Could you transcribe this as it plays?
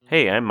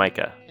Hey, I'm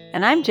Micah.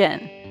 And I'm Jen.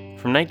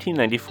 From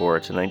 1994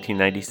 to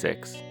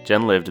 1996,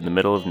 Jen lived in the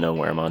middle of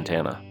nowhere,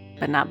 Montana.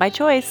 But not by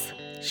choice.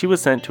 She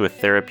was sent to a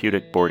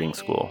therapeutic boarding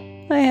school.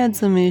 I had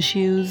some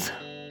issues.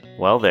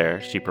 While there,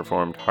 she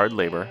performed hard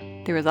labor.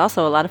 There was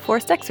also a lot of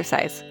forced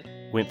exercise.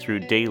 Went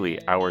through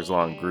daily,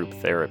 hours-long group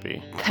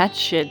therapy. That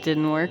shit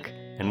didn't work.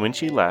 And when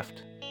she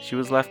left, she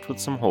was left with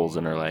some holes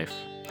in her life.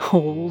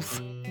 Holes.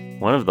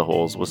 One of the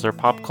holes was her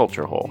pop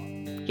culture hole.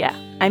 Yeah,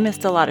 I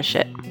missed a lot of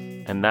shit.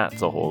 And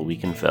that's a hole we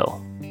can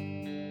fill.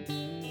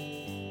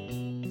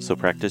 So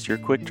practice your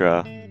quick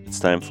draw. It's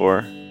time for...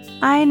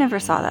 I never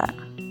saw that.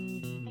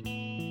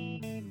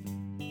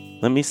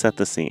 Let me set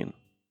the scene.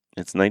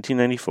 It's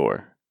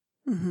 1994.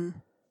 Mm-hmm.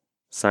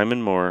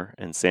 Simon Moore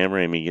and Sam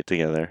Raimi get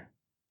together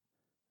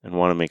and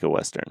want to make a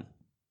Western.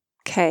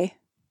 Okay.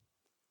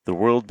 The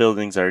world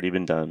building's already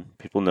been done.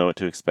 People know what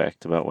to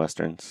expect about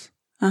Westerns.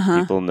 Uh-huh.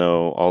 People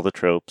know all the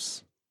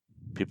tropes.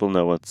 People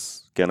know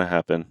what's going to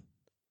happen.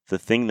 The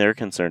thing they're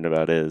concerned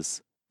about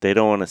is they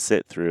don't want to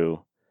sit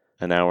through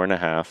an hour and a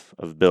half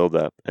of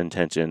build-up and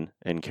tension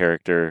and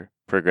character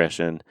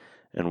progression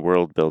and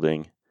world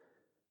building.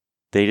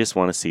 They just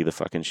want to see the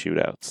fucking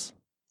shootouts.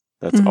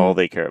 That's all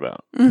they care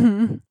about.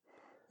 Mm-hmm.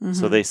 Mm-hmm.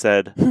 So they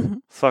said,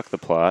 fuck the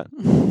plot.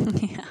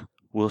 Yeah.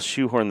 We'll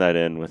shoehorn that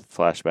in with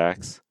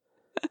flashbacks.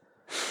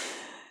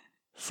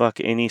 Fuck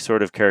any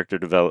sort of character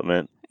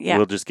development. Yeah.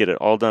 We'll just get it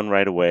all done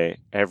right away.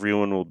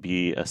 Everyone will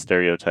be a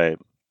stereotype.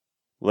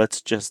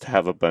 Let's just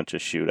have a bunch of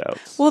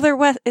shootouts.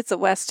 Well, it's a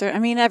Western. I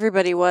mean,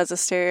 everybody was a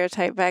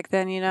stereotype back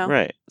then, you know?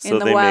 Right. So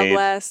in the Wild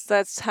West,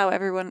 that's how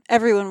everyone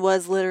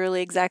was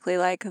literally exactly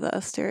like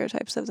the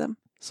stereotypes of them.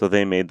 So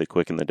they made The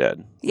Quick and the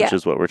Dead, which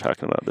is what we're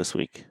talking about this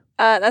week.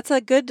 That's a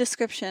good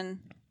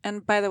description.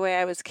 And by the way,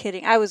 I was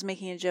kidding. I was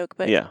making a joke,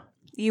 but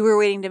you were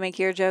waiting to make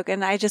your joke,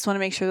 and I just want to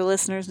make sure the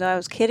listeners know I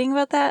was kidding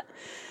about that.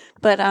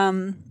 But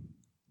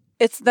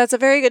that's a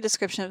very good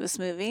description of this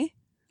movie.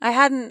 I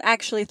hadn't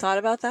actually thought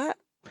about that.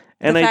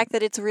 And the fact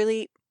that it's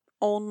really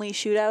only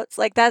shootouts.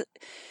 Like that,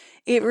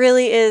 it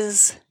really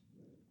is,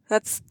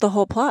 that's the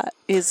whole plot,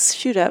 is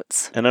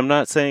shootouts. And I'm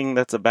not saying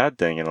that's a bad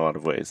thing in a lot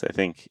of ways.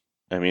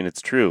 I mean,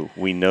 it's true.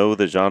 We know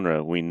the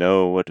genre. We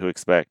know what to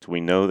expect.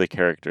 We know the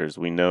characters.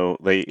 We know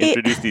they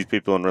introduce these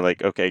people and we're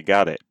like, okay,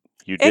 got it.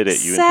 You did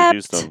it. You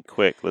introduced them.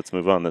 Quick, let's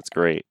move on. That's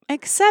great.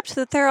 Except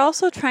that they're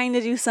also trying to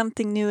do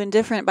something new and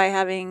different by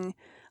having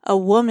a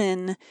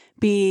woman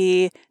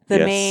be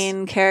the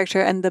main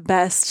character and the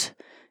best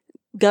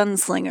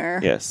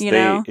gunslinger. Yes,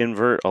 they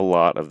invert a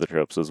lot of the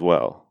tropes as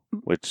well,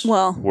 which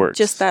works.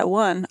 Just that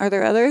one. Are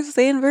there others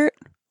they invert?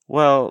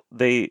 Well,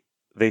 they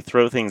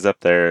throw things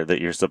up there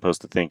that you're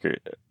supposed to think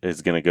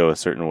is going to go a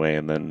certain way,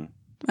 and then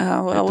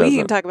we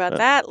can talk about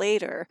that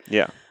later.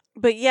 Yeah.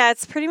 But yeah,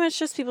 it's pretty much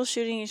just people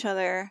shooting each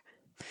other.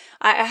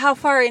 How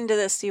far into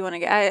this do you want to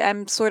get?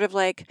 I'm sort of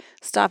like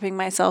stopping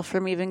myself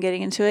from even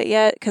getting into it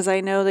yet, because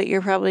I know that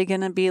you're probably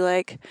going to be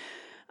like,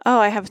 oh,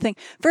 I have a thing.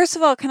 First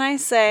of all, can I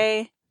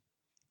say,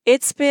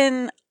 it's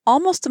been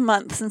almost a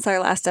month since our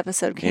last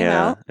episode came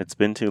out. Yeah, it's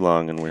been too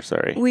long, and we're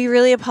sorry. We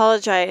really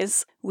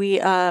apologize.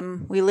 We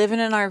live in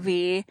an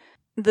RV.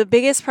 The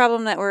biggest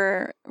problem that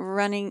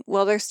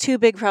there's two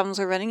big problems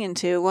we're running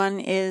into. One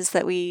is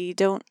that we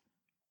don't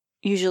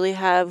usually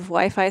have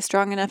Wi-Fi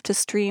strong enough to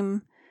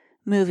stream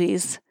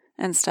movies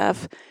and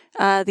stuff.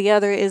 The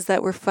other is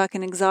that we're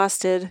fucking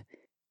exhausted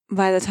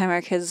by the time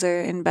our kids are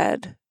in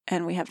bed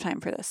and we have time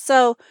for this.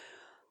 So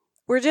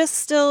we're just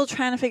still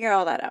trying to figure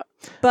all that out.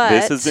 But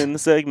this has been the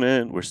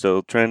segment. We're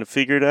still trying to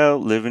figure it out,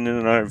 living in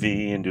an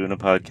RV and doing a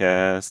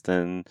podcast,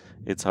 and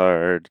it's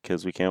hard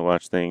because we can't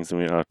watch things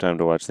and we don't have time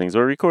to watch things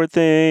or record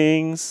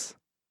things.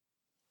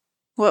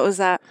 What was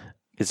that?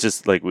 It's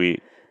just like we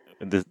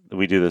do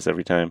this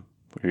every time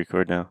we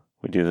record now.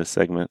 We do this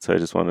segment, so I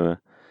just wanted to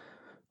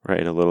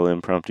write a little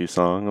impromptu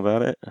song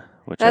about it,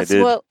 which I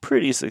did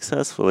pretty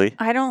successfully.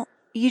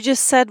 You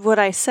just said what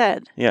I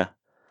said. Yeah.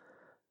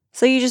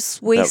 So you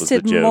just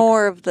wasted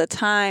more of the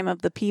time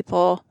of the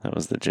people. That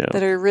was the joke.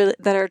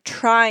 That are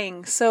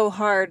trying so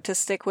hard to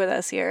stick with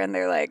us here, and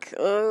they're like,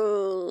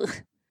 oh.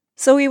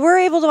 So we were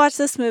able to watch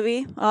this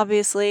movie,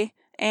 obviously,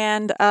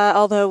 and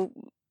although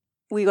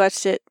we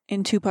watched it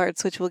in two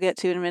parts, which we'll get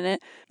to in a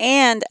minute.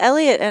 And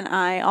Elliot and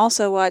I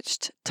also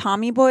watched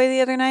Tommy Boy the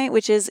other night,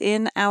 which is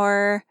in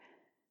our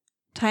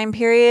time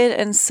period,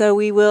 and so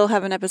we will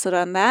have an episode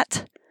on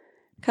that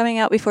coming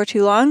out before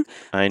too long.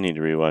 I need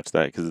to rewatch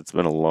that because it's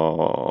been a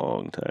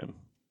long time.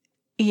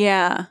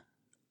 Yeah.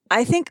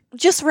 I think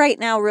just right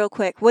now, real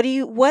quick, what do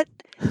you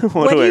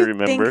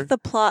think the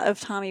plot of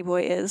Tommy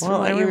Boy is?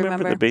 Well, I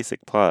remember the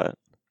basic plot.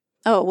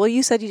 Oh, well,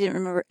 you said you didn't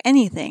remember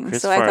anything.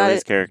 Chris so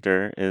Farley's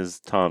character is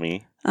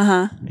Tommy.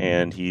 Uh-huh.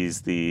 And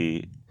he's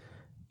the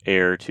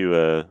heir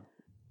to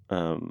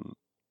a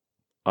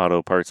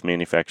auto parts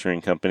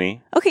manufacturing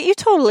company. Okay, you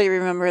totally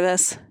remember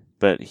this.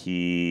 But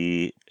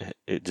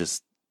it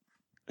just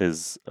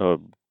is a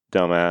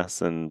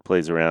dumbass and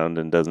plays around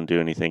and doesn't do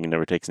anything and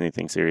never takes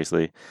anything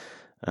seriously.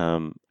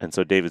 And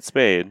so David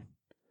Spade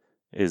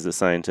is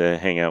assigned to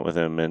hang out with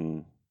him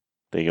and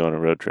they go on a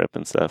road trip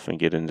and stuff and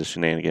get into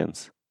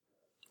shenanigans.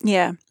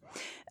 Yeah.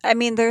 I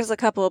mean, there's a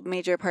couple of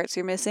major parts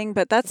you're missing,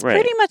 but that's Right.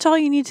 pretty much all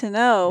you need to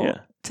know Yeah.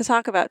 to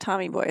talk about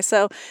Tommy Boy.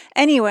 So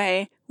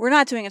anyway, we're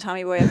not doing a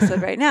Tommy Boy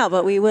episode right now,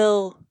 but we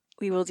will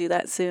do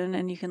that soon,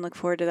 and you can look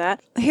forward to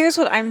that. Here's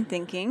what I'm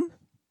thinking.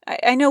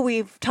 I know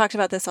we've talked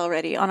about this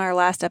already on our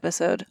last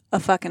episode a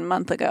fucking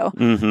month ago.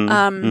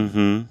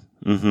 You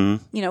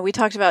know, we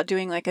talked about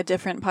doing like a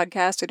different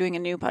podcast or doing a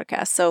new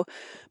podcast. So,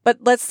 but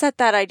let's set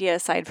that idea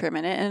aside for a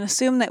minute and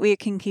assume that we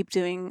can keep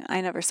doing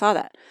I Never Saw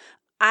That.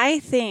 I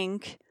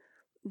think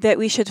that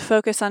we should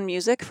focus on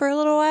music for a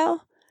little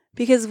while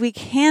because we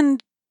can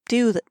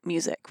do the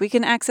music. We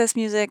can access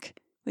music.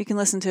 We can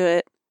listen to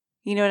it.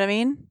 You know what I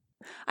mean?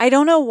 I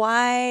don't know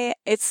why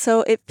it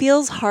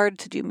feels hard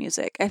to do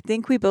music. I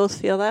think we both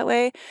feel that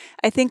way.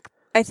 I think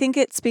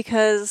it's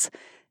because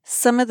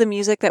some of the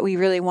music that we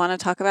really want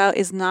to talk about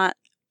is not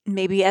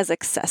maybe as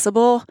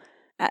accessible,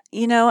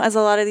 as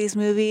a lot of these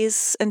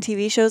movies and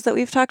TV shows that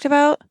we've talked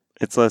about.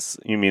 It's less,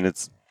 you mean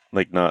it's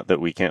like not that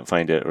we can't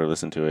find it or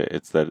listen to it.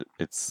 It's that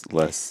it's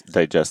less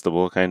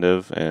digestible kind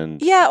of.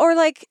 And yeah, or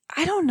like,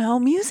 I don't know,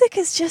 music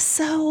is just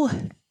so...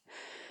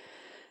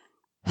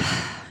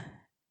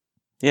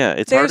 Yeah,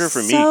 it's harder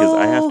for me because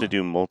I have to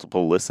do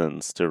multiple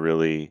listens to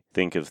really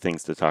think of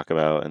things to talk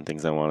about and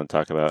things I want to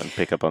talk about and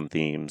pick up on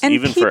themes, and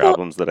even for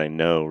albums that I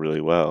know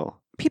really well.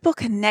 People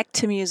connect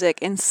to music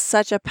in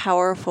such a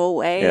powerful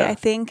way, I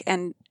think,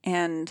 and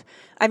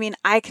I mean,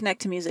 I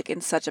connect to music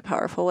in such a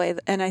powerful way,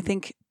 and I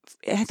think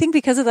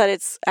because of that,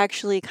 it's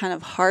actually kind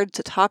of hard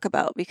to talk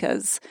about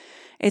because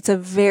it's a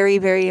very,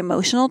 very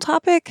emotional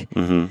topic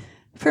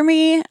for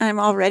me. I'm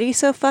already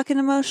so fucking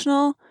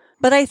emotional,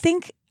 but I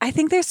think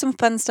there's some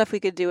fun stuff we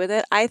could do with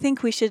it. I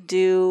think we should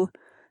do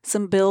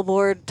some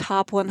Billboard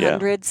Top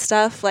 100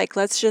 stuff. Like,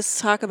 let's just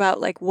talk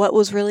about like what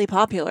was really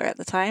popular at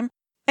the time.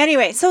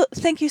 Anyway, so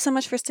thank you so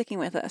much for sticking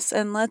with us,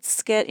 and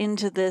let's get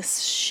into this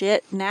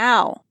shit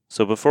now.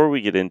 So before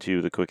we get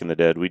into The Quick and the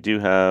Dead, we do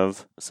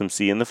have some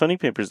See in the Funny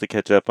Papers to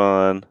catch up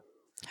on.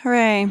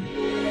 Hooray.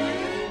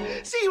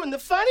 See you in the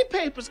funny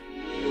papers.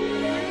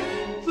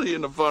 See you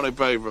in the funny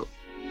papers.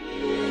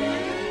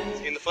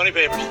 See you in the funny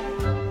papers.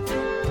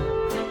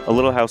 A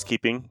little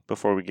housekeeping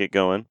before we get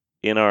going.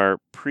 In our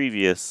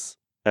previous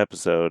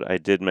episode, I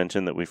did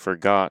mention that we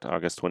forgot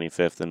August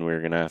 25th and we were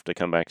going to have to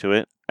come back to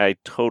it. I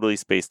totally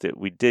spaced it.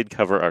 We did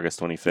cover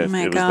August 25th. Oh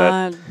my it was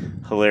God.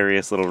 that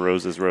hilarious little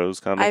Roses Rose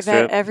comic I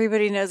strip. bet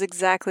everybody knows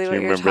exactly what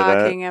you you're remember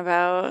that? talking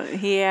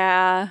about.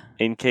 Yeah.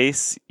 In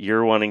case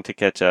you're wanting to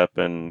catch up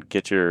and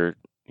get your,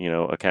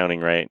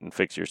 accounting right and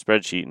fix your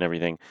spreadsheet and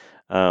everything,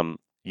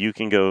 you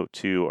can go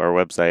to our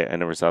website,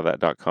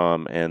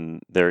 ineversawthat.com,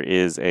 and there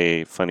is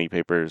a Funny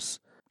Papers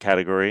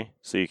category,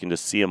 so you can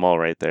just see them all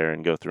right there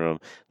and go through them.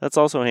 That's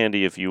also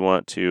handy if you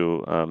want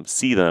to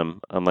see them,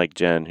 unlike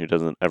Jen, who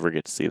doesn't ever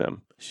get to see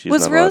them. She's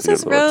Was not allowed to go Roses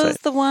to the Rose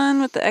website. the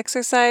one with the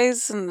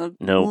exercise and the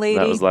lady?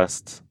 No, that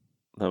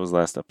was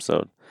last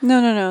episode.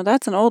 No.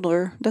 That's an old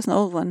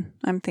one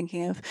I'm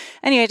thinking of.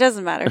 Anyway, it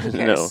doesn't matter. Who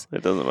cares? No,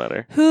 it doesn't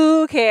matter.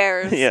 Who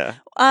cares? Yeah.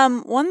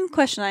 One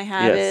question I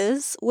have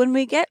is when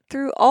we get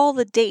through all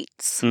the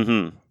dates,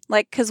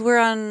 like, because we're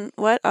on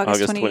what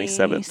August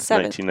 27th,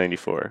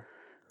 1994.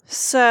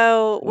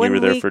 So when we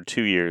were there for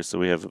 2 years, so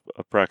we have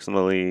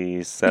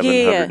approximately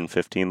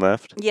 715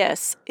 left.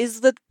 Yes.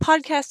 Is the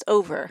podcast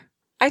over?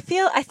 I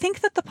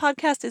think that the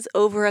podcast is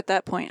over at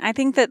that point. I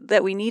think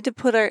that we need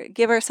to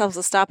give ourselves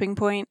a stopping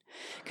point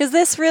because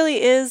this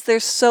really is,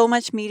 there's so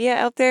much media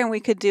out there and we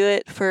could do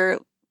it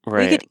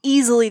we could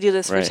easily do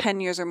this for 10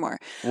 years or more.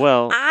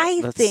 Well,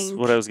 that's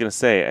what I was going to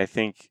say. I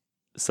think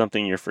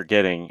something you're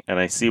forgetting, and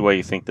I see why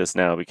you think this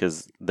now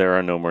because there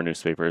are no more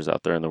newspapers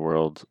out there in the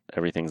world.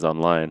 Everything's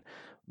online.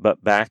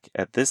 But back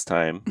at this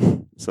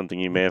time, something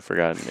you may have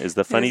forgotten is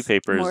the Funny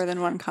Papers more than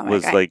one comic.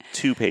 was like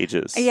 2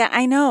 pages. Yeah,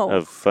 I know.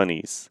 Of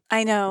funnies.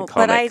 I know,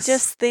 but I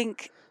just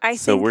think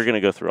so we're going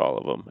to go through all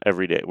of them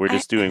every day. We're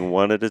just doing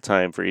one at a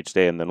time for each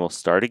day, and then we'll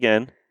start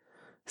again.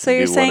 So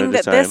you're saying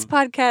that this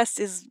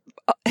podcast is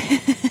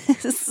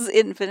this is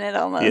infinite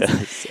almost.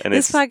 Yes, and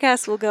this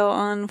podcast will go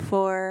on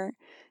for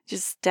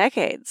just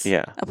decades.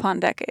 Yeah. Upon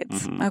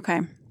decades. Mm-hmm. Okay.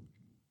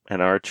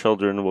 And our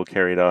children will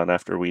carry it on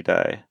after we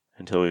die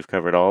until we've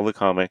covered all the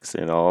comics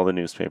in all the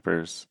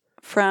newspapers.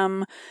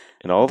 From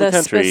in all the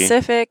country.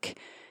 Specific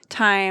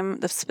time,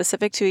 the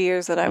specific 2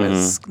 years that I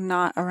was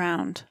not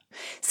around.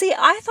 See,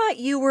 I thought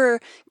you were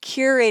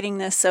curating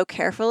this so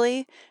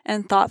carefully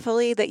and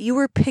thoughtfully that you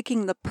were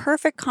picking the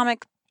perfect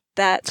comic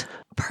that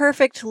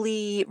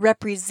perfectly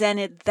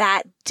represented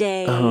that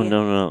day. Oh,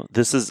 no.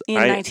 This is in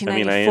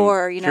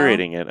 1994, I am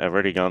curating it. I've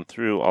already gone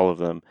through all of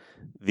them.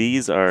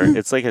 These are,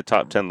 it's like a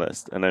top 10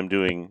 list, and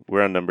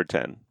we're on number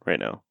 10 right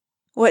now.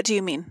 What do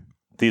you mean?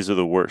 These are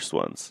the worst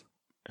ones,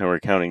 and we're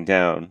counting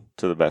down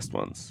to the best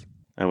ones.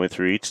 I went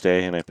through each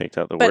day, and I picked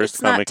out the worst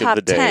comic of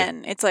the day. It's not top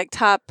 10. It's like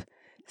top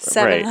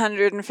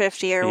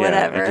 750 or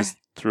whatever. I just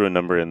threw a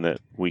number in that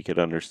we could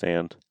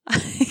understand.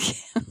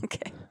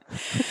 Okay.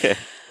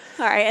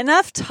 All right,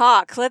 enough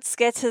talk. Let's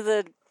get to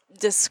the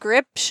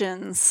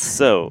descriptions.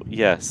 So,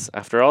 yes,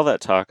 after all that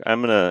talk,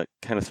 I'm going to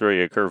kind of throw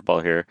you a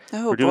curveball here.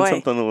 Oh, We're doing boy.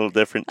 something a little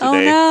different Oh,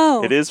 today.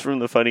 no. It is from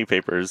the Funny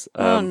Papers.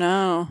 Oh,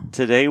 no.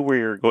 Today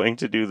we're going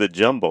to do the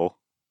Jumble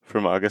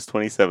from August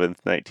 27th,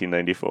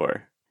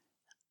 1994.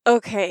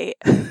 Okay.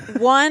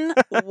 1,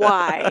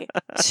 why?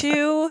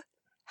 2,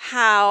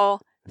 how?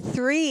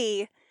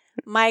 3,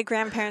 my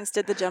grandparents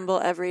did the jumble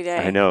every day.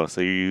 I know,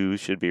 so you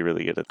should be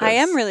really good at this. I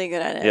am really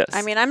good at it. Yes.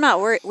 I mean, I'm not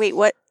worried. Wait,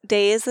 what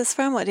day is this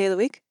from? What day of the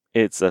week?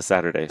 It's a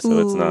Saturday, so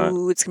it's not...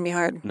 Ooh, it's going to be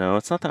hard. No,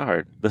 it's not that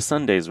hard. The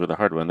Sundays were the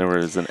hard one. There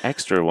was an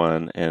extra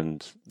one, and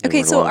they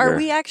Okay, were so longer. are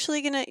we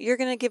actually you're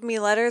going to give me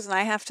letters and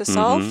I have to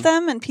solve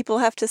them and people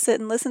have to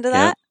sit and listen to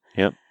that?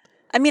 Yep.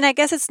 I mean, I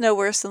guess it's no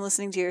worse than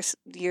listening to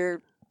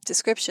your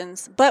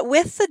descriptions. But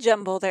with the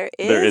jumble, there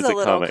is a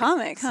little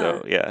comic,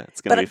 huh? So, yeah,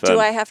 it's going to be But fun. do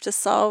I have to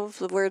solve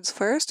the words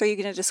first, or are you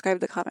going to describe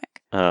the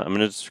comic? I'm going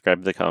to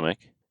describe the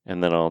comic,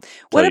 and then I'll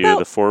What tell you about-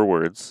 the 4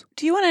 words.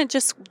 Do you want to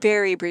just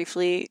very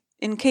briefly,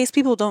 in case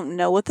people don't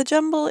know what the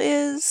jumble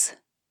is,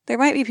 there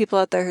might be people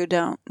out there who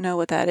don't know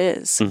what that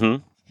is.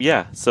 Mm-hmm.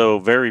 Yeah, so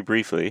very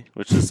briefly,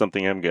 which is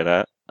something I'm good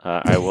at,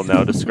 I will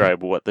now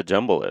describe what the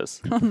jumble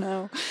is. Oh,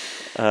 no.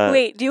 Uh,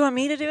 Wait, do you want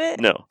me to do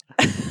it? No.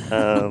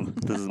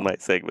 This is my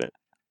segment.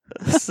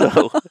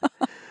 So,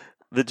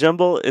 the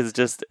jumble is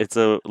just, it's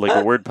a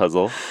word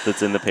puzzle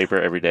that's in the paper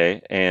every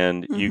day,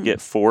 and you Mhm.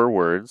 get 4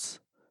 words.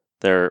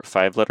 They're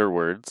 5-letter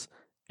words,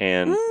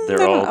 and they're they're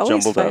not all always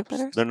jumbled 5 up.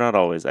 letters. They're not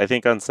always. I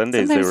think on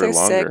Sundays Sometimes they were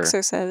they're longer. 6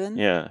 or 7.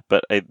 Yeah,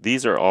 but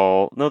these are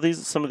all, no,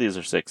 some of these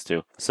are 6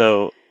 too.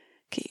 So,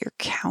 Get your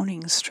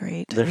counting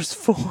straight. there's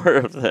 4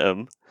 of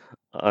them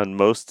on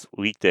most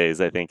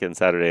weekdays, I think, and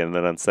Saturday, and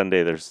then on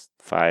Sunday there's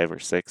 5 or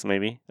 6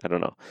 maybe. I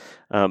don't know.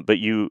 But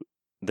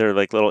they're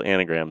like little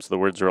anagrams. The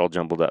words are all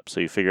jumbled up,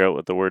 so you figure out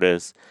what the word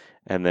is,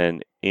 and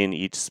then in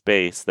each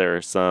space there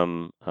are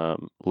some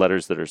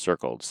letters that are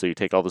circled. So you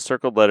take all the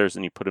circled letters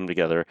and you put them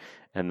together,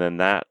 and then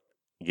that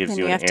gives Then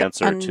you you an have to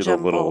answer to the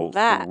unjumble little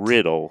that.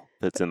 riddle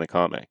that's in the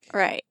comic.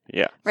 Right.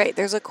 Yeah. Right.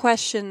 There's a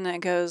question that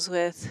goes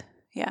with,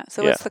 yeah.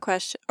 So Yeah. what's the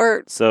question?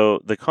 Or,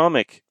 So the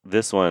comic,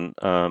 this one,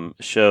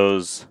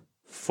 shows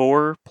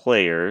 4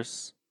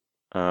 players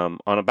on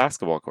a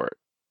basketball court.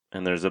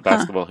 And there's a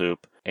basketball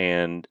hoop,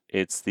 and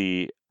it's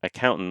the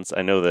accountants.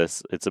 I know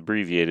this. It's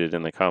abbreviated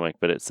in the comic,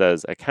 but it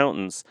says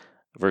accountants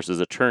versus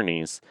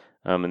attorneys.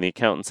 And the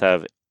accountants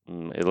have,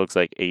 it looks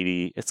like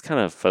 80. It's kind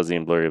of fuzzy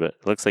and blurry, but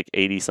it looks like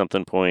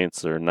 80-something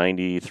points or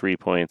 93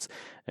 points.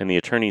 And the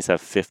attorneys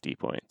have 50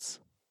 points.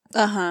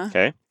 uh-huh.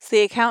 Okay? So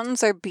the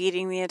accountants are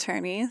beating the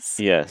attorneys.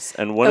 Yes.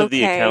 And one of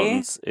the Okay.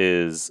 accountants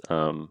is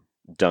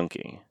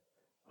dunking,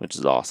 which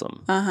is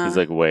awesome. Uh-huh. He's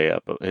like way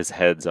up. His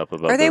head's up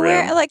above Are the they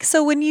rim. wearing,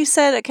 so when you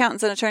said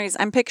accountants and attorneys,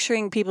 I'm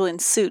picturing people in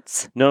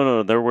suits.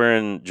 No, they're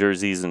wearing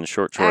jerseys and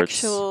short shorts.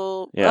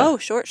 Actual, Yeah.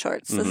 short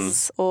shorts. This Mhm.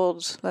 is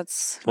old.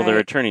 That's Well, they're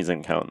right. attorneys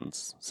and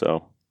accountants,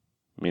 so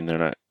I mean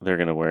they're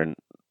going to wear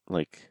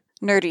like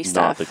Nerdy not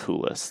stuff. the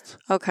coolest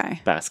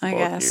Okay. basketball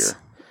I guess.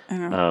 gear. I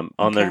don't know.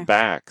 On their Okay.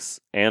 backs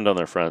and on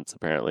their fronts,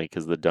 apparently,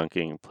 because the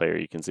dunking player,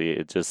 you can see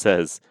it just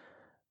says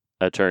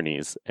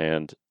attorneys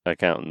and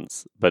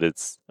accountants, but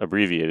it's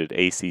abbreviated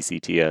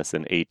ACCTS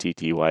and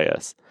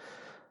ATTYS.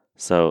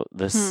 So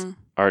this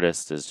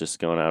artist is just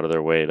going out of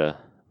their way to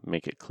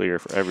make it clear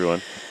for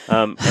everyone.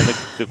 And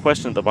the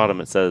question at the bottom,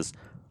 it says,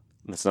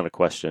 it's not a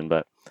question,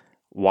 but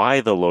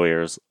why the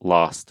lawyers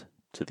lost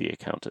to the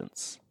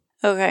accountants.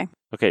 Okay.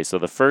 Okay, so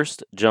the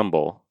first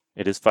jumble,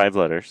 it is 5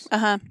 letters.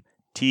 Uh-huh.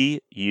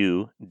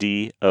 TUDOO.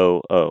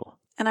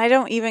 And I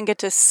don't even get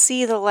to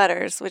see the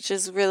letters, which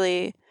is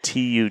really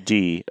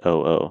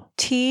TUDOO.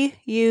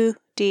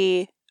 TUDOO.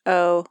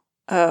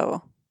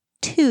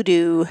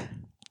 To-do.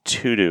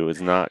 To-do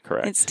is not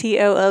correct. It's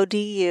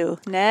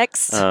TOODU.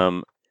 Next.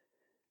 I'll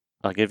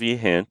give you a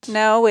hint.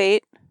 No,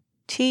 wait.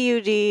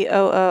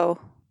 TUDOO.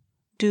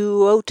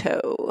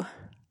 Duoto.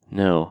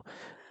 No.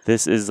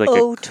 This is like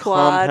Otwad. a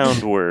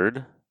compound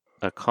word,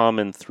 a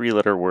common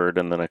 3-letter word,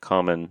 and then a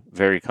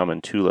very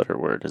common 2-letter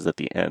word is at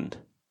the end.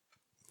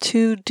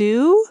 To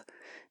do?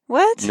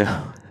 What?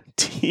 No.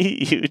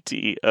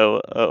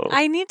 TUDOO.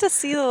 I need to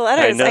see the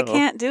letters. I know.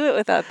 can't do it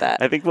without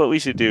that. I think what we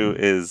should do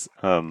is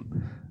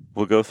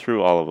we'll go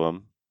through all of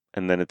them,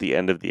 and then at the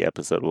end of the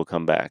episode, we'll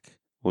come back.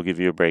 We'll give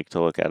you a break to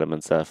look at them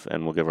and stuff,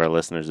 and we'll give our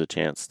listeners a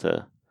chance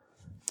to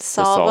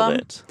solve them?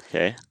 it.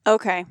 Okay?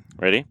 Okay.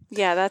 Ready?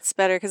 Yeah, that's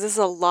better because this is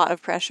a lot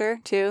of pressure,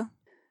 too.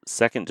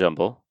 Second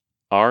jumble,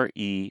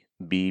 REBBI.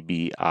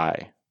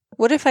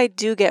 What if I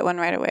do get one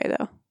right away,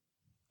 though?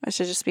 I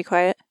should just be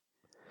quiet.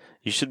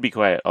 You should be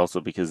quiet also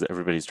because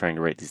everybody's trying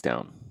to write these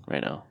down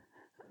right now.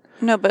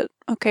 No, but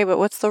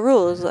what's the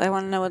rules? I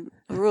want to know what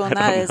the rule on I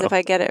that don't is know. if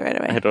I get it right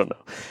away. I don't know.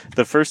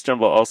 The first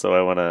jumble also,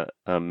 I want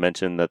to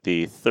mention that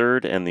the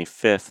 3rd and the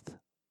 5th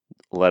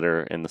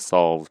letter in the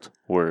solved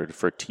word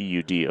for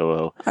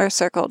TUDOO, Are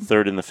circled.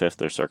 3rd and the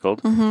 5th are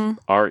circled. Mm-hmm.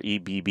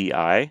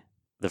 REBBI.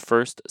 The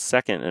 1st,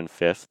 2nd, and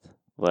 5th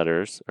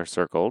letters are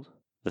circled.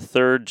 The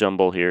 3rd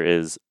jumble here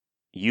is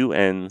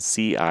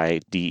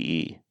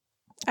UNCIDE.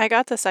 I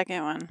got the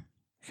second one.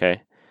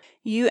 Okay.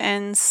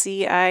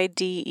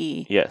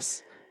 UNCIDE.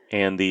 Yes.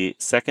 And the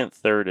second,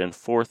 third, and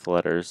fourth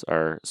letters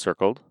are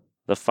circled.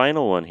 The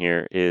final one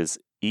here is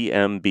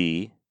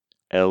EMBLUF.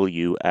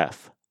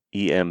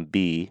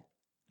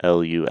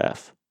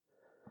 EMBLUF.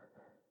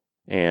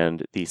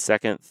 And the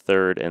second,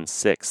 third, and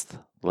sixth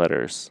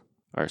letters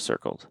are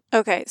circled.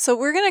 Okay, so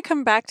we're going to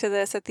come back to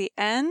this at the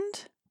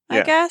end, I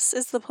Yeah. guess,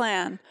 is the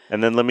plan.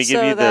 And then let me give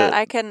so you that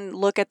I can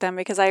look at them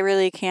because I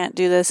really can't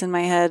do this in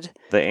my head.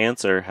 the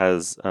answer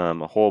has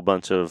a whole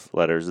bunch of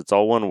letters. It's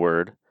all one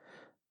word.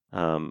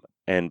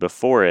 And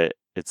before it,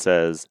 it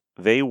says,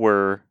 they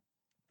were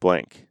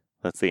blank.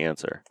 That's the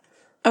answer.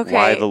 Okay.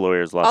 Why the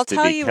lawyers I'll lost to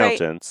tell the you right-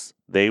 accountants.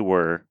 They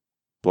were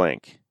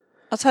blank.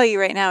 I'll tell you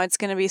right now, it's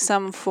going to be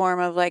some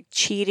form of like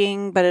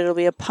cheating, but it'll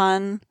be a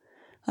pun,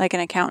 like an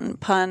accountant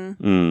pun.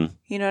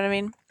 You know what I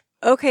mean?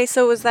 Okay,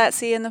 so was that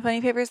C in the funny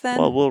papers then?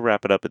 Well, we'll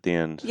wrap it up at the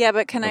end. yeah,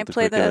 but can I of the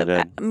play Quick and the the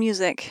Dead.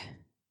 music?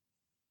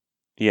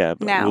 Yeah,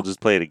 but now. we'll just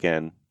play it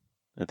again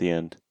at the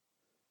end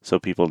so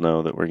people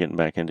know that we're getting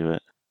back into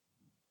it.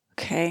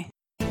 Okay.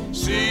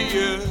 See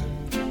you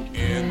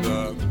in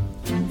the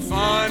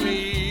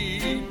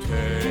funny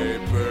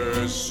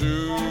paper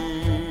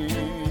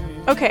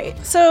soon. Okay,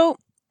 so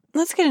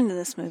let's get into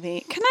this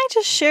movie. Can I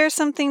just share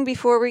something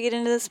before we get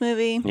into this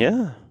movie?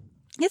 Yeah.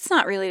 It's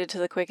not related to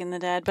The Quick and the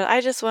Dead, but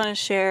I just want to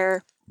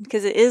share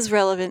because it is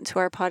relevant to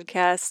our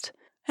podcast.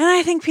 And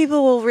I think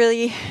people will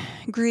really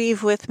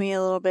grieve with me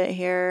a little bit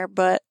here,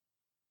 but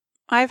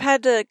I've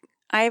had to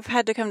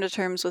come to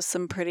terms with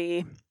some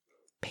pretty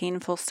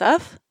painful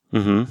stuff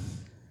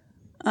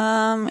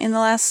Mm-hmm. in the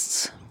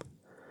last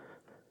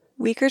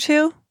week or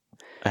two.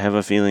 I have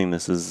a feeling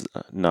this is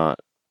not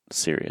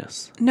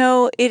serious.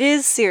 No, it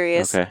is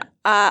serious. Okay.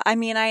 I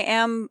mean, I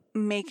am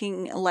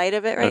making light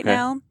of it right Okay.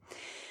 now.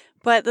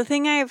 But the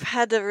thing I've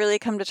had to really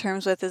come to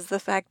terms with is the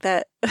fact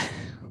that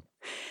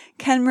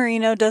Ken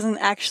Marino doesn't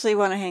actually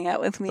want to hang out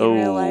with me in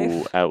real Oh,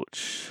 life.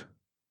 ouch.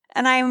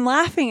 And I'm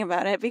laughing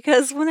about it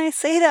because when I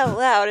say it out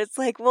loud, it's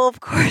like, well, of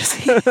course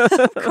he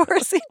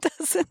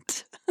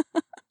doesn't.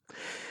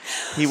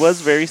 He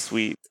was very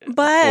sweet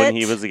But when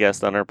he was a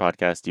guest on our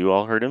podcast. You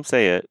all heard him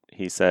say it.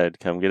 He said,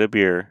 come get a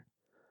beer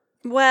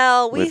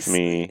well, with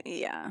me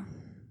yeah.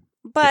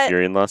 if But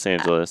you're in Los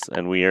Angeles.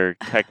 And we are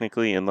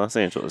technically in Los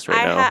Angeles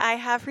right now. I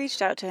have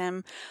reached out to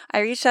him. I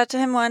reached out to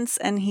him once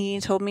and he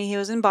told me he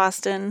was in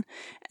Boston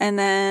and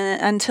then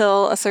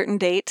until a certain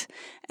date.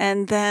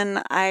 And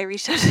then I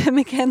reached out to him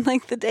again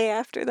like the day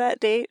after that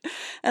date.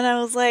 And I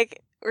was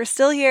like, we're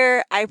still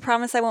here. I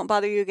promise I won't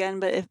bother you again.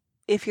 But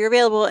if you're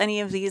available any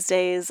of these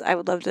days, I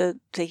would love to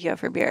take you out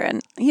for beer.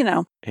 And, you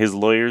know. His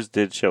lawyers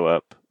did show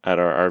up at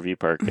our RV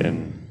park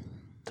and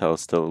tell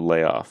us to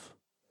lay off.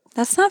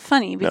 That's not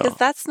funny because No,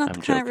 that's not I'm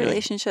the kind of joking.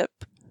 relationship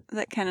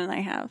that Ken and I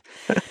have.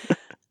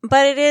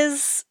 But it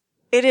is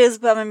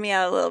bumming me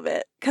out a little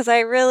bit because I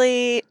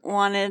really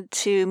wanted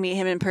to meet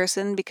him in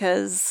person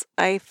because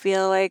I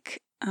feel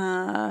like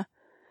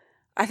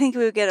I think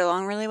we would get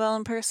along really well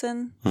in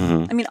person.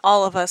 Mm-hmm. I mean,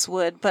 all of us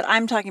would, but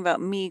I'm talking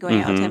about me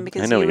going out with him Mhm.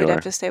 because I know you you would are.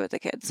 have to stay with the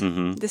kids.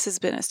 Mm-hmm. This has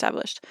been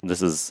established.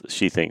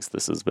 She thinks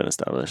this has been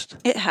established.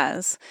 It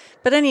has.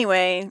 But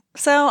anyway,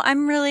 so I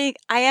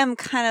am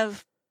kind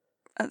of,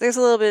 there's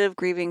a little bit of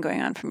grieving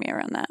going on for me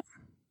around that.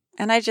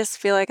 And I just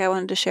feel like I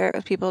wanted to share it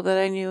with people that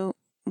I knew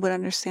would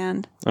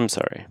understand. I'm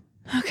sorry.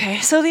 Okay,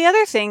 so the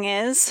other thing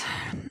is,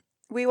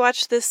 we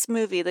watched this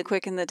movie, The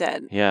Quick and the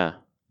Dead. Yeah,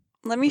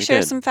 Let me We share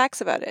did. some facts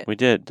about it. we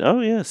did. Oh,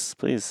 yes,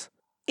 please.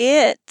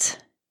 It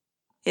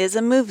is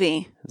a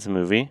movie. It's a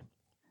movie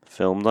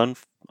filmed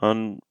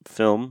on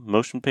film,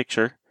 motion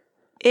picture,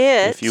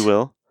 It if you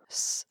will.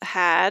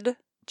 had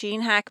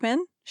Gene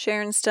Hackman,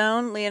 Sharon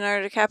Stone,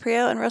 Leonardo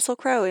DiCaprio, and Russell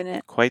Crowe in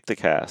it. Quite the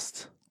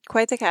cast.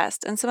 Quite the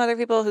cast. And some other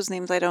people whose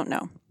names I don't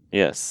know.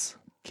 Yes.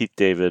 Keith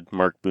David,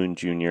 Mark Boone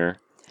Jr.,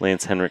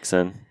 Lance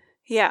Henriksen.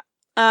 Yeah.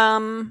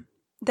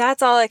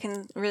 That's all I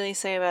can really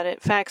say about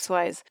it,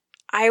 facts-wise.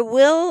 I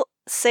will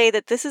say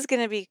that this is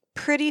going to be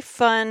pretty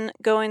fun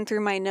going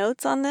through my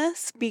notes on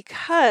this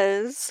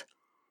because,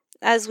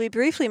 as we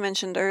briefly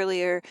mentioned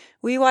earlier,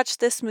 we watched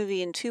this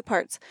movie in two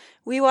parts.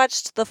 We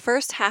watched the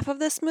first half of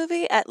this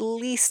movie at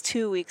least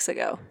 2 weeks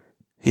ago.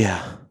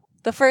 Yeah.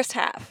 The first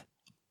half.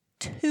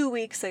 2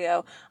 weeks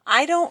ago.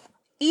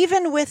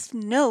 Even with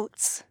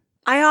notes,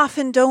 I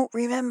often don't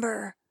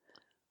remember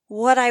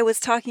what I was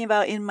talking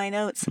about in my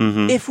notes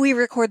Mm-hmm. if we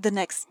record the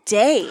next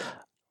day.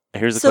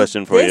 Here's a So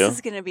question for you. This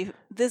is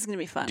gonna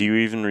be fun. Do you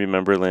even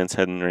remember Lance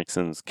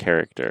Henriksen's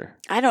character?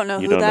 I don't know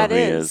You who don't that know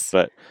who is. he is,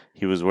 but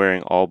he was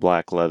wearing all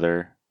black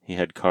leather. He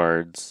had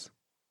cards.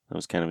 That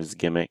was kind of his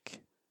gimmick.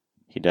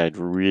 He died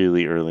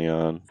really early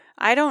on.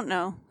 I don't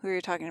know who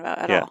you're talking about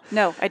at Yeah. all.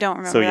 No, I don't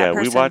remember So that yeah, we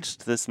person.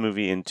 watched this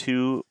movie in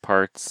two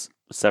parts,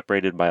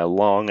 separated by a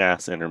long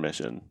ass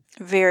intermission,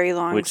 very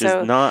long. which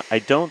so is not. I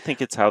don't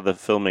think it's how the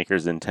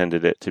filmmakers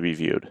intended it to be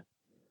viewed.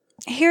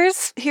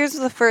 here's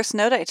the first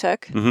note I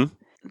took. Mm-hmm.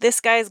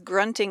 This guy's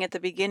grunting at the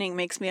beginning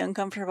makes me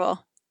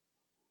uncomfortable.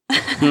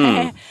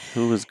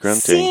 Who was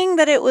grunting? Seeing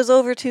that it was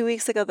over 2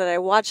 weeks ago that I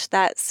watched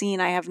that scene,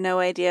 I have no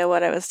idea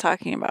what I was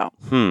talking about.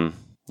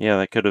 Yeah,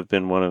 that could have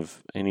been one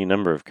of any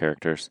number of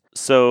characters.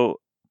 So,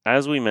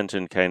 as we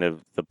mentioned, kind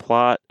of, the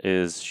plot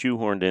is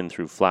shoehorned in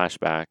through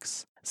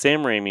flashbacks.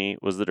 Sam Raimi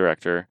was the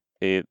director.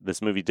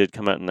 This movie did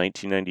come out in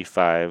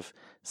 1995.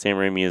 Sam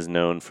Raimi is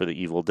known for the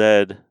Evil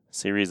Dead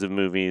series of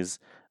movies,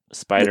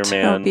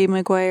 Spider-Man. Tobey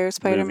Maguire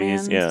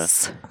Spider-Man. Movies, yeah.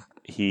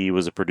 He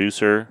was a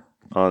producer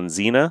on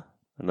Xena,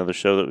 another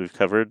show that we've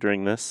covered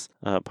during this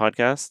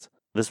podcast.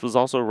 This was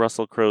also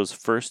Russell Crowe's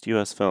first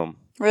U.S. film.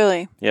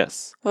 Really?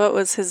 Yes. What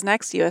was his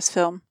next U.S.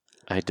 film?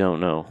 I don't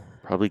know.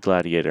 Probably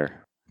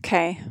Gladiator.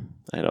 Okay.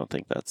 I don't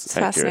think that's It's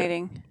accurate.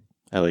 fascinating.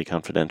 L.A.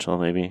 Confidential,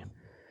 maybe.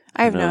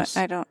 I have Who no. knows?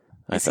 I don't.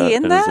 I Is thought he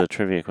in it that? was a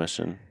trivia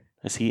question.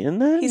 Is he in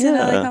that? He's in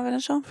LA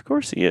Confidential? Of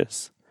course he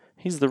is.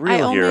 He's the real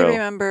I only hero.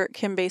 remember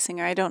Kim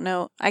Basinger. I don't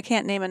know. I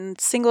can't name a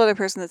single other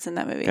person that's in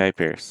that movie. Guy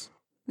Pearce.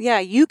 Yeah,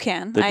 you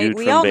can. The dude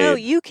We from all know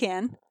Babe. you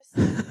can.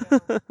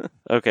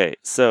 Okay,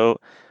 so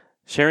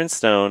Sharon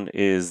Stone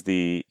is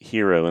the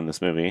hero in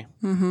this movie.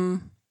 Mm-hmm.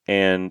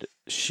 And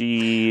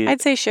she...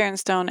 I'd say Sharon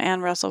Stone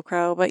and Russell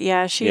Crowe, but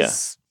yeah,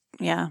 she's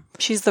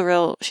she's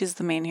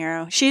the main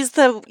hero. She's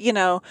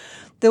the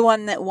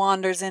one that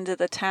wanders into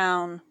the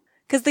town.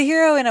 Because the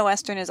hero in a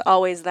Western is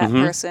always that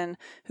person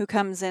who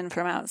comes in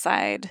from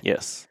outside.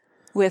 Yes.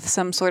 With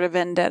some sort of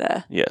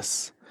vendetta.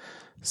 Yes.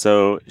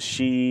 So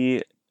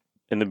she,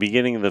 in the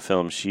beginning of the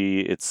film,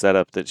 it's set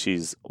up that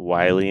she's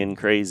wily and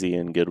crazy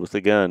and good with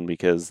a gun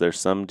because there's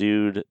some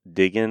dude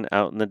digging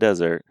out in the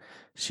desert.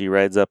 She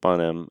rides up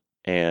on him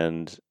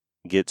and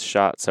gets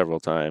shot several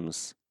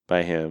times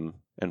by him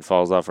and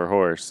falls off her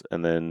horse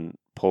and then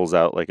pulls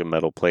out like a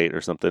metal plate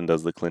or something,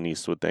 does the Clint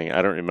Eastwood thing.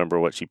 I don't remember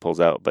what she pulls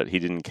out, but he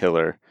didn't kill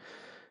her.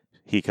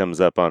 He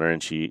comes up on her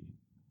and she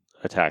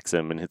attacks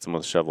him and hits him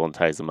with a shovel and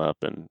ties him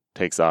up and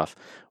takes off.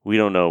 We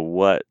don't know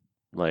what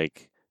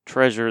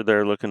treasure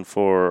they're looking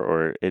for,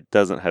 or it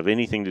doesn't have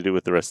anything to do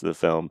with the rest of the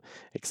film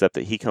except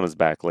that he comes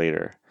back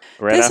later.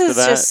 This is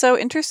just so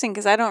interesting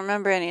because I don't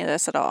remember any of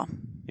this at all.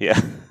 Yeah.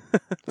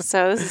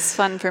 So this is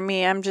fun for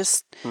me.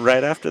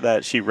 Right after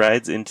that, she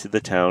rides into the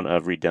town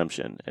of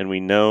Redemption. And we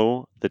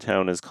know the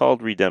town is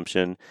called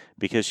Redemption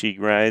because she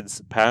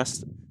rides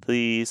past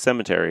the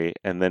cemetery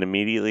and then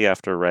immediately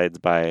after rides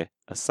by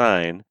a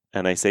sign.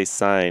 And I say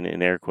sign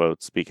in air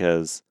quotes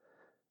because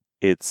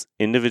it's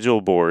individual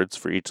boards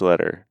for each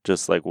letter,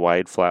 just like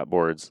wide flat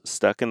boards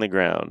stuck in the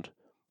ground.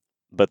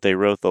 But they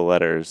wrote the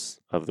letters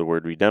of the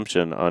word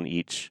redemption on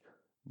each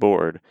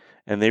board.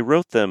 And they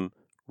wrote them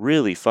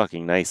really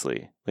fucking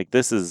nicely. Like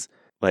this is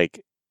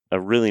like a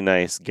really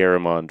nice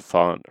Garamond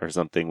font or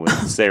something with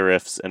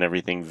serifs and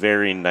everything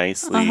very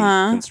nicely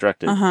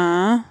constructed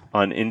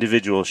on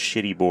individual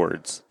shitty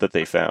boards that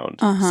they found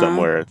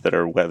somewhere that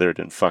are weathered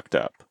and fucked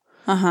up.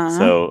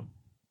 So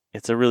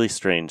it's a really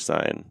strange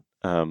sign.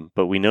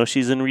 But we know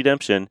she's in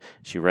Redemption.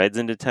 She rides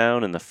into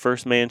town and the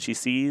first man she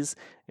sees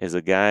is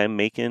a guy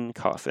making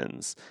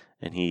coffins.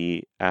 And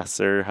he asks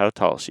her how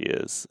tall she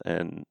is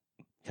and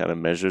kind of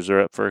measures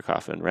her up for a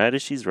coffin right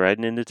as she's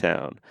riding into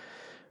town.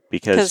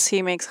 Because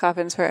he makes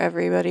coffins for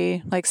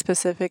everybody, like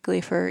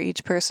specifically for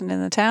each person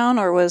in the town,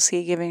 or was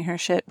he giving her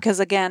shit? Because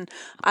again,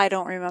 I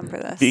don't remember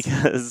this.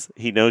 Because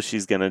he knows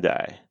she's going to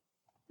die.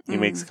 He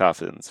makes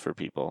coffins for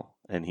people.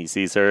 And he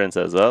sees her and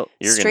says, well,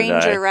 you're going to die.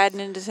 Stranger riding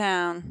into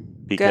town.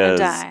 Because gonna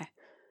die.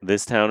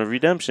 This town of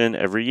Redemption,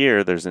 every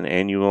year, there's an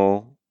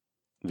annual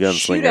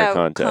gunslinger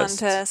Shootout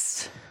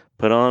contest.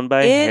 Put on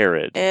by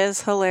Herod. It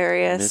is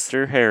hilarious.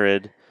 Mr.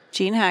 Herod.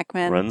 Gene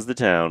Hackman. Runs the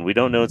town. We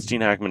don't know it's Gene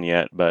Hackman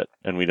yet,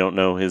 and we don't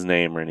know his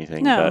name or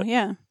anything. No, but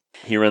yeah.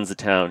 He runs the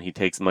town. He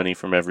takes money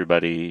from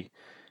everybody.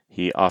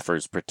 He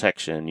offers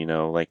protection,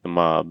 like the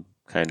mob,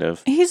 kind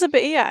of. He's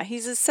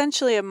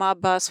essentially a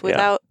mob boss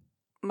without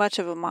much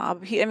of a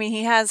mob.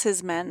 He has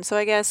his men, so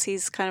I guess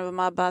he's kind of a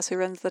mob boss who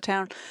runs the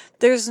town.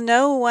 There's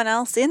no one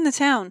else in the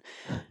town.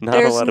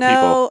 There's a lot of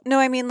people. No,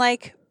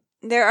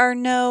 there are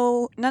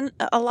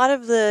a lot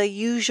of the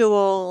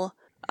usual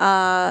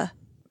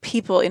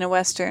people in a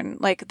Western,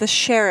 like the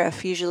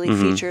sheriff usually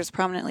features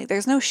prominently.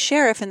 There's no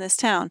sheriff in this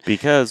town.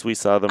 Because we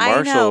saw the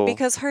marshal. I know,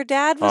 because her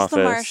dad was office.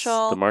 the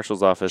marshal. The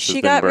marshal's office has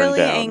been burned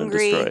down and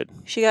destroyed.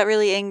 She got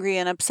really angry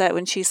and upset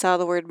when she saw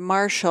the word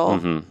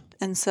marshal.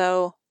 And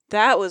so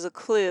that was a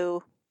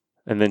clue.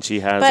 And then she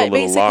has a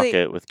little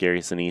locket with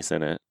Gary Sinise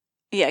in it.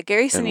 Yeah,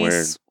 Gary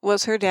Sinise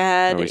was her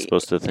dad. Are we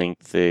supposed to think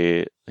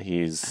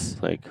he's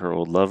like her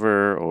old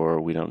lover,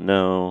 or we don't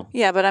know?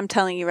 Yeah, but I'm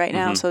telling you right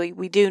now, so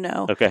we do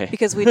know. Okay.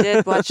 Because we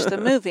did watch the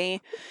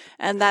movie,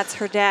 and that's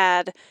her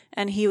dad,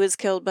 and he was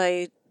killed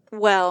by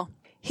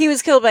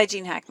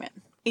Gene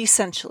Hackman,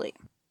 essentially.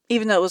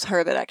 Even though it was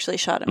her that actually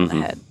shot him in the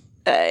head.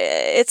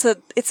 It's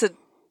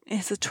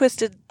a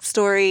twisted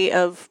story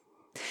of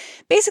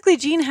basically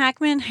Gene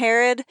Hackman,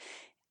 Herod,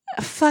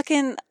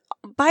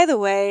 by the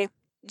way,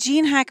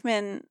 Gene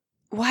Hackman,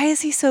 why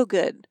is he so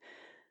good?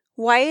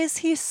 Why is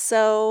he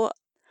so...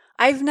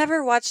 I've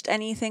never watched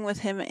anything with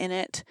him in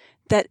it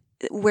that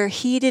where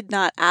he did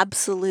not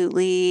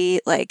absolutely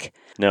like.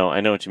 No,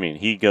 I know what you mean.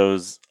 He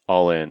goes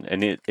all in,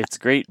 and it's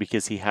great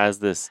because he has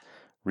this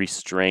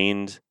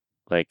restrained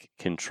like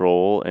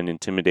control and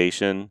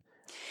intimidation,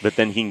 but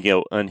then he can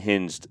go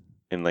unhinged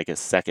in like a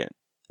second.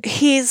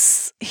 He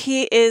is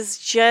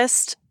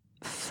just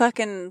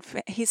fucking.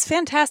 He's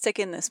fantastic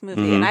in this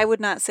movie, and I would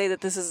not say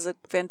that this is a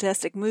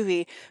fantastic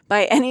movie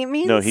by any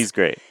means. No, he's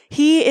great.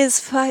 He is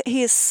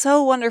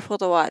so wonderful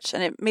to watch,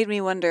 and it made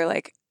me wonder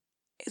like.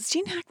 Is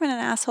Gene Hackman an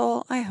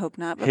asshole? I hope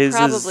not, but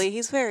probably.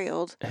 He's very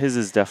old. His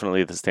is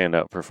definitely the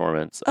standout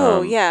performance.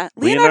 Oh, yeah.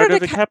 Leonardo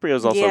DiCaprio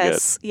is also good.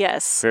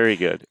 Yes. Very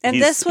good. And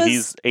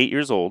he's 8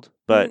 years old,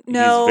 but he's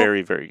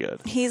very, very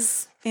good.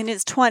 He's in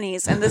his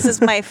 20s, and this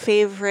is my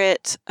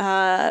favorite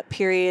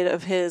period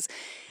of his.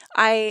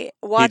 He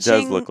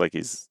does look like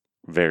he's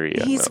very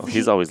young, though.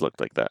 He's always looked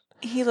like that.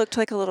 He looked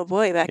like a little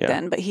boy back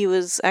then, but he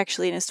was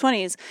actually in his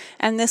 20s.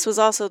 And this was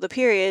also the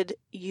period,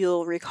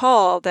 you'll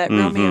recall, that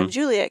Romeo and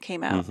Juliet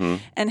came out.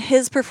 And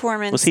his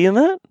performance... Was he in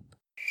that?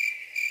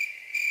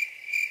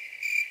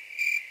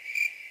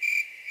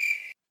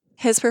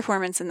 His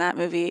performance in that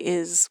movie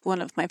is one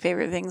of my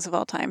favorite things of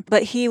all time.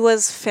 But he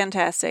was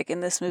fantastic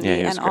in this movie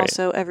and great.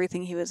 Also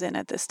everything he was in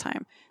at this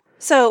time.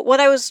 So what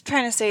I was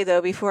trying to say,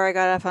 though, before I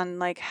got off on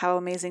like how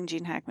amazing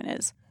Gene Hackman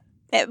is...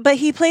 But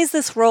he plays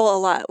this role a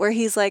lot where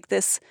he's like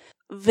this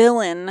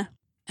villain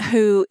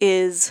who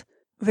is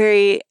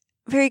very,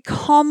 very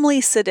calmly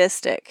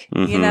sadistic,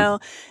 you know,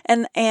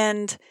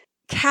 and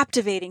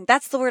captivating.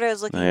 That's the word I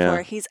was looking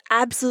for. He's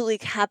absolutely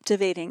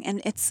captivating.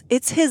 And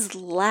it's his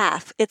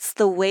laugh. It's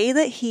the way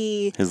that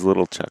his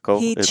little chuckle.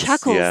 He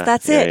chuckles. Yeah,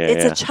 that's it.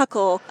 It's a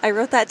chuckle. I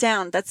wrote that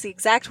down. That's the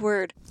exact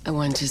word. I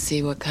want to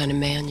see what kind of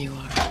man you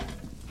are.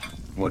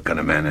 What kind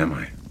of man am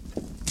I?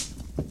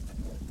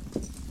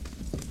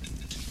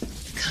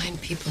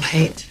 Kind people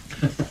hate.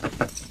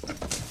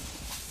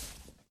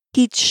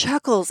 He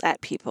chuckles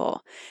at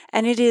people,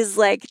 and it is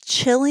like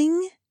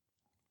chilling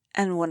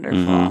and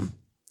wonderful.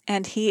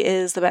 And he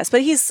is the best.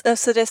 But he's a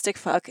sadistic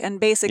fuck, and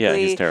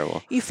basically, he's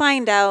terrible. You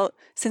find out,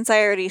 since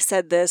I already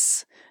said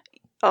this,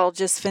 I'll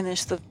just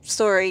finish the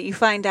story. You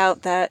find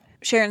out that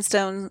Sharon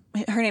Stone,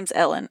 her name's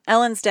Ellen.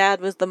 Ellen's dad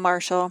was the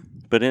marshal.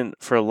 But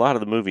for a lot of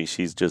the movie,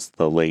 she's just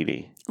the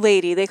lady.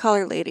 Lady, they call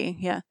her Lady.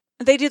 Yeah.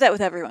 They do that with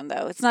everyone,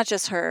 though. It's not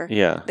just her.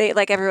 Yeah.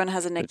 Everyone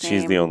has a nickname. But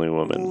she's the only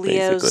woman,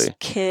 Leo's basically.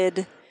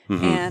 Kid.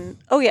 And,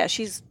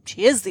 she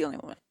is the only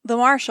woman. The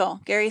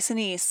marshal, Gary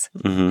Sinise,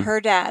 her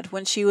dad,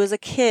 when she was a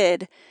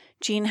kid,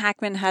 Gene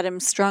Hackman had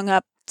him strung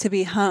up to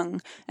be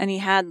hung, and he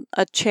had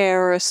a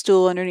chair or a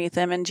stool underneath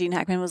him, and Gene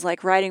Hackman was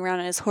like riding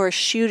around on his horse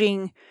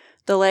shooting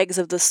the legs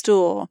of the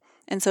stool,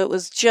 and so it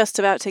was just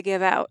about to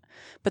give out.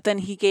 But then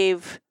he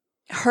gave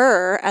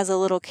her, as a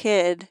little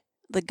kid,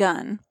 the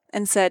gun,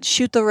 and said,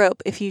 shoot the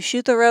rope. If you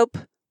shoot the rope,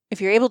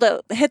 if you're able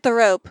to hit the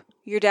rope,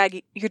 your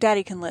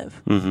daddy can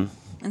live.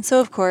 And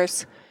so, of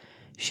course,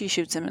 she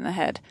shoots him in the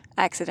head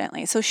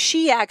accidentally. So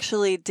she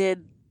actually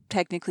did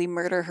technically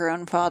murder her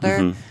own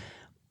father,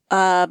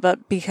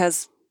 but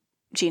because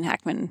Gene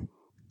Hackman,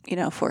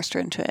 forced her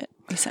into it,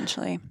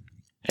 essentially.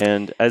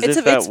 And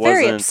it's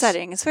very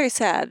upsetting. It's very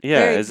sad. Yeah,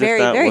 very, very,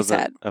 very wasn't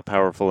sad. A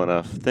powerful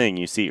enough thing.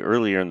 You see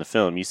earlier in the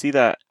film. You see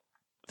that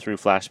through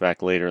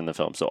flashback later in the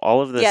film. So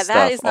all of this stuff,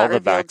 that is not all the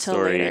revealed till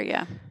backstory,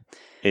 later,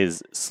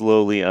 is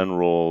slowly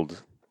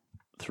unrolled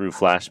through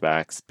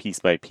flashbacks, piece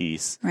by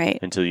piece, right,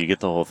 until you get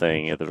the whole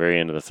thing at the very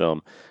end of the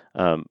film.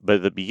 But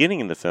at the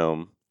beginning of the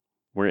film,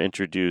 we're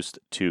introduced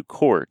to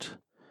Court,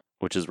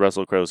 which is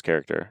Russell Crowe's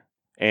character.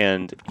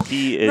 And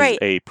he is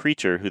a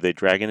preacher who they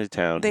drag into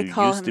town, who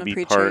used to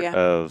be part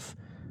of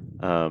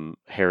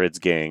Herod's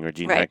gang or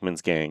Gene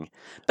Hackman's gang.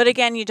 But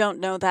again, you don't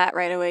know that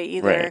right away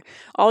either. Right.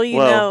 All you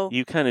know...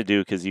 you kind of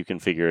do because you can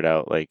figure it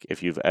out, like,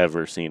 if you've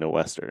ever seen a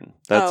Western.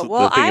 That's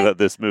the thing about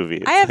this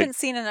movie. I haven't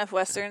seen enough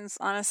Westerns,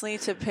 honestly,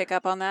 to pick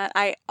up on that.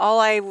 All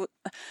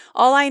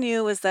I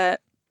knew was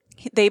that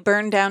they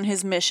burned down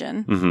his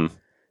mission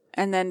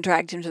and then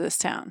dragged him to this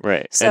town.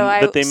 Right. So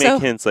but they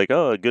make hints like,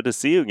 oh, good to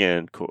see you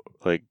again,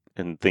 like,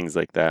 and things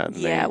like that.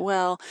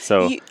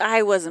 And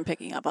I wasn't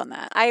picking up on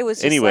that. I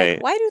was just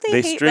like, why do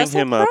they hate string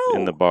Russell him Crowe? up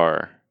in the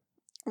bar.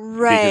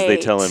 Right. Because they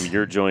tell him,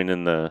 you're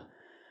joining the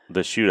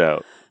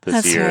shootout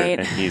this year. Right.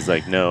 And he's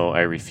like, no,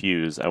 I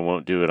refuse. I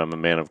won't do it. I'm a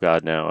man of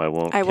God now. I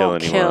won't kill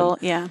anyone.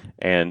 Yeah.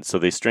 And so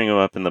they string him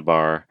up in the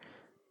bar,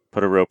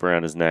 put a rope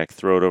around his neck,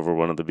 throw it over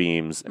one of the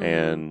beams,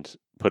 and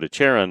put a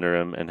chair under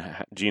him.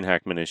 And Gene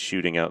Hackman is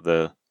shooting out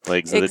the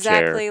legs of the chair.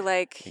 Exactly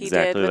like he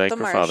did with the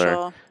marshal.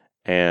 Father.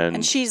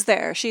 And she's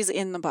there. She's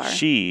in the bar.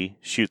 She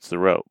shoots the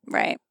rope.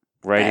 Right.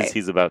 Right as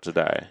he's about to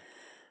die.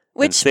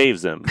 And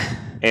saves him.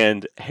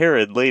 And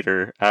Herod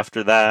later,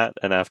 after that,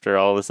 and after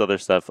all this other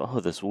stuff,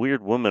 this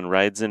weird woman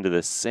rides into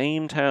the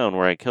same town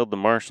where I killed the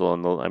marshal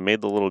and I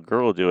made the little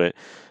girl do it.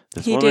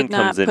 This woman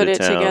comes into town. He did not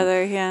put it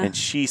together, yeah. And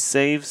she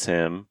saves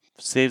him,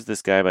 saves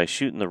this guy by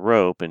shooting the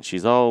rope, and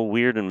she's all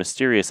weird and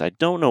mysterious. I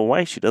don't know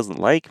why she doesn't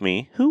like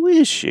me. Who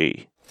is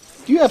she?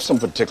 Do you have some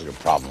particular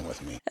problem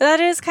with me? That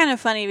is kind of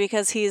funny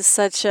because he's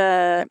supposed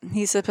to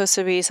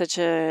be such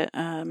a,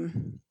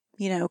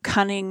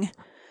 cunning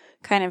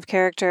kind of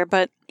character.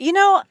 But,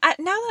 now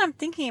that I'm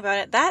thinking about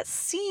it, that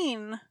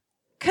scene,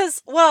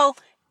 because, well,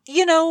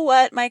 you know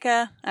what,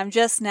 Micah? I'm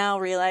just now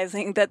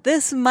realizing that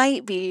this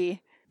might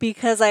be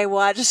because I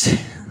watched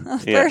the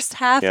first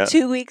half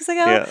 2 weeks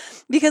ago. Yeah.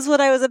 Because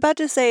what I was about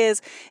to say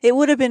is it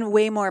would have been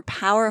way more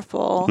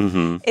powerful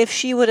if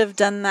she would have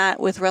done that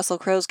with Russell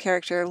Crowe's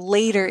character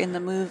later in the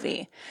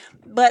movie.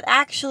 But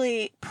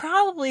actually,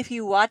 probably if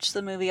you watch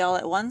the movie all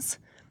at once,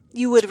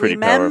 you would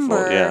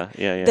remember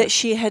that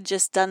she had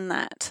just done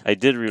that. I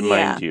did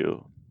remind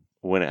you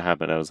when it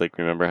happened. I was like,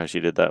 remember how she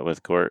did that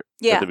with Court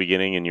at the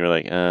beginning? And you were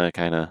like,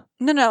 kind of.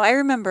 No, I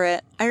remember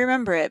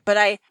it. But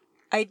I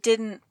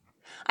didn't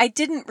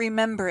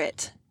remember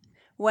it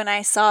when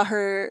I saw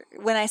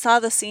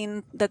the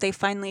scene that they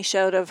finally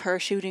showed of her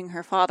shooting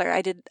her father.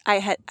 I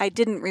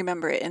didn't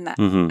remember it in that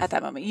at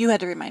that moment. You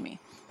had to remind me.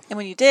 And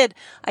when you did,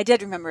 I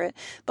did remember it.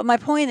 But my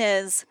point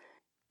is,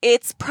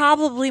 it's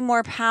probably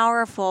more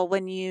powerful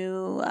when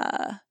you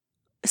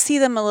see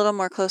them a little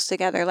more close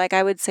together. Like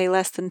I would say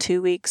less than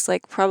 2 weeks,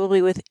 like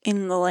probably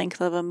within the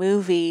length of a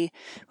movie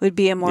would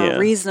be a more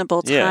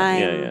reasonable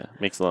time. Yeah.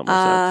 Makes a lot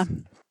more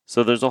sense.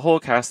 So there's a whole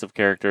cast of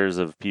characters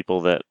of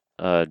people that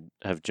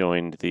have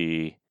joined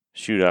the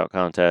shootout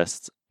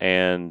contest,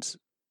 and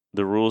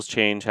the rules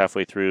change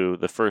halfway through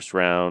the first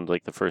round,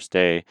 like the first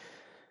day.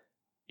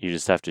 You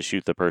just have to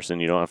shoot the person.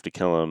 You don't have to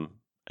kill them.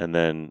 And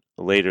then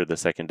later, the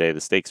second day, the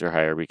stakes are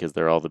higher because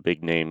they're all the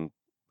big name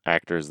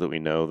actors that we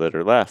know that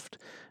are left.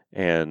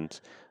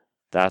 And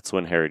that's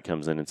when Herod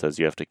comes in and says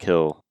you have to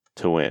kill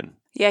to win.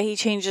 Yeah, he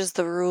changes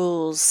the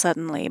rules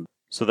suddenly.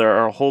 So there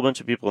are a whole bunch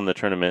of people in the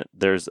tournament.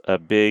 There's a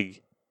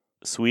big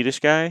Swedish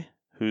guy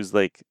who's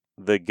like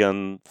the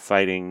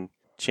gunfighting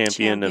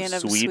champion of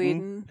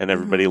Sweden. And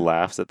everybody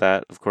laughs at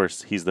that. Of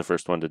course, he's the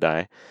first one to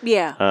die.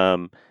 Yeah.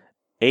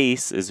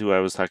 Ace is who I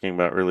was talking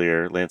about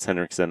earlier, Lance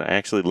Henriksen. I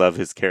actually love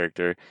his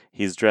character.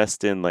 He's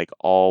dressed in like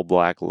all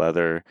black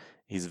leather.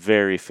 He's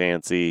very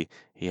fancy.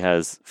 He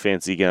has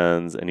fancy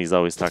guns, and he's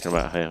always talking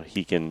about how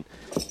he can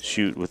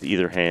shoot with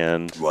either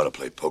hand. You want to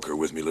play poker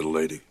with me, little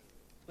lady?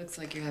 Looks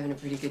like you're having a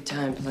pretty good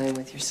time playing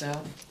with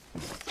yourself.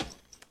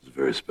 It's a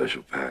very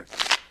special pack.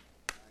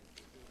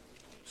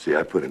 See,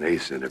 I put an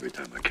ace in every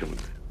time I kill him.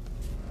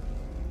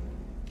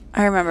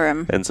 I remember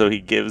him. And so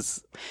he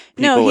gives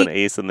people an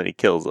ace and then he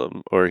kills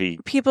them. Or he...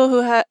 People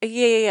who have...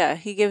 Yeah.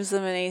 He gives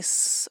them an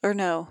ace... Or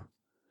no.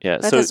 Yeah,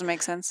 that doesn't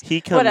make sense.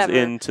 He comes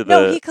into the...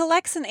 No, he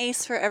collects an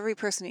ace for every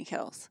person he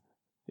kills.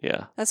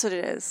 Yeah. That's what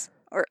it is.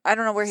 Or I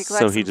don't know where he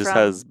collects them from. So he just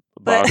has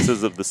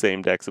boxes of the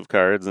same decks of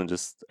cards, and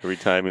just every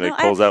time he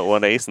pulls out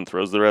one ace and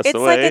throws the rest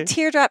away. It's like a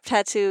teardrop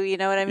tattoo, you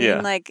know what I mean?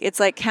 Yeah. Like it's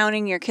like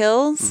counting your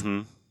kills.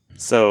 Mm-hmm.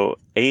 So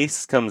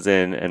Ace comes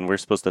in, and we're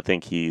supposed to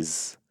think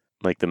he's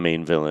like the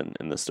main villain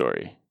in the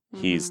story.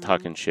 He's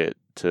talking shit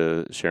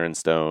to Sharon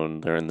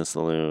Stone. They're in the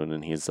saloon,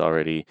 and he's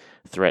already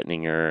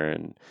threatening her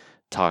and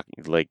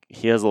talking. Like,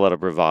 he has a lot of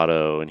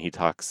bravado, and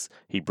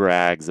he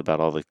brags about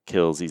all the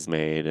kills he's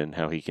made and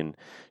how he can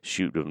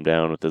shoot them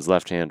down with his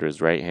left hand or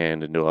his right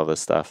hand and do all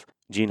this stuff.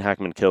 Gene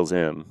Hackman kills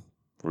him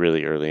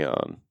really early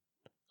on,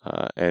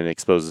 and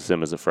exposes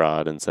him as a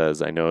fraud and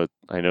says, I know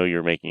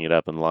you're making it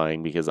up and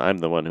lying because I'm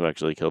the one who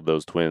actually killed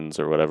those twins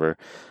or whatever.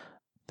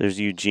 There's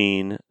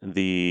Eugene,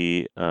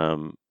 the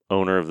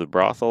owner of the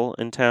brothel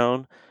in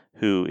town,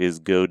 who is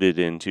goaded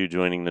into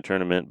joining the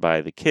tournament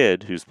by the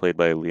kid, who's played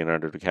by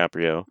Leonardo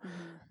DiCaprio.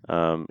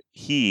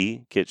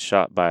 He gets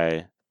shot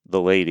by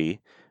the lady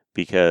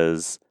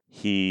because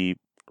he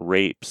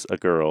rapes a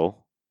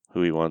girl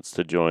who he wants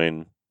to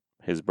join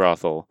his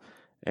brothel,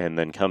 and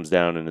then comes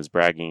down and is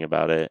bragging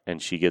about it,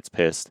 and she gets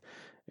pissed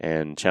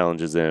and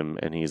challenges him,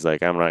 and he's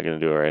like, I'm not going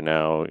to do it right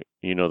now.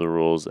 You know the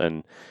rules.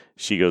 And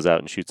she goes out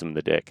and shoots him in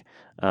the dick,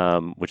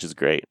 which is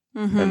great,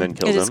 and then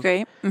kills him. It is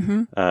great.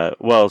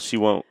 Well, she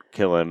won't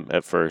kill him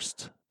at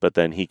first, but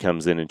then he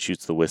comes in and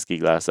shoots the whiskey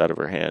glass out of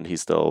her hand.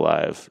 He's still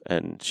alive,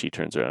 and she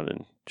turns around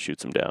and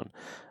shoots him down.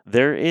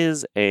 There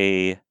is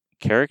a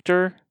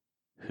character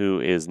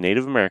who is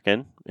Native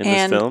American in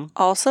this film. And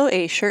also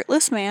a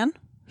shirtless man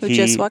who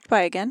just walked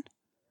by again.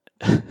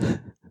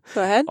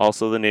 Go ahead.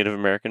 Also, the Native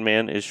American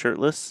man is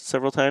shirtless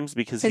several times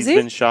because he's he?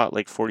 been shot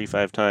like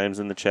 45 times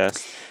in the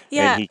chest.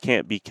 Yeah. And he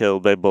can't be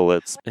killed by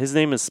bullets. His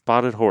name is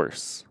Spotted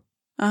Horse.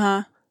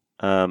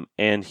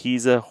 And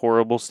he's a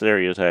horrible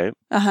stereotype.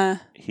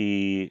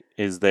 He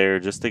is there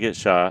just to get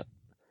shot.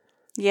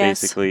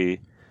 Yes. Basically,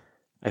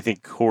 I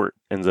think Court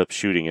ends up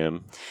shooting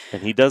him,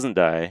 and he doesn't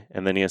die,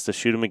 and then he has to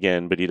shoot him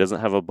again, but he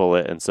doesn't have a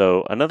bullet. And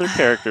so another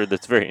character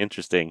that's very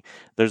interesting,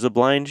 there's a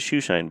blind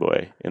shoeshine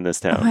boy in this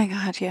town. Oh my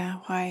God, yeah.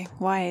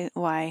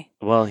 Why?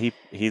 Well,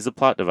 he's a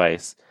plot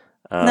device.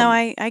 No,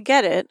 I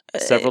get it.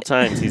 Several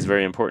times he's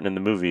very important in the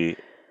movie.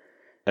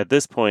 At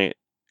this point,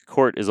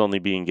 Court is only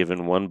being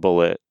given one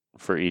bullet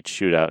for each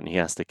shootout, and he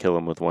has to kill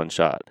him with one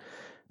shot.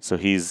 So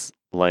he's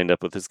lined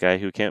up with this guy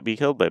who can't be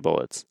killed by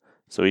bullets.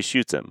 So he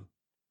shoots him.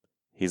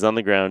 He's on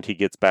the ground. He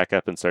gets back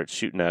up and starts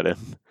shooting at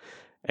him.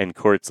 And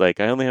Court's like,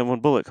 I only have one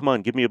bullet. Come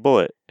on, give me a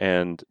bullet.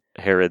 And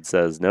Herod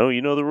says, no,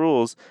 you know the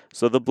rules.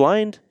 So the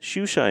blind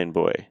shoeshine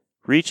boy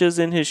reaches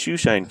in his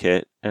shoeshine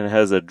kit and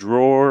has a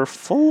drawer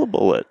full of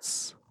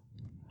bullets.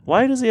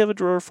 Why does he have a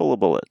drawer full of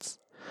bullets?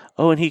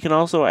 Oh, and he can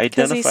also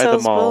identify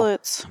them all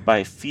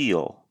by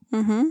feel.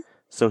 Mm-hmm.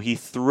 So he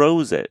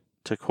throws it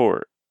to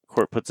Court.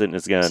 Court puts it in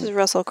his gun. This is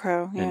Russell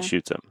Crowe. Yeah. And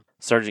shoots him.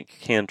 Sergeant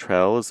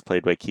Cantrell is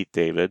played by Keith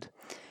David.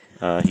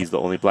 He's the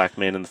only black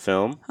man in the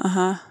film.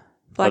 Black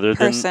other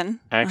person.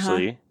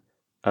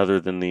 Other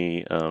than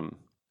the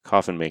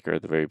coffin maker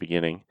at the very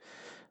beginning.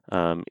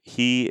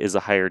 He is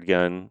a hired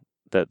gun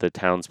that the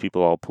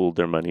townspeople all pooled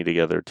their money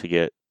together to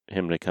get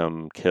him to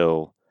come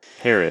kill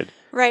Herod.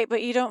 Right,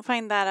 but you don't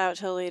find that out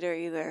till later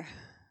either.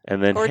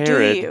 And then or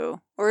Herod, do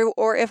you?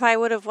 Or if I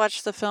would have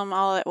watched the film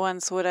all at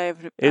once, would I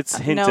have it's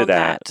hinted known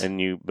at,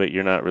 that? but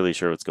you're not really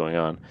sure what's going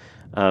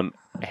on.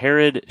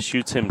 Herod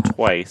shoots him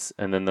twice,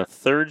 and then the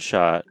third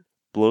shot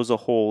blows a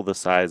hole the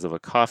size of a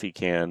coffee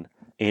can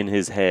in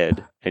his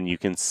head, and you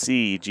can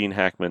see Gene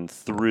Hackman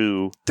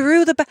through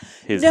the back.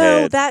 his No,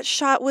 head. that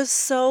shot was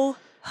so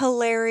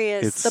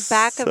hilarious. It's the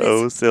back so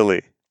of his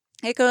silly.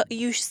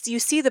 you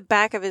see the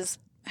back of his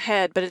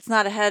head, but it's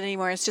not a head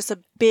anymore. It's just a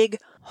big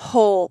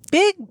hole,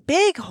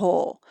 big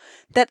hole.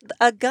 That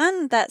a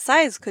gun that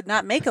size could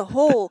not make a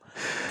hole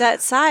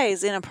that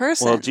size in a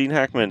person. Well, Gene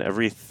Hackman,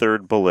 every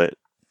third bullet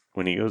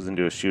when he goes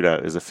into a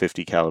shootout is a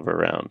 .50 caliber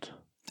round.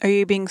 Are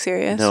you being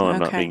serious? No, I'm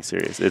not being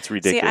serious. It's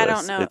ridiculous. See, I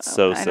don't know. It's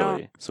so I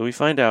silly. don't... So we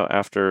find out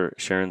after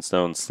Sharon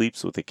Stone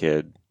sleeps with the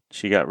kid,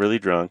 she got really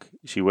drunk.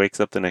 She wakes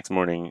up the next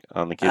morning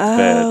on the kid's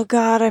bed. Oh,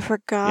 God, I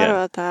forgot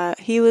about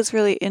that. He was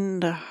really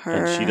into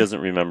her. And she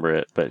doesn't remember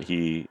it, but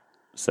he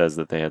says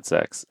that they had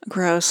sex.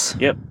 Gross.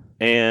 Yep.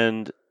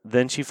 And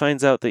then she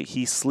finds out that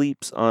he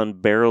sleeps on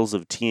barrels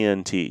of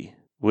TNT,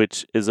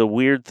 which is a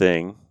weird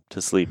thing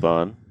to sleep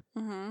on.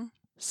 Mm-hmm.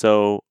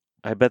 So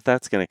I bet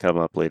that's going to come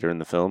up later in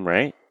the film,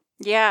 right?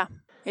 Yeah,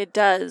 it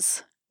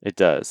does. It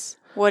does.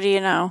 What do you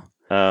know?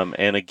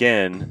 And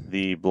again,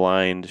 the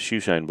blind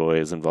shoeshine boy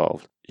is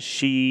involved.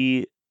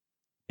 She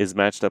is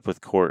matched up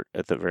with Court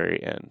at the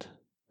very end.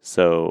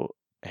 So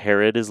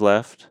Herod is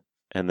left,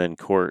 and then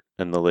Court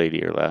and the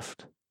lady are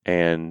left.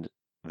 And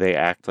they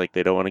act like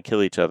they don't want to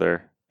kill each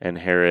other. And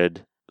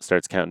Herod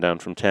starts counting down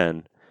from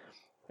 10,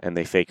 and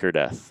they fake her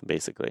death,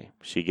 basically.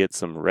 She gets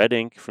some red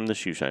ink from the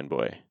shoeshine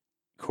boy.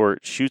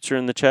 Court shoots her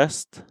in the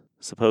chest,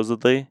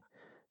 supposedly.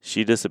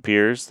 She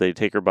disappears. They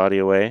take her body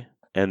away.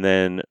 And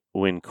then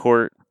when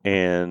Court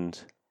and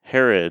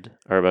Herod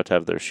are about to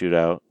have their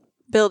shootout,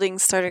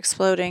 buildings start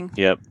exploding.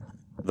 Yep.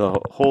 The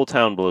whole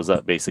town blows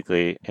up,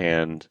 basically,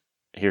 and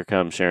here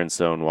comes Sharon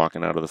Stone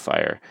walking out of the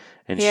fire.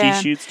 And she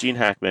shoots Gene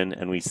Hackman,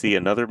 and we see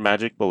another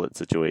magic bullet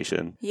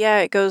situation. Yeah,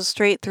 it goes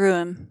straight through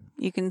him.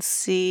 You can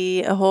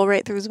see a hole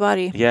right through his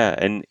body. Yeah,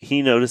 and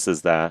he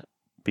notices that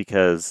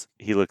because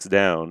he looks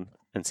down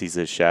and sees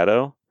his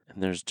shadow,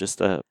 and there's just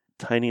a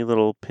tiny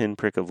little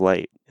pinprick of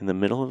light in the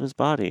middle of his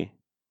body.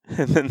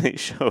 And then they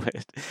show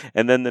it.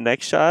 And then the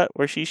next shot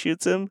where she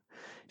shoots him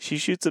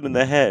in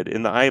the head,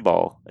 in the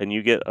eyeball, and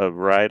you get a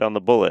ride on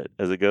the bullet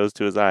as it goes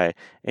to his eye,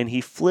 and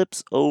he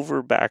flips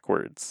over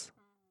backwards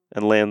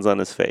and lands on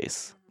his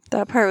face.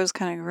 That part was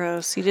kind of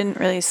gross. You didn't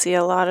really see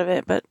a lot of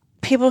it, but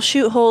people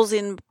shoot holes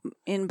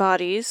in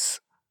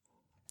bodies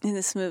in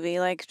this movie,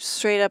 like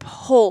straight up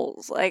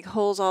holes, like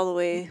holes all the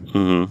way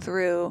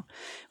through,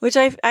 which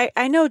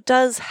I know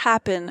does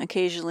happen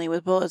occasionally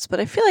with bullets, but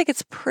I feel like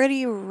it's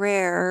pretty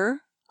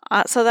rare.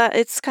 So that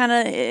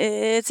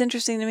it's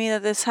interesting to me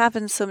that this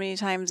happens so many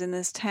times in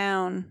this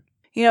town.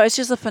 You know, it's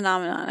just a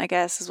phenomenon, I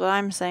guess, is what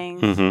I'm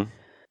saying. Mm-hmm.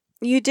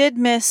 You did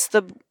miss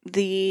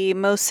the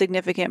most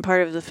significant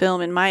part of the film,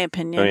 in my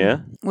opinion. Oh, yeah?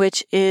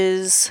 Which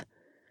is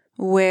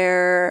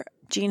where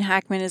Gene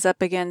Hackman is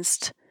up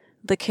against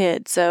the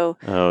kid. So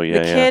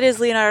the kid is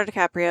Leonardo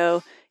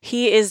DiCaprio.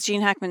 He is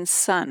Gene Hackman's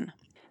son.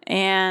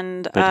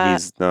 But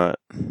he's not,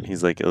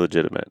 he's like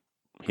illegitimate.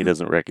 He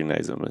doesn't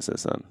recognize him as his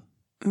son.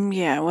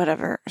 Yeah,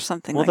 whatever,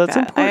 something like that. Well,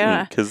 that's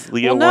important because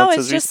Leo wants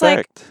his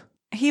respect.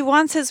 Like, he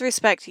wants his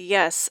respect,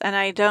 yes, and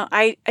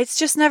it's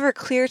just never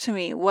clear to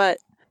me what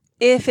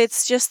if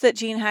it's just that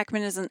Gene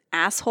Hackman is an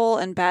asshole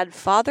and bad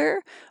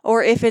father,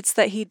 or if it's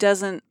that he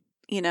doesn't,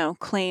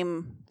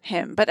 claim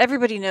him. But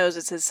everybody knows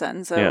it's his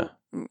son, so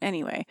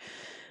anyway.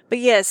 But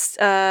yes,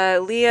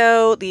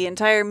 Leo, the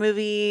entire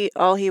movie,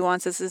 all he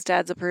wants is his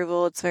dad's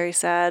approval. It's very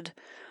sad,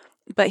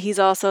 but he's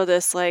also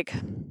this like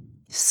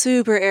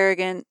super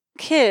arrogant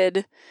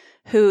kid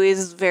who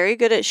is very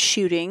good at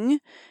shooting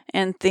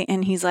and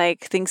he's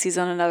like thinks he's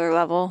on another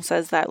level,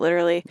 says that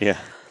literally. Yeah.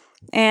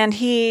 And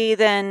he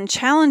then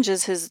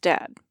challenges his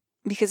dad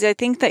because I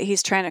think that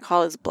he's trying to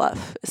call his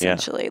bluff,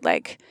 essentially.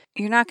 Like,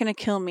 you're not going to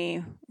kill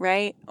me,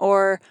 right?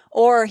 Or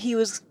he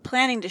was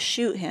planning to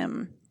shoot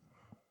him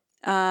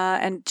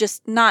and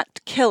just not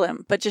kill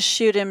him, but just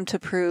shoot him to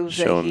prove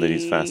show him that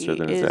he's faster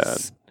than his dad.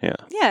 Yeah.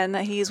 Yeah, and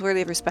that he's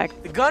worthy of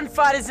respect. The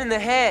gunfight is in the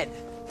head.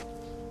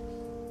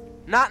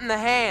 Not in the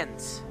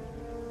hands.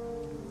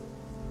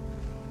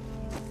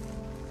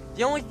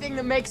 The only thing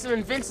that makes him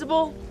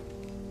invincible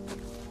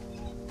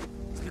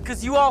is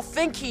because you all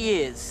think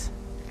he is.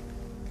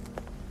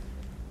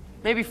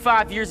 Maybe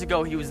 5 years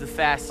ago he was the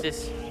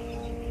fastest.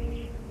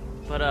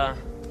 But,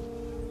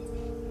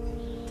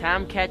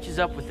 time catches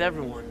up with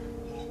everyone.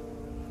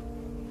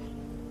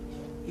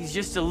 He's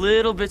just a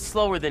little bit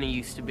slower than he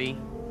used to be.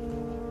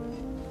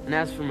 And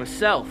as for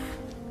myself,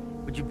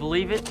 would you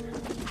believe it?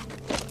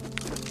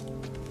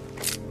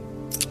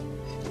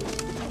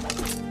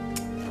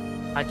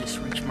 I just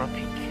reached my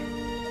peak.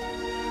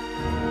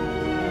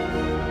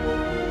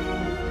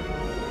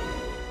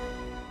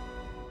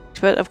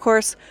 But of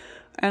course,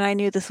 and I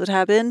knew this would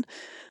happen,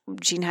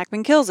 Gene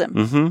Hackman kills him.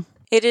 Mm-hmm.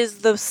 It is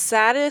the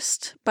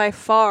saddest, by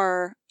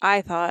far,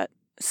 I thought,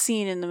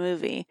 scene in the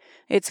movie.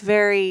 It's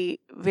very,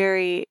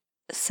 very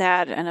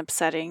sad and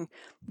upsetting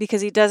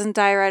because he doesn't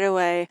die right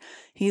away.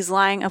 He's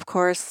lying, of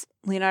course,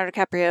 Leonardo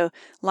DiCaprio,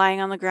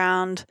 lying on the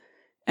ground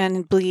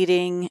and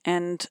bleeding,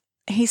 and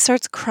he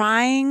starts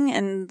crying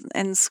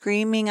and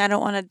screaming, I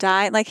don't want to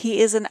die. Like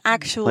he is an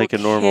actual Like a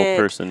normal kid.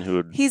 person who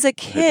would He's a had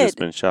kid. just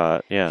been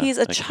shot. Yeah. He's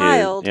a kid.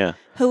 child Yeah.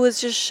 who was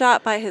just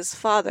shot by his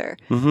father.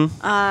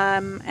 Mm-hmm.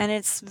 And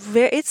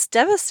it's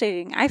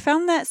devastating. I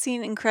found that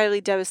scene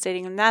incredibly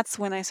devastating, and that's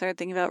when I started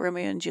thinking about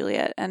Romeo and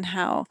Juliet and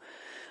how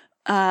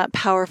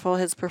powerful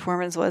his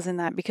performance was in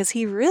that, because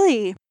he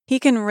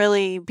can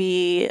really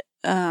be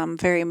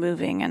very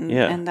moving,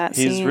 and that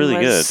scene he's really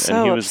was good, so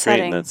and he was upsetting.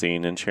 great in that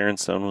scene, and Sharon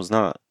Stone was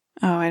not.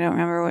 Oh, I don't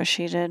remember what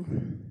she did.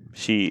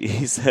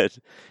 He said,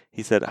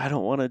 I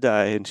don't want to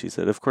die, and she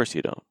said, of course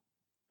you don't,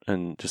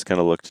 and just kind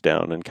of looked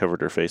down and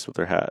covered her face with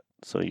her hat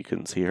so you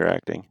couldn't see her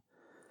acting.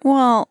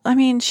 Well, I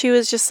mean, she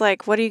was just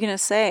like, what are you going to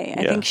say?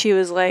 I think she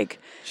was like,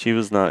 she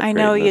was not I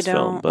great know in you this don't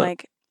film, but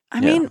like, I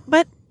mean,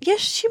 but yes,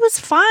 she was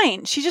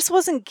fine. She just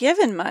wasn't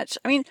given much.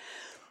 I mean,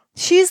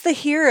 she's the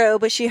hero,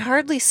 but she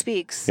hardly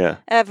speaks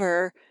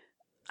ever.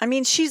 I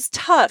mean, she's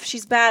tough.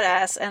 She's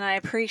badass, and I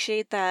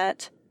appreciate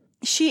that.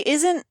 She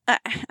isn't,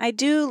 I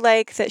do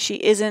like that she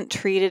isn't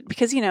treated,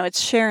 because,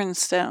 it's Sharon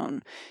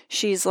Stone.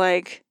 She's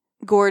like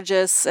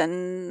gorgeous,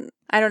 and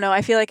I don't know.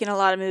 I feel like in a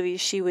lot of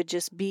movies she would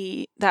just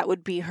be, that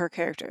would be her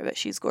character, that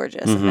she's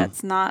gorgeous, and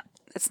that's not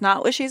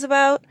what she's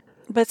about.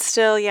 But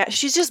still, yeah,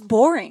 she's just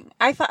boring.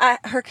 I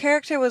thought her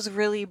character was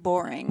really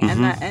boring,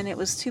 and it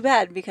was too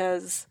bad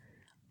because,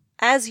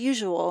 as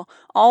usual,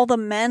 all the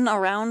men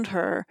around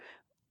her,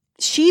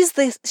 she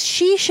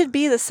should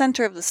be the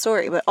center of the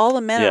story, but all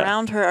the men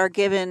around her are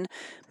given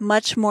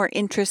much more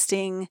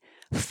interesting,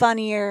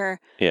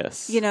 funnier,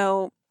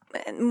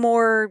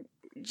 more,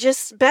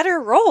 just better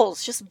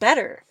roles, just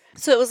better.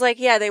 So it was like,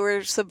 they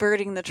were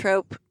subverting the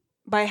trope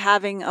by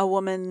having a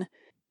woman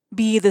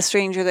be the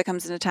stranger that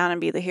comes into town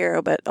and be the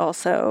hero, but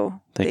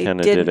also they kind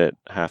of did it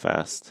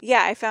half-assed.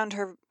 Yeah, I found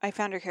her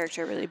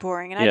character really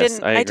boring, and I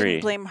I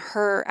didn't blame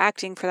her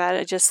acting for that.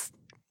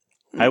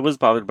 I was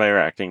bothered by her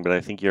acting, but I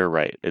think you're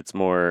right. It's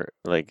more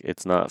like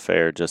it's not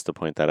fair just to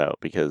point that out,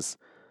 because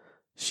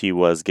she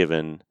was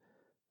given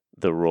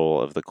the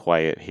role of the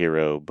quiet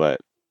hero,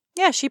 but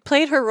yeah, she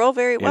played her role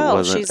very well. It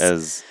wasn't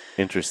as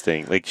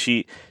interesting. Like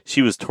she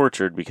was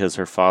tortured because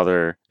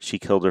she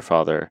killed her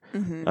father.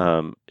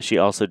 Mm-hmm. She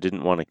also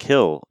didn't want to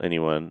kill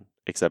anyone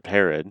except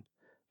Herod,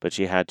 but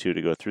she had to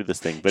go through this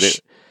thing. But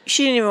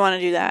she didn't even want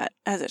to do that,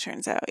 as it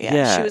turns out.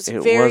 Yeah, she was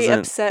very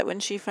upset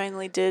when she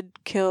finally did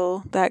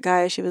kill that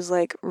guy. She was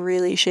like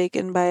really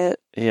shaken by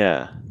it.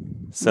 Yeah.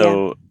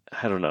 So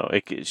I don't know.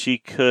 She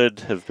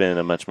could have been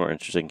a much more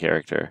interesting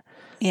character.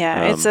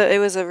 Yeah, it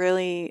was a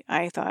really,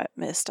 I thought,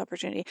 missed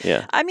opportunity.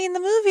 Yeah. I mean, the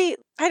movie,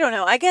 I don't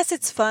know. I guess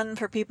it's fun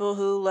for people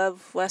who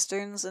love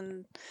Westerns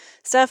and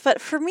stuff.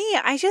 But for me,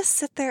 I just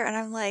sit there and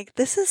I'm like,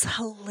 this is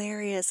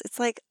hilarious. It's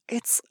like,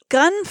 it's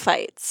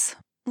gunfights.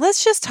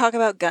 Let's just talk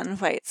about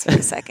gunfights for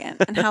a second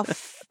and how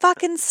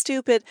fucking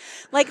stupid.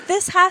 Like,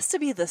 this has to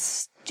be the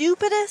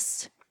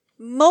stupidest,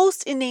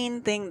 most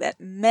inane thing that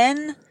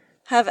men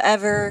have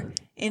ever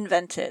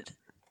invented.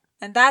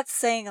 And that's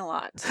saying a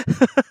lot.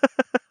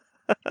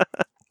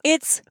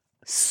 It's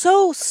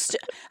so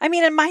I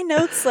mean, in my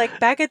notes, like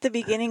back at the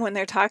beginning when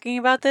they're talking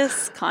about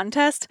this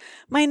contest,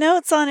 my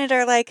notes on it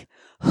are like,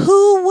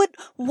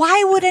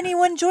 why would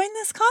anyone join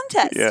this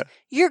contest? Yeah.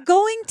 You're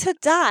going to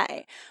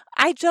die.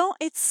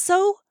 It's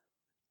so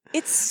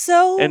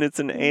and it's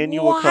an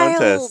annual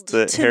contest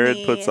that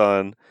Herod puts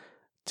on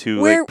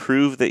to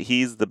prove that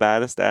he's the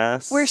baddest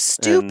ass. Where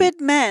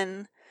stupid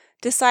men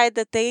decide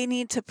that they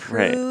need to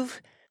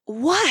prove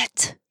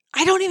what?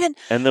 I don't even.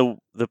 And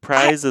the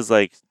prize is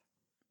like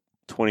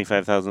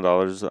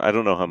 $25,000. I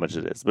don't know how much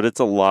it is, but it's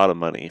a lot of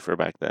money for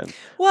back then.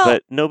 Well,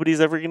 but nobody's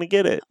ever going to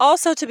get it.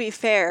 Also, to be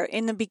fair,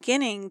 in the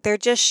beginning, they're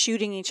just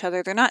shooting each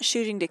other. They're not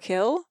shooting to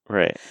kill.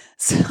 Right.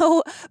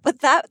 So,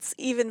 but that's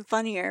even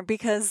funnier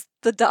because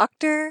the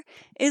doctor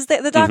is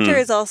that the doctor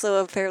is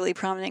also a fairly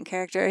prominent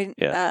character.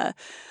 Yeah.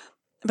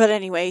 But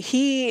anyway,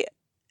 he's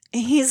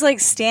like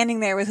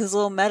standing there with his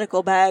little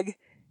medical bag,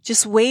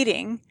 just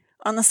waiting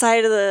on the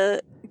side of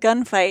the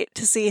gunfight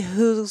to see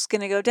who's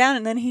going to go down.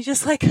 And then he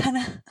just like kind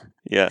of,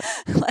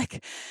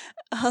 like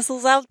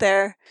hustles out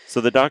there.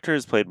 So the doctor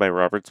is played by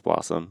Robert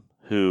Blossom,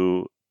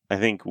 who I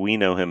think we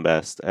know him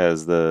best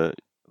as the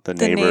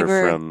neighbor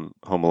from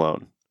Home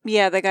Alone.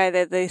 Yeah, the guy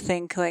that they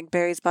think like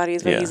buries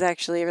bodies, but Yeah. he's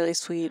actually a really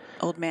sweet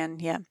old man.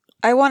 Yeah.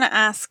 I want to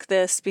ask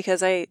this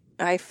because I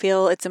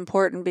feel it's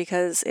important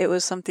because it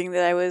was something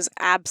that I was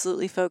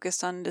absolutely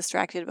focused on and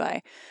distracted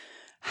by.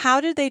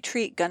 How did they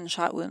treat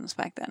gunshot wounds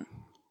back then?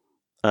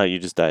 You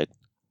just died.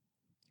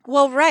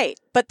 Well, right.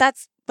 But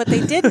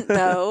they didn't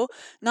though.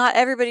 Not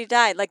everybody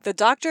died. Like the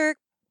doctor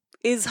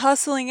is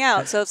hustling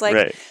out. So it's like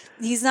Right.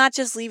 he's not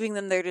just leaving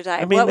them there to die.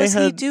 I mean, what they was he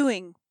had-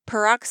 doing?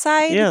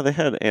 Peroxide? Yeah, they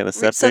had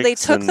antiseptics. So they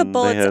took the and they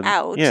bullets had-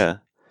 out. Yeah.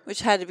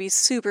 Which had to be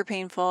super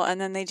painful, and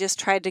then they just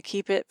tried to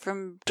keep it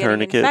from getting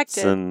Tourniquets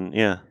infected. and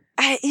yeah.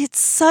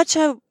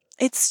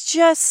 It's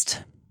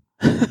just,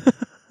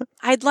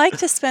 I'd like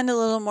to spend a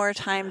little more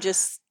time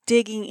just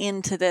digging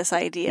into this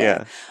idea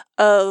Yeah.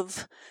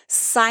 of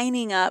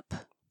signing up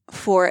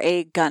for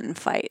a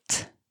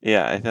gunfight.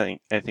 Yeah,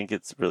 I think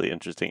it's really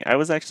interesting. I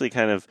was actually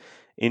kind of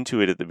into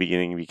it at the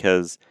beginning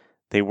because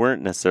they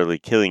weren't necessarily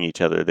killing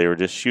each other. They were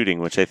just shooting,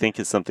 which I think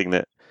is something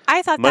that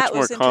I thought much that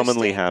more was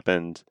commonly interesting.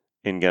 happened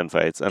in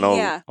gunfights. And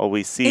Yeah. all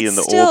we see It's in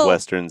the still old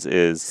westerns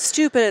is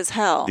Stupid as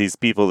hell. these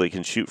people that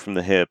can shoot from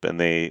the hip and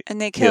they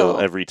kill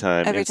every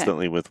time every time.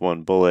 instantly with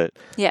one bullet.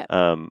 Yeah.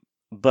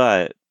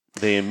 But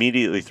they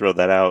immediately throw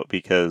that out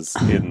because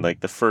in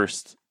like the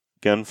first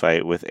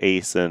gunfight with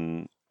Ace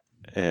and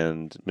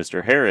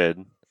Mr.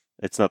 Herod,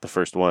 it's not the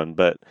first one,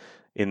 but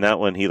in that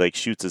one he like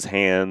shoots his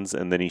hands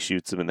and then he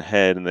shoots him in the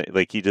head and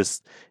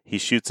he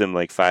shoots him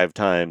like 5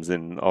 times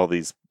in all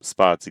these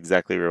spots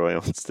exactly where he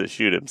wants to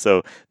shoot him.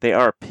 So they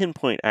are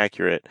pinpoint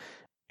accurate.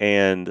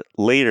 And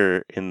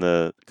later in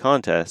the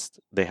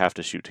contest, they have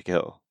to shoot to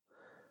kill.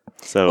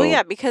 So Well,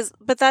 yeah,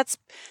 but that's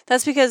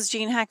because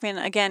Gene Hackman,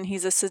 again,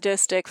 he's a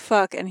sadistic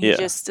fuck, and he Yeah.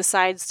 just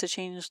decides to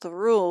change the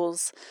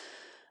rules.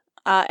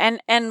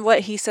 And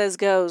what he says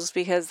goes,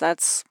 because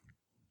that's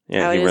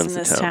yeah, how he it is runs in the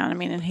this town. town. I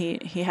mean, and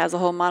he has a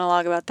whole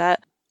monologue about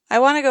that. I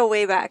want to go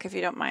way back, if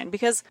you don't mind,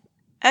 because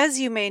as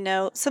you may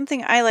know,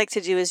 something I like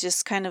to do is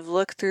just kind of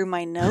look through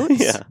my notes.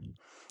 Yeah.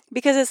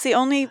 Because it's the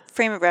only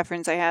frame of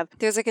reference I have.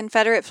 There's a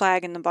Confederate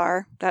flag in the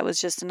bar. That was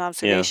just an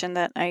observation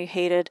that I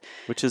hated.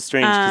 Which is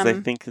strange because I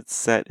Um, think it's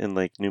set in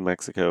like New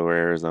Mexico or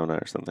Arizona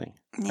or something.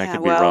 I Yeah,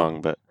 could be well,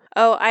 wrong, but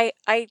Oh, I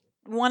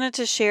wanted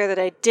to share that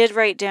I did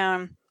write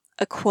down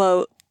a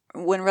quote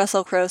when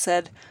Russell Crowe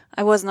said,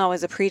 "I wasn't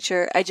always a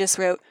preacher. I just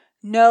wrote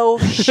no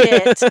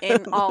shit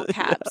in all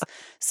caps."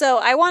 So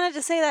I wanted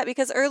to say that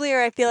because earlier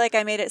I feel like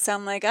I made it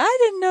sound like I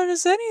didn't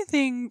notice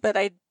anything, but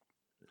I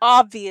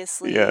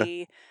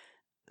obviously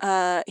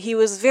he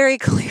was very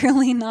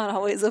clearly not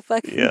always a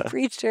fucking Yeah.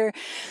 preacher.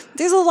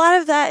 There's a lot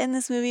of that in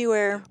this movie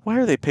where why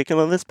are they picking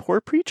on this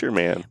poor preacher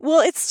man? well,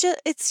 it's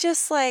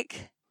just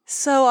like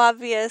so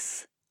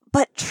obvious,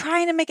 but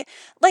trying to make it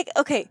like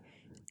okay.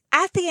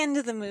 At the end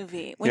of the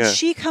movie, when Yeah.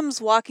 she comes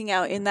walking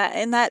out in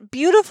that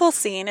beautiful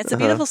scene, it's a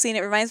beautiful scene.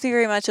 It reminds me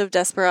very much of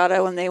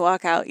Desperado when they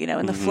walk out,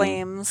 in the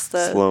flames.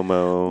 The Slow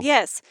mo.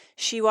 Yes,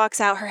 she walks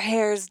out. Her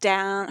hair's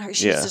down.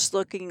 She's Yeah. just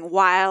looking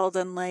wild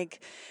and like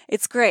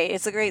it's great.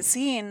 It's a great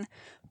scene,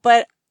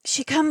 but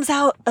she comes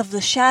out of the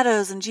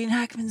shadows and Gene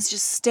Hackman's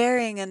just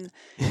staring and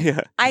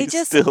Yeah. I he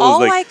just still is all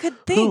like, I could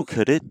who think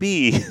could it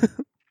be?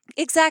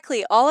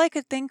 exactly all I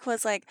could think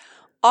was like,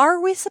 are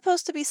we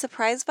supposed to be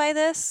surprised by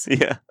this?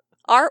 yeah.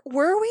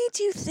 Were we,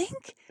 do you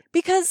think?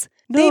 Because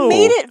No. they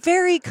made it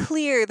very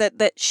clear that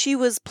she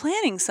was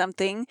planning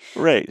something.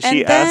 Right. And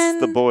She asks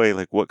the then- boy,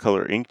 like, what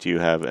color ink do you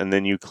have? And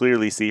then you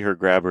clearly see her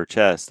grab her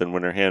chest, and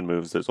when her hand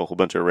moves, there's a whole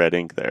bunch of red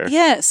ink there.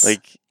 Yes.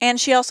 Like,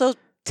 And she also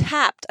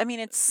tapped. I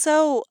mean, it's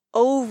so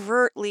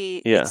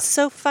overtly, Yeah. it's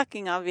so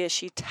fucking obvious.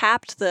 She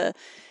tapped the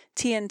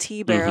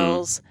TNT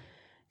barrels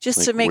just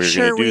Like, to make we're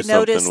sure gonna do we something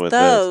noticed with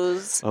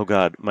those. oh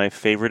God, my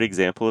favorite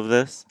example of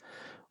this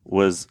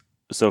was,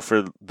 so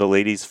for the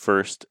ladies'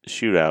 first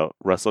shootout,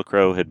 Russell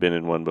Crowe had been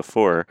in one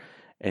before,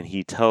 and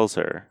he tells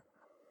her,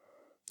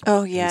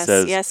 Oh, yes,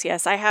 says-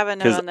 yes. I have a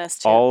note because on this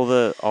too. all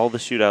the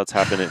shootouts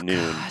happen at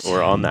noon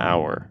or on the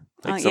hour.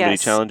 Like Oh, somebody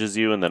yes. challenges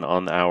you, and then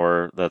on the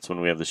hour, that's when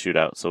we have the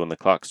shootout. So when the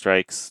clock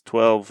strikes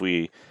 12,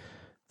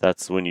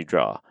 that's when you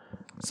draw.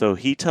 So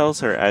he tells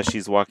her as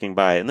she's walking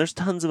by, and there's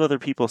tons of other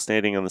people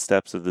standing on the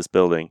steps of this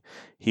building.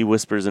 He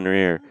whispers in her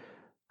ear,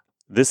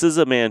 "This is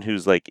a man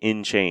who's like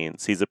in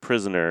chains. He's a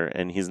prisoner,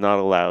 and he's not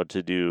allowed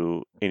to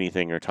do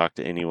anything or talk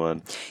to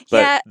anyone." But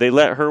Yeah. they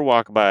let her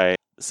walk by.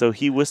 So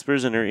he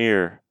whispers in her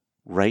ear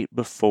right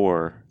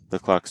before the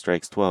clock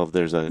strikes 12.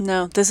 There's a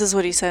No, this is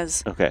what he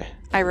says. okay.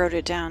 I wrote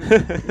it down.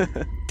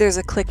 There's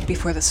a click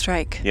before the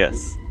strike.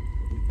 Yes.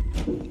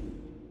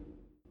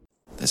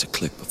 There's a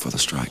click before the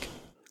strike.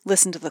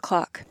 Listen to the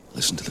clock.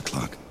 Listen to the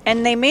clock.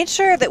 And they made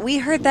sure that we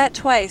heard that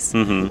twice.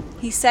 Mm-hmm.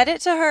 He said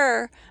it to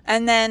her,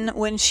 and then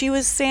when she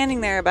was standing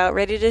there about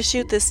ready to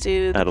shoot this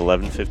dude, At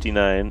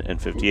 11:59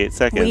 and 58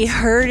 seconds. we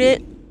heard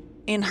it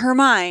in her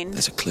mind,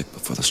 There's a click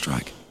before the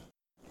strike.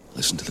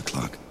 Listen to the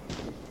clock.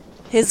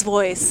 his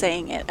voice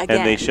saying it again.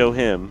 And they show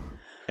him,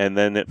 and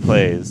then it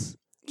plays,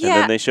 And Yeah.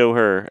 then they show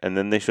her, and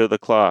then they show the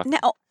clock.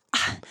 Now,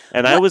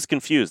 And I what- was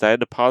confused. I had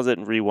to pause it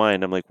and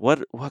rewind. I'm like,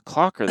 what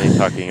clock are they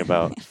talking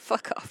about?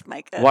 fuck off,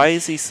 Micah. Why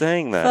is he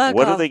saying that? Fuck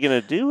What are off. they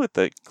going to do with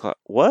the clock?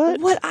 What?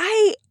 What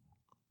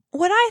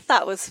I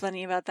thought was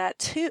funny about that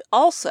too,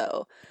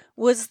 also,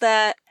 was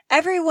that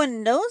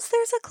everyone knows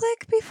there's a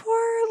click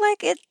before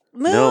like it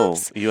No,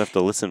 moves. you have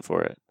to listen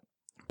for it.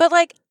 But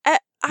like,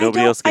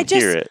 Nobody else can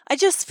hear it. I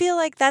just feel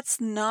like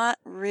that's not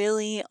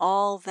really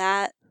all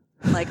that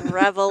like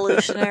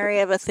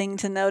revolutionary of a thing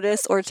to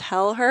notice or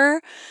tell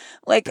her.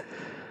 Like,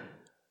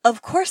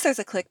 of course there's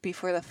a click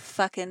before the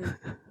fucking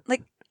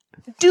like.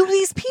 Do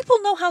these people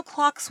know how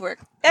clocks work?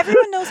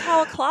 Everyone knows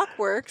how a clock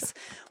works.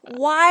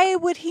 Why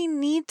would he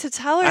need to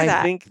tell her that?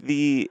 I think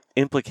the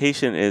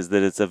implication is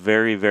that it's a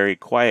very, very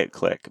quiet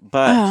click,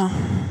 but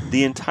Oh.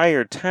 the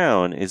entire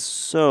town is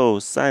so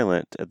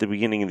silent at the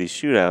beginning of these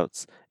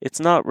shootouts. It's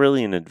not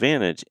really an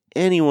advantage.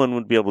 Anyone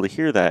would be able to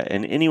hear that,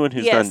 and anyone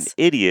who's not an Yes.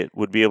 idiot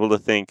would be able to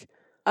think,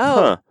 Oh,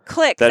 huh,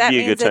 click. that'd that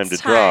be a means good time it's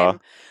to draw. time.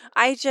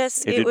 I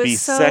just, it it'd was be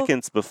so.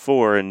 seconds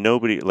before, and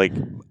nobody, like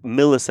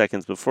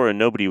milliseconds before, and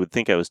nobody would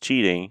think I was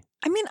cheating.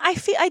 I mean,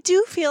 I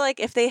do feel like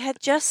if they had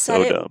just said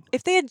So it, dumb.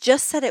 if they had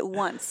just said it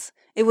once,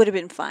 it would have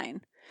been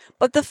fine.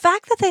 But the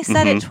fact that they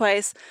said it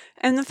twice,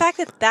 and the fact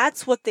that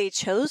that's what they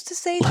chose to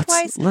say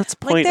twice, Let's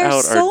like, point there's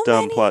out so our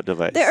dumb many- plot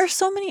device. there are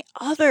so many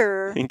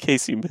other in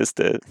case you missed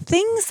it.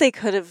 things they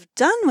could have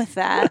done with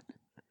that.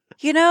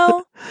 You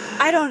know,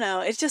 I don't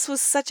know. It just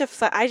was such a.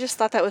 I just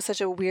thought that was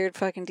such a weird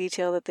fucking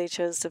detail that they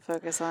chose to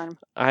focus on.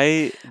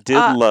 I did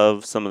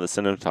love some of the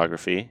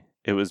cinematography.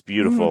 It was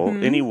beautiful.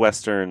 Mhm. Any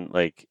Western,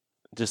 like,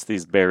 just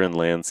these barren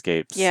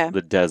landscapes, Yeah.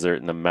 the desert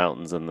and the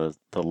mountains and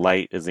the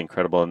light is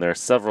incredible. And there are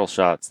several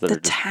shots that The are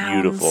just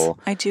towns. beautiful.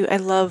 I do. I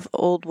love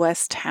old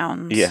West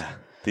towns. Yeah.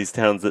 These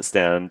towns that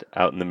stand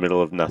out in the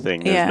middle of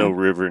nothing. There's Yeah. no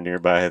river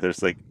nearby.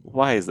 There's like,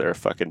 why is there a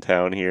fucking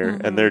town here?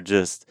 Mhm. And they're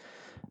just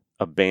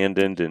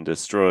abandoned and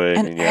destroyed.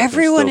 And yet there's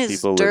everyone still is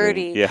people living.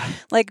 dirty. Yeah.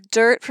 Like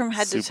dirt from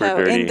head to Super toe.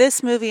 dirty. In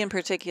this movie in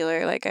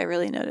particular, like I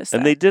really noticed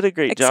And that. they did a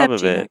great Except job of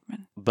Gene it.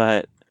 Hackman.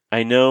 But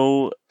I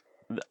know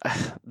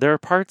there are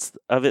parts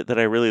of it that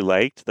I really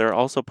liked. There are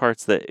also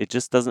parts that it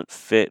just doesn't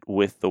fit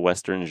with the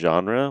Western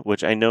genre,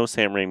 which I know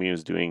Sam Raimi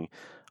was doing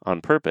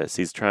on purpose.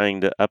 He's trying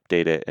to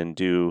update it and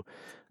do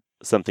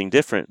something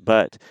different,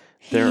 but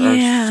there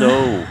Yeah. are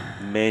so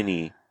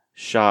many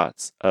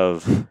shots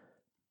of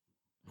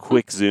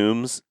quick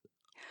zooms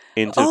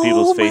into Oh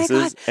people's my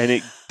faces, God.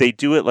 and they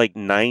do it like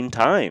 9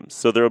 times.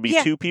 So there will be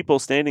Yeah. 2 people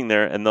standing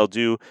there, and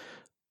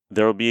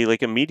there will be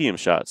like a medium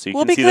shot, so you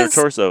Well, can see their because-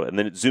 torso, and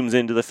then it zooms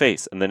into the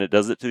face, and then it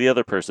does it to the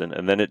other person,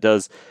 and then it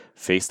does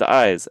face to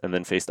eyes, and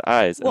then face to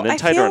eyes, Well, and then I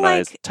tighter feel on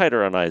eyes, like-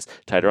 tighter on eyes,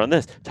 tighter on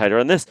this, tighter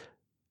on this.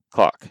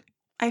 Clock.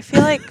 I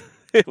feel like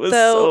It was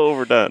Though- so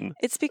overdone.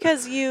 it's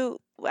because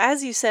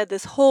as you said,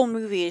 this whole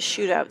movie is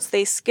shootouts.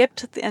 They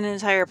skipped an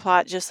entire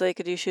plot just so they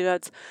could do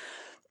shootouts.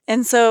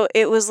 And so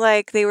it was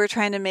like they were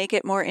trying to make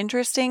it more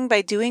interesting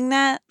by doing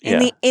that.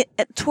 And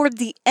toward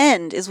the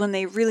end is when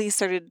they really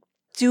started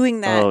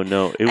doing that. Oh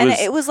no,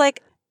 It was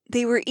like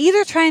they were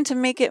either trying to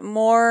make it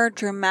more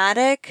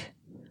dramatic,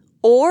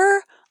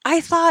 or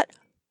I thought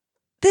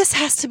this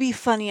has to be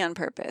funny on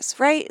purpose,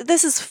 right?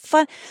 This is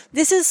fun.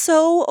 This is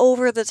so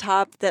over the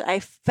top that I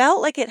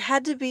felt like it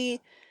had to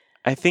be.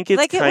 I think it's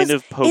like it kind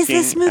was, of poking is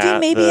this movie at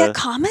maybe a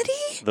comedy?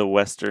 the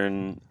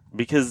Western,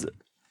 because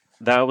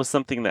that was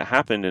something that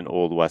happened in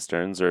old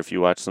Westerns, or if you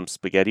watch some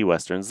spaghetti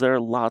Westerns, there are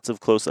lots of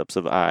close-ups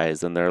of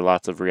eyes, and there are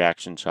lots of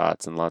reaction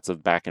shots, and lots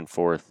of back and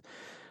forth.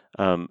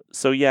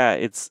 So yeah,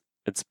 it's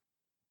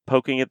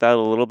poking at that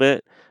a little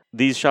bit.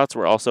 These shots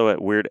were also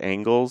at weird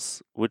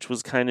angles, which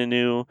was kind of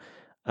new,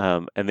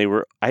 and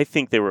I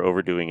think they were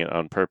overdoing it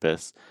on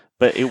purpose.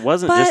 But it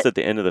wasn't just But- at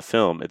the end of the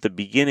film. At the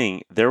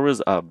beginning, there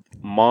was a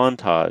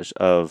montage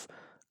of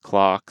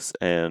clocks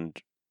and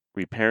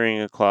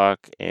repairing a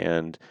clock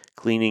and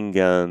cleaning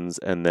guns,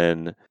 and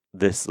then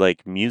this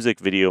like music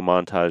video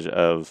montage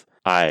of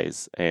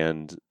eyes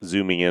and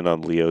zooming in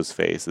on Leo's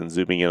face and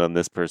zooming in on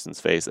this person's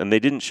face. And they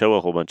didn't show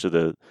a whole bunch of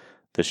the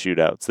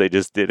shootouts. They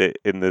just did it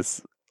in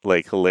this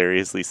like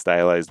hilariously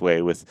stylized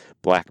way with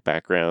black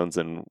backgrounds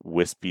and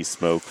wispy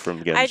smoke from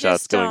I gunshots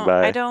just going don't.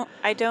 by.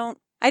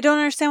 I don't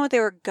understand what they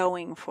were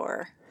going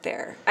for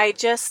there. I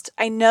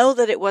know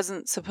that it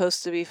wasn't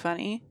supposed to be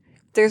funny.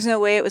 There's no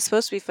way it was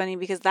supposed to be funny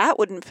because that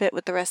wouldn't fit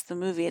with the rest of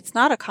the movie. It's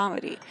not a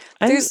comedy.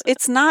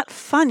 It's not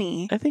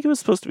funny. I think it was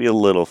supposed to be a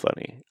little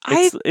funny.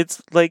 I-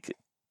 It's like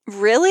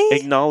Really?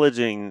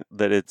 acknowledging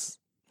that it's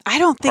I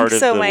don't think part of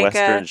so, the Micah.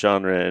 Western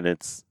genre, and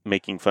it's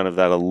making fun of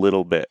that a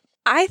little bit.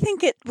 I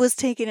think it was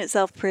taking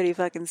itself pretty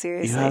fucking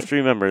seriously. You have to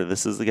remember,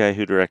 this is the guy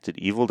who directed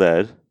Evil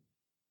Dead,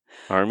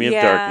 Army of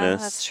yeah,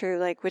 Darkness, that's true.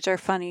 Like, which are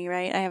funny,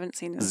 right? I haven't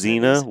seen those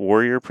Xena, movies.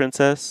 Warrior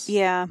Princess.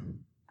 Yeah.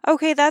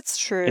 Okay, that's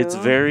true. It's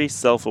very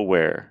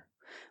self-aware.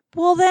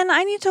 Well, then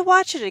I need to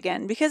watch it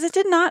again because it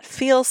did not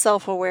feel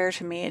self-aware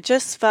to me. It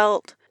just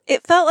felt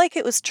like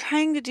it was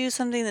trying to do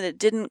something that it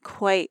didn't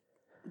quite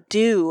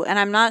do, and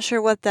I'm not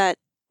sure what that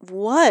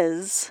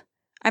was.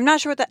 I'm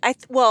not sure what that. I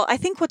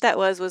think what that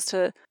was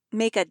to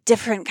make a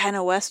different kind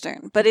of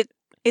Western, but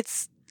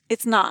it's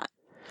not.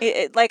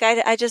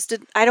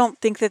 I don't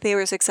think that they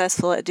were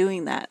successful at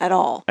doing that at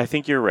all. I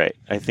think you're right.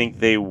 I think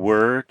they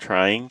were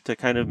trying to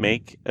kind of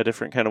make a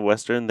different kind of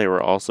Western. They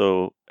were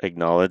also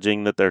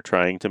acknowledging that they're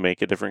trying to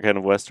make a different kind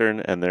of Western,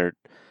 and they're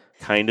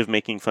kind of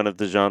making fun of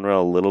the genre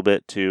a little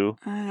bit too.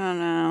 I don't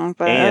know,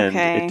 but and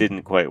okay. It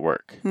didn't quite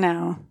work.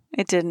 No,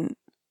 it didn't.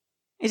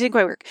 It didn't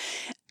quite work.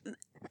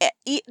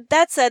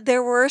 That said,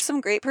 there were some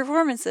great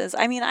performances.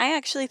 I mean, I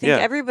actually think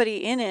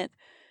everybody in it,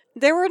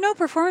 there were no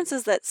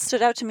performances that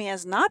stood out to me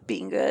as not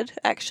being good,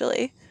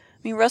 actually. I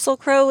mean, Russell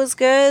Crowe was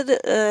good.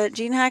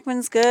 Gene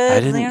Hackman's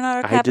good.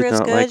 Leonardo DiCaprio's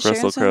good. Like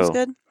Sharon Stone's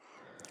good.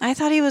 I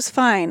thought he was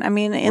fine. I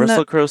mean,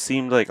 Russell Crowe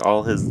seemed like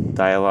all his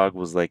dialogue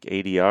was like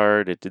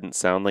ADR'd. It didn't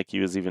sound like he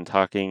was even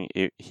talking.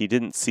 He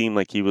didn't seem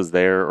like he was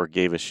there or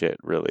gave a shit,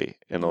 really,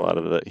 in a lot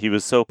of the... He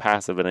was so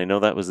passive, and I know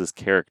that was his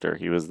character.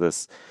 He was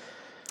this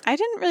I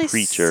didn't really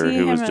preacher see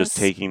who was him just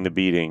taking the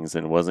beatings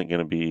and wasn't going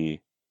to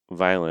be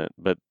violent,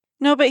 but...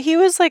 No, but he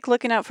was like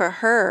looking out for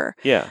her.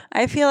 Yeah.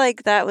 I feel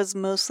like that was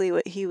mostly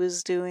what he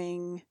was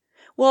doing.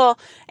 Well,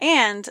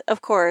 and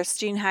of course,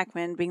 Gene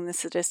Hackman, being the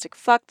sadistic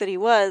fuck that he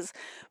was,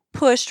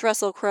 pushed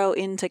Russell Crowe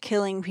into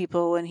killing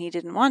people when he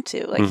didn't want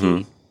to.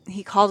 Like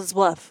he called his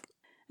bluff.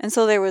 And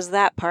so there was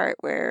that part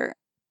where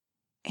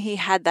he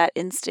had that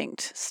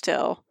instinct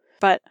still.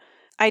 But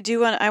I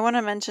want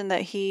to mention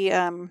that he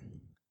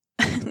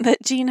that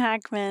Gene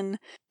Hackman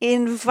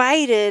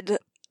invited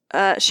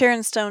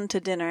Sharon Stone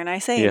to dinner, and I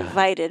say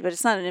invited, but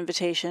it's not an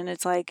invitation.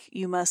 It's like,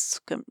 you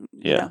must come.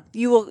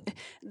 You will.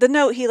 The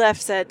note he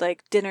left said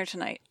like dinner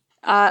tonight.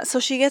 So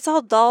she gets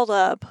all dolled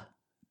up,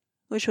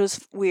 which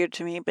was weird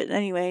to me. But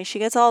anyway, she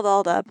gets all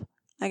dolled up.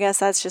 I guess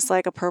that's just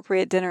like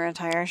appropriate dinner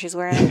attire. She's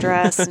wearing a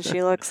dress, and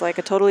she looks like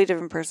a totally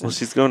different person. Well,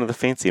 she's going to the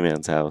fancy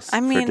man's house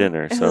for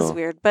dinner. It was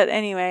weird. But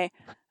anyway,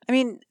 I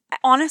mean,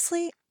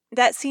 honestly,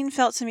 that scene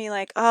felt to me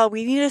like, oh,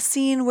 we need a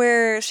scene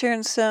where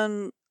Sharon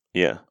Stone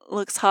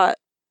looks hot.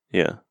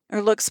 Yeah.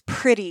 Or looks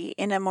pretty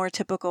in a more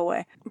typical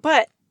way.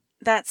 But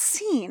that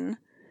scene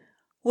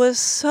was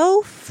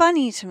so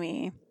funny to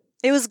me.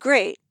 It was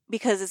great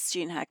because it's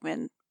Gene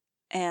Hackman.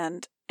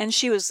 And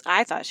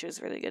I thought she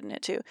was really good in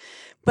it too.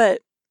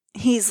 But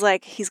he's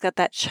got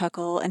that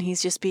chuckle and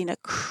he's just being a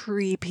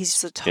creep. He's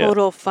just a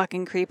total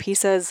fucking creep.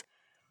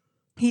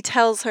 He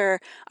tells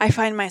her, I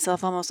find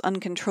myself almost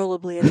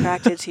uncontrollably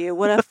attracted to you.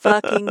 What a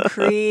fucking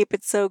creep.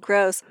 It's so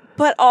gross.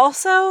 But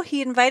also,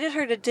 he invited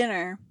her to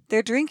dinner.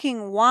 They're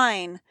drinking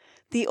wine.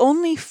 The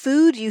only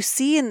food you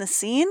see in the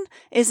scene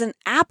is an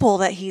apple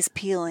that he's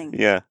peeling.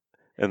 Yeah.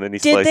 And then he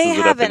slices it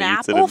up and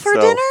eats it himself.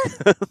 Did they have an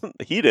apple for dinner?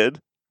 He did.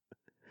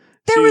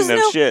 There was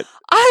no shit.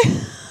 I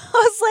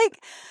was like,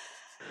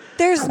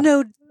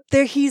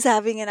 he's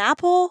having an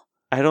apple.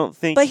 I don't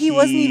think But he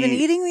wasn't even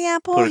eating the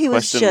apple. Put a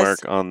question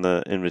mark on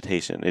the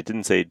invitation. It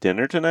didn't say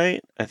dinner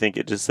tonight. I think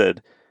it just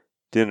said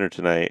dinner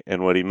tonight.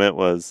 And what he meant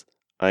was,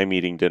 I'm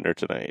eating dinner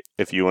tonight.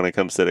 If you want to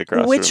come sit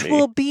across from me. Which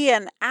will be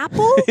an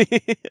apple?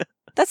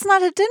 That's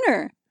not a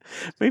dinner.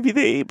 Maybe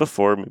they ate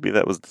before. Maybe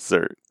that was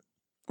dessert.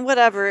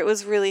 Whatever. It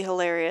was really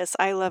hilarious.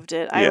 I loved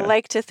it. I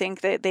like to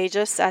think that they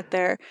just sat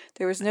there.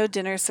 There was no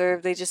dinner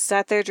served. They just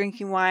sat there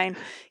drinking wine.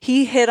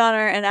 He hit on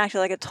her and acted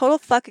like a total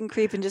fucking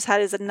creep and just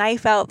had his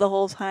knife out the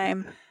whole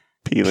time.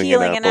 Peeling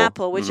an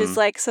apple, which is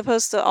like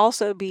supposed to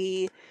also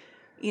be,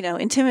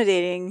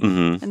 intimidating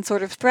and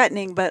sort of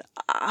threatening. But,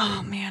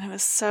 oh man, it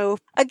was so...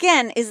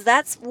 Again,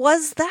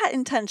 was that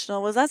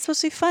intentional? Was that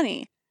supposed to be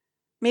funny?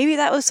 Maybe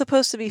that was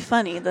supposed to be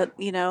funny. That,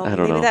 maybe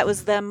that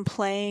was them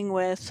playing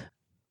with...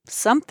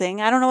 something.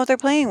 I don't know what they're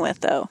playing with,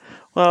 though.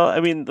 Well, I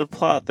mean, the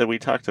plot that we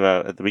talked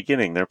about at the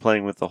beginning, they're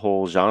playing with the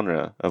whole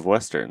genre of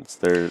Westerns.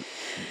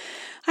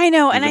 I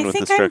know, and I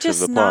think I'm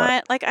just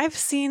not... Like, I've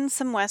seen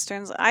some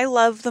Westerns. I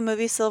love the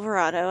movie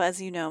Silverado,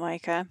 as you know,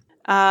 Micah.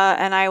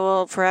 And I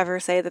will forever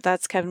say that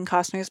that's Kevin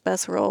Costner's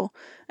best role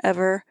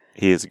ever.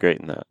 He is great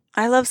in that.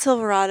 I love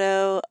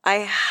Silverado. I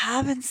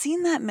haven't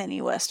seen that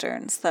many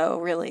Westerns, though,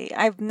 really.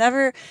 I've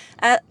never...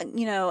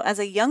 as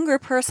a younger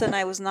person,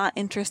 I was not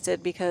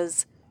interested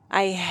because...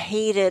 I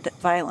hated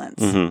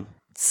violence.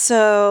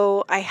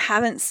 So I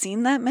haven't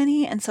seen that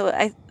many. And so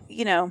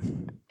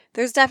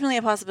there's definitely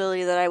a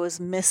possibility that I was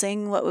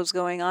missing what was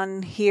going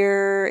on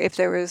here if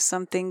there was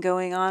something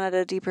going on at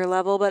a deeper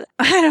level. But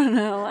I don't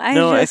know.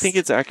 I think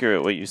it's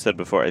accurate what you said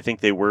before. I think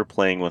they were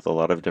playing with a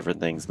lot of different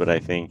things, but I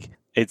think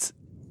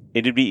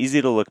it'd be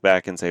easy to look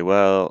back and say,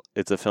 well,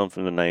 it's a film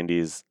from the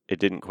 90s. It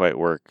didn't quite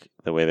work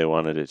the way they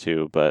wanted it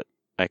to, but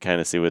I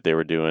kind of see what they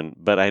were doing,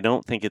 but I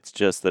don't think it's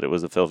just that it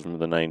was a film from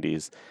the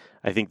 90s.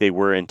 I think they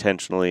were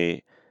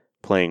intentionally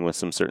playing with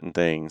some certain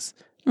things,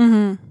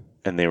 and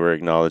they were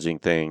acknowledging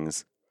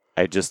things.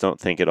 I just don't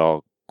think it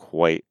all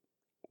quite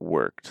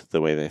worked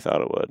the way they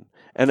thought it would.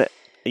 And,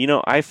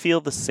 I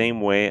feel the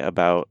same way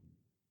about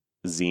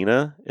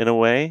Xena in a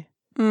way,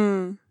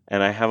 and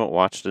I haven't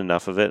watched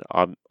enough of it,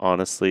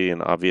 honestly,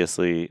 and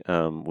obviously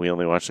we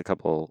only watched a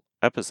couple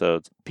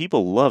episodes.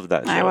 People love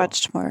that show. I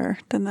watched more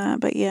than that,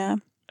 but yeah.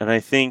 And I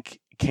think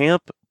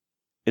camp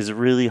is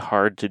really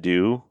hard to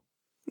do.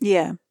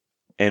 Yeah.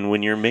 And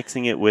when you're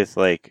mixing it with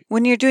like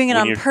When you're doing it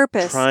when on you're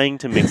purpose, trying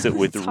to mix it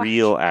with It's hard.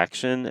 real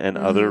action and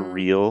other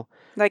real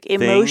like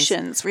things,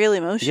 emotions, real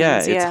emotions. yeah,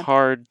 Yeah.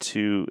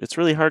 it's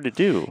really hard to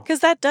do. Because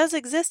that does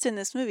exist in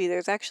this movie.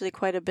 There's actually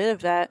quite a bit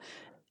of that,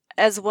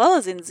 as well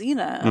as in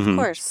Xena, of Mhm.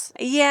 course.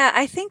 Yeah,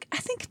 I think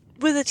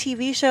with a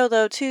TV show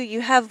though too,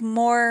 you have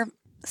more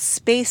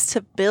space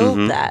to build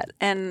Mhm. that,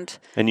 and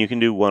And you can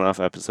do one-off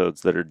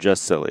episodes that are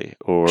just silly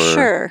or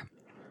sure.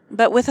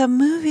 But with a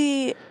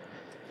movie,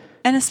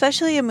 and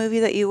especially a movie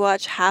that you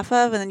watch half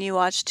of and then you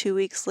watch 2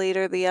 weeks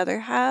later the other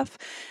half,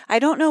 I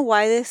don't know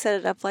why they set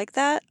it up like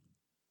that.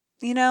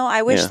 You know,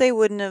 I wish Yeah. they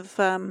wouldn't have.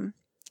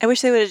 I wish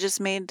they would have just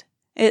made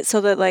it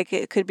so that like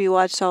it could be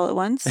watched all at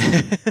once.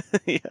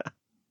 yeah.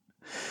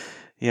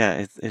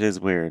 Yeah, it is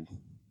weird.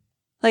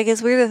 Like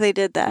it's weird that they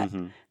did that.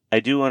 Mhm. I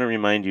do want to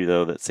remind you,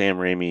 though, that Sam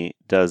Raimi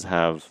does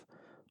have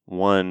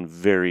one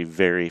very,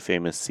 very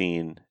famous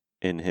scene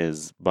in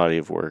his body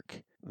of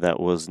work that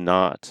was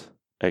not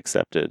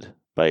accepted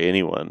by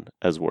anyone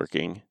as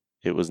working.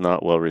 It was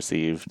not well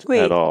received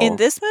Wait, at all. in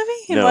this movie?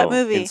 In no, what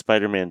movie? in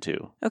Spider-Man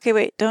 2. Okay,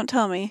 wait, don't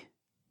tell me.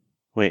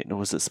 Wait, no,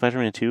 was it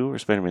Spider-Man 2 or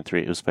Spider-Man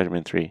 3? It was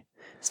Spider-Man 3.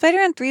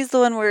 Spider-Man 3 is the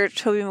one where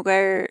Tobey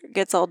Maguire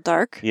gets all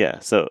dark. Yeah,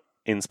 so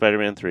in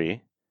Spider-Man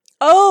 3,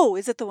 Oh,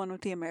 is it the one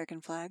with the American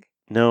flag?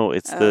 no,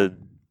 it's Oh.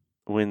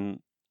 when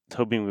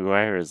Tobey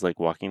Maguire is like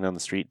walking down the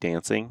street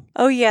dancing.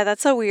 Oh yeah,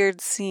 that's a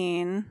weird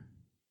scene.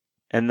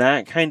 And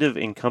that kind of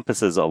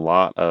encompasses a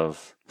lot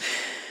of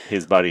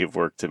his body of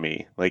work to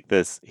me. Like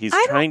this, he's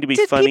trying to be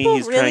did funny. people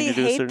He's really trying to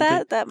do a hate certain that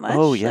thing. that much?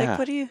 Oh yeah, Like,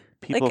 what do you?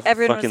 people like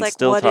everyone was fucking like,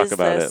 still "What talk is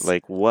about this?" it.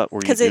 Like, what were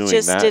you Because doing? it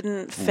just that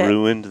didn't fit.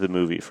 ruined the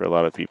movie for a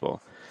lot of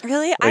people.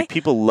 Really, Like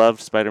people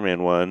loved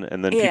Spider-Man 1,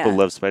 and then people Yeah.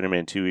 loved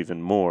Spider-Man 2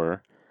 even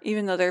more.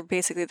 even though they're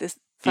basically the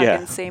fucking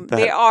Yeah, same. that-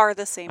 They are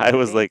the same. I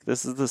was movie. like,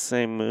 this is the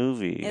same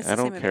movie. It's I the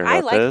don't same movie. care I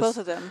about like this. both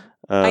of them.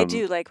 I Um,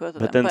 do like both of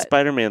But them. then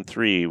Spider-Man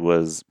 3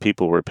 was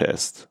people were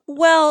pissed.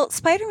 Well,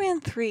 Spider-Man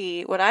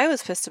 3, what I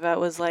was pissed about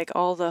was like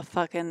all the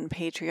fucking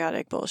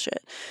patriotic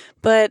bullshit.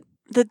 But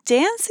the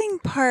dancing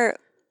part,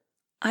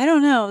 I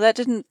don't know. That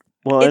didn't.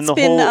 Well, and It's the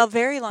been whole a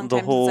very long the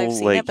time whole, since I've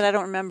seen like, it, but I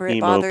don't remember it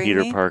emo bothering Peter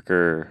me.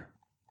 Parker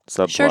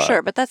subplot.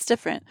 Sure, but that's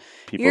different.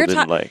 People You're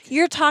didn't like.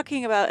 You're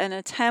talking about an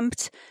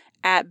attempt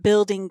at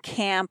building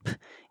camp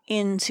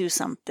into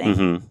something.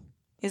 Mhm.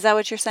 Is that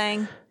what you're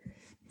saying?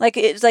 Like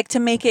it's like to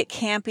make it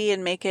campy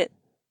and make it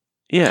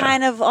Yeah,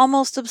 kind of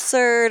almost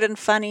absurd and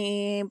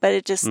funny, but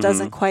it just Mhm.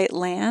 doesn't quite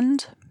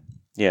land.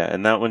 yeah,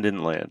 and that one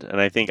didn't land. And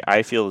I think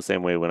I feel the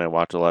same way when I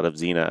watch a lot of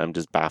Xena. I'm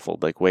just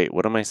baffled. Like, wait,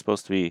 what am I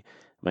supposed to be?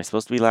 Am I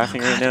supposed to be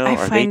laughing right God, now? I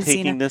Are they find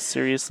taking Xena- this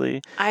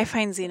seriously? I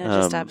find Xena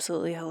just Um,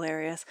 absolutely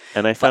hilarious.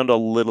 And I found a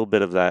little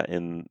bit of that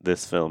in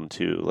this film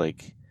too.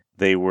 Like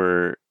they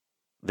were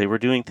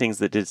doing things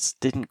that just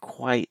didn't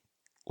quite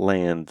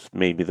land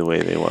maybe the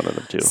way they wanted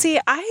them to. See,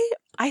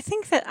 I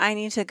think that I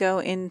need to go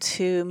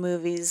into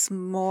movies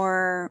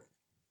more,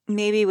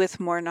 maybe with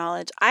more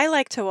knowledge. I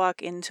like to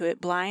walk into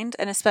it blind,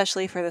 and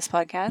especially for this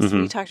podcast,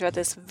 Mhm. we talked about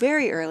this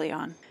very early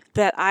on,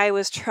 that I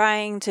was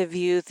trying to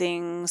view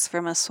things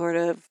from a sort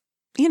of,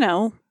 you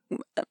know,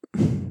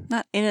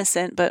 not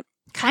innocent, but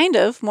kind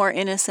of more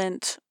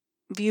innocent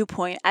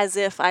viewpoint, as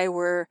if I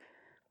were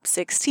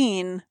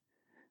 16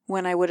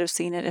 when I would have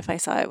seen it if I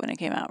saw it when it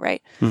came out,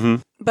 right? Mm-hmm.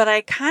 But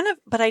I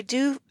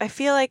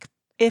feel like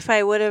if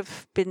I would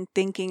have been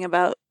thinking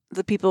about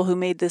the people who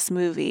made this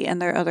movie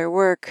and their other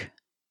work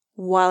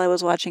while I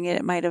was watching it,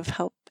 it might have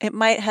helped. It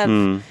might have,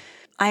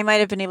 I might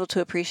have been able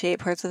to appreciate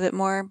parts of it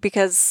more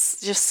because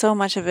just so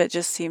much of it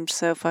just seemed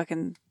so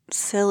fucking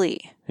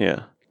silly.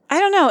 Yeah. I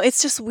don't know.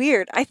 It's just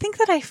weird. I think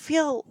that I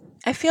feel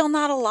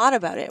not a lot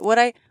about it. What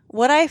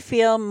I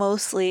feel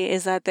mostly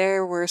is that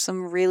there were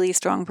some really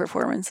strong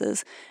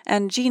performances,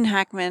 and Gene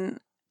Hackman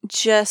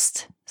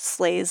just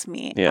slays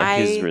me. Yeah,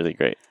 he's really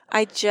great.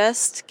 I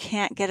just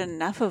can't get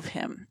enough of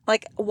him.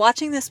 Like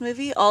watching this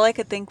movie, all I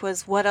could think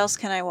was, what else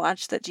can I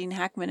watch that Gene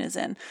Hackman is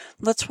in?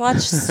 Let's watch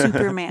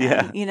Superman,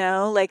 Yeah. you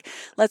know? Like,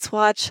 let's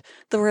watch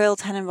The Royal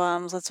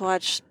Tenenbaums. Let's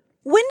watch...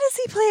 When does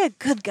he play a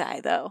good guy,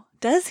 though?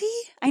 Does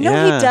he? I know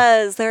Yeah. he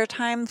does. There are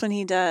times when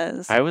he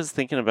does. I was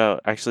thinking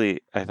about,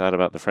 actually, I thought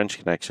about the French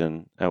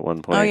Connection at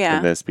one point yeah.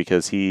 in this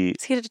because he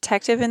Is he a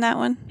detective in that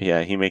one?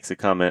 he makes a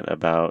comment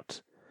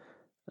about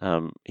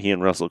he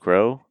and Russell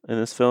Crowe in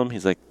this film.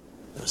 He's like,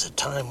 There was a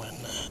time when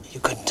you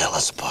couldn't tell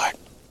us apart.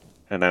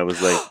 and I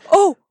was like,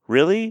 Oh,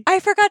 really?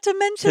 I forgot to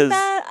mention 'Cause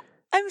that.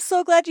 I'm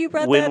so glad you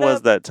brought When that up.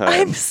 was that time?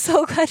 I'm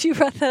so glad you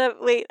brought that up.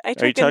 Wait, I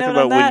took Are you a talking note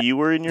about on that. when you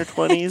were in your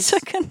 20s? I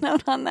took a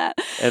note on that.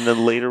 And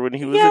then later when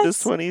he was in his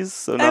Yes. 20s?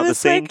 So I not the was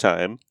same like-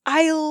 time.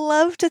 I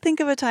love to think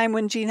of a time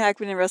when Gene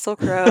Hackman and Russell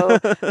Crowe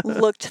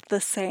looked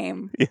the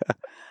same. Yeah.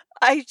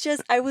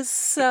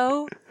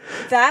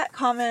 That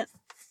comment,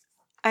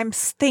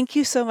 thank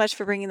you so much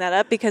for bringing that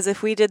up, because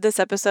if we did this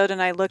episode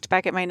and I looked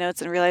back at my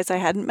notes and realized I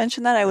hadn't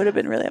mentioned that, I would have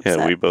been really upset.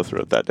 Yeah, we both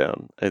wrote that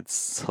down.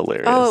 It's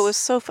hilarious. Oh, it was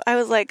so, I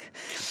was like,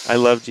 I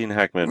love Gene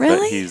Hackman, but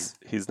Really? he's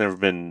never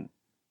been,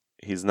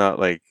 he's not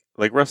like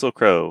Russell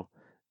Crowe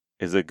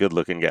is a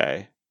good-looking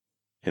guy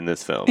in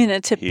this film. In a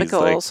He's typical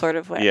like- sort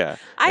of way. Yeah.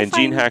 I And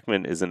Gene find-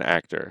 Hackman is an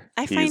actor.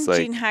 I He's find like,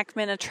 Gene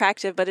Hackman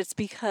attractive, but it's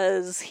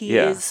because he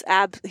Yeah. is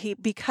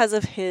because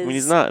of his. I mean,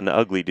 he's not an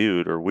ugly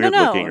dude or weird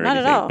no, looking or not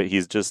at anything, all. but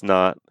he's just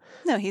not.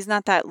 No, he's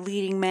not that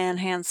leading man,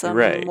 handsome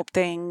Right.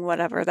 thing,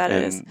 whatever that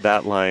and is.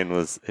 that line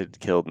it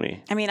killed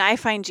me. I mean, I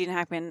find Gene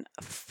Hackman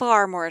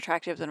far more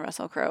attractive than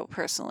Russell Crowe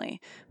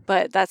personally,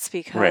 but that's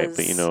because Right,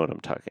 but you know what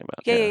I'm talking about.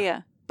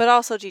 Yeah. But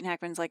also, Gene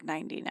Hackman's like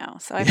 90 now,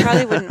 so I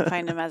probably wouldn't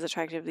find him as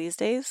attractive these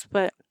days.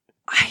 But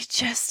I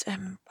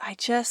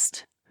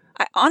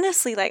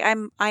honestly, like,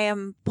 I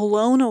am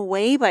blown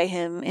away by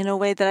him in a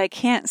way that I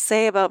can't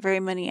say about very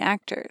many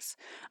actors.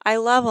 I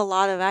love a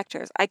lot of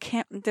actors.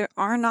 There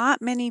are not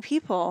many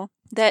people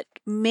that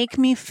make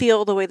me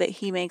feel the way that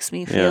he makes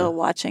me feel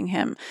watching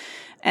him.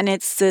 And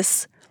it's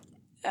just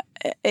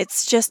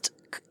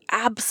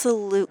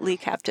absolutely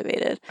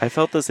captivated. I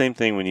felt the same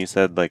thing when you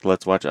said, like,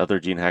 let's watch other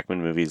Gene Hackman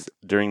movies.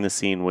 During the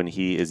scene when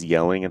he is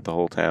yelling at the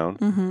whole town,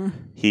 Mm-hmm.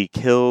 he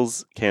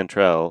kills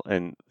Cantrell,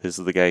 and this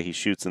is the guy he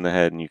shoots in the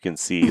head, and you can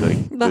see,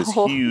 like, The this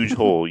hole. huge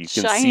hole. You can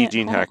see Giant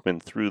Gene hole. Hackman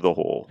through the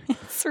hole.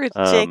 It's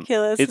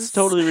ridiculous. It's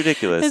totally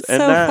ridiculous. it's And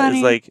so that funny.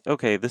 is like,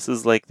 okay, this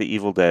is like the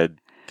Evil Dead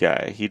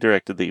guy. He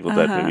directed the Evil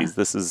Dead Uh-huh. movies.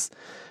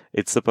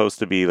 It's supposed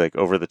to be like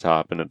over the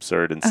top and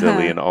absurd and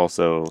silly, and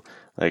also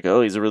like,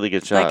 oh, he's a really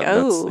good shot. Like, and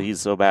oh.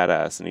 he's so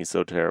badass and he's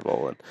so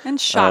terrible.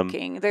 And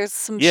shocking. There's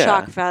some yeah.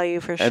 shock value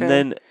for sure. And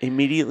then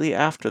immediately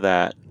after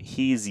that,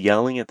 he's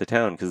yelling at the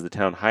town because the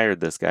town hired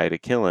this guy to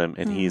kill him,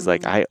 and he's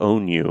like, I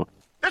own you.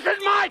 This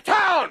is my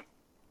town!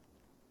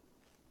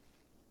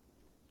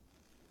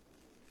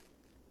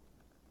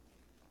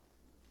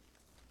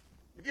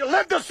 If you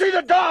live to see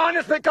the dawn,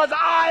 it's because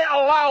I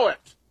allow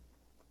it.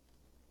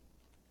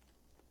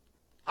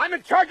 I'm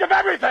in charge of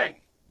everything.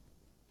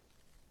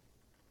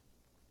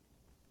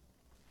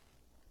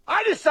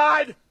 I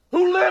decide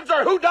who lives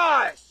or who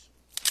dies.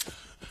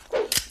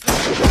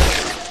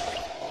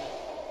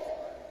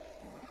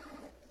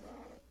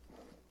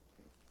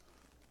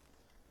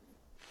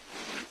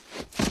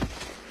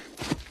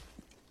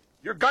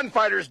 Your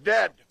gunfighter's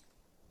dead.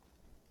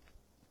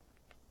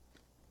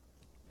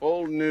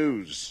 Old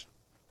news.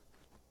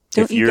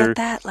 Don't if you you're get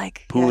that?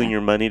 Like Pooling yeah.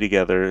 your money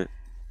together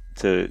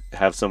to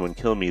have someone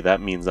kill me,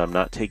 that means I'm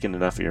not taking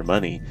enough of your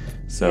money.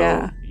 So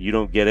Yeah. you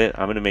don't get it.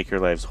 I'm going to make your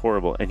lives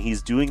horrible. And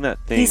he's doing that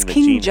thing He's that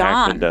King Gene John.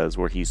 Hackman does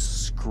where he's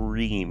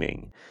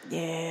screaming,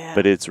 Yeah.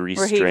 but it's where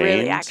restrained. he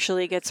really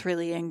actually gets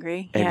really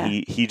angry. And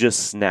yeah. he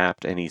just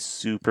snapped, and he's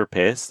super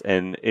pissed.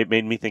 And it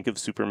made me think of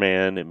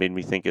Superman. It made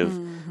me think of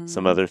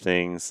some other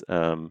things.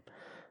 And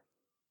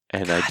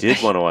I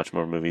did want to watch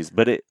more movies.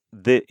 But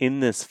in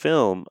this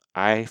film,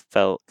 I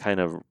felt kind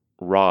of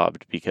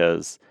robbed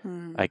because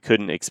I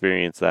couldn't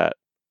experience that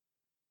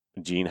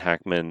Gene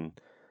Hackman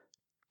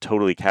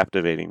totally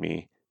captivating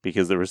me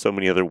because there were so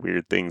many other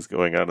weird things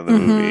going on in the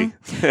movie.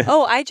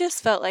 Oh, I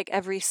just felt like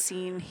every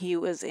scene he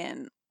was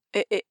in.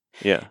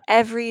 Yeah.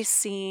 Every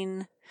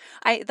scene.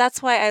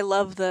 That's why I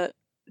love the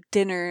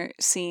dinner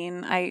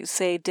scene. I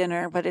say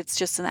dinner, but it's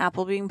just an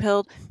apple being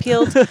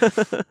peeled.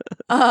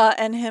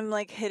 And him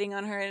like hitting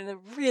on her in a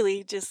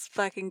really just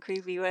fucking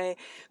creepy way.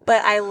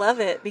 But I love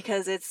it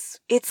because it's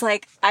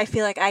like I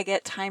feel like I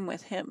get time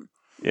with him.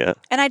 Yeah.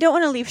 And I don't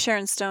want to leave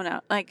Sharon Stone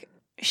out. Like,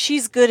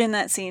 she's good in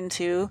that scene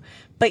too.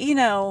 But you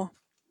know,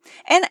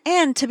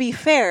 and to be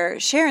fair,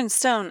 Sharon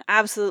Stone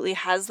absolutely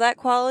has that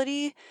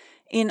quality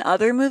in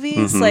other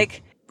movies. Mhm.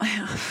 Like,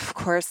 of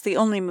course, the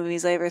only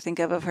movies I ever think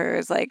of her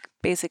is like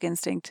Basic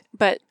Instinct.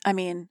 But I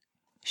mean,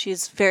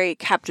 she's very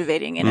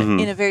captivating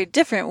in a very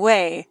different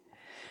way.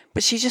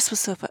 But she just was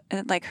so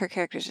like, her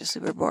character's just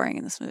super boring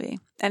in this movie,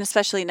 and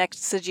especially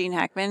next to Gene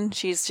Hackman,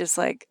 she's just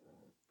like,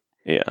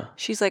 Yeah.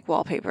 she's like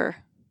wallpaper.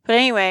 But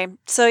anyway,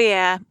 so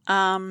yeah,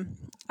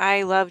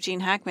 I love Gene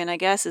Hackman, I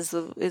guess, is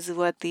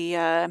what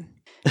the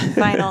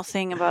final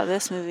thing about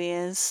this movie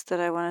is that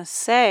I want to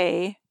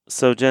say.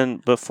 So, Jen,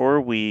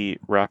 before we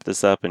wrap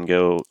this up and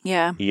go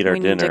Yeah, eat our we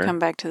need dinner, to come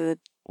back to the.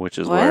 which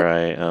is What? where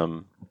I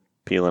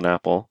peel an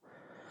apple.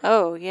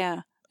 Oh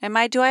yeah,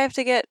 do I have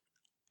to get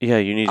Yeah,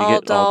 you need to all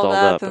get all dolled dolled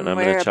up up, and I'm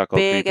going wear to a chuckle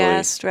big creepily.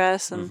 ass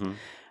dress? And Mhm.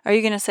 are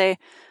you gonna say,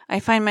 I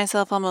find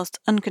myself almost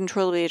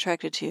uncontrollably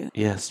attracted to you?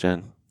 Yes,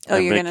 Jen. Oh,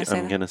 you're gonna say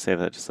I'm that? going to say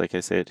that just like I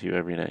say it to you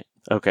every night.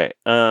 Okay,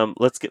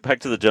 let's get back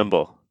to the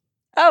jumble.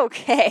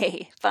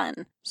 Okay,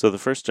 fun. So the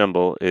first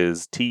jumble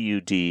is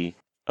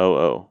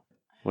TUDOO.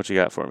 What you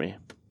got for me?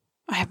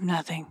 I have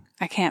nothing.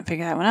 I can't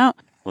figure that one out.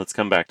 Let's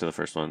come back to the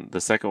first one.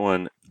 The second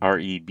one,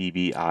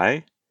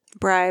 REBBI,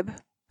 Bribe.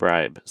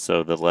 bribe.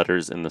 So the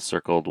letters in the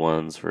circled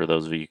ones, for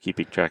those of you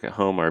keeping track at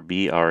home, are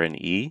B, R, and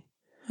E.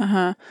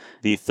 Uh-huh.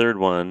 The third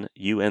one,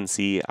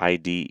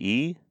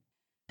 UNCIDE.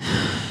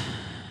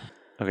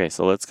 Okay,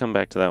 so let's come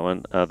back to that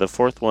one. The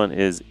fourth one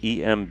is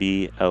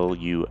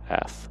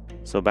EMBLUF.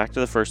 So back to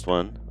the first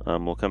one.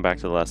 We'll come back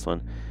to the last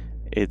one.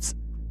 It's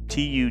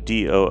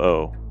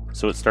TUDOO.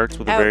 So it starts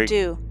with a very...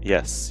 Outdo.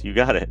 Yes, you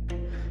got it.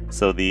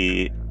 So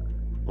the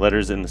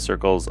letters in the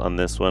circles on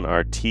this one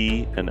are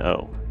T and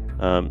O.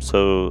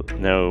 So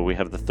now we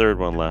have the third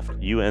one left.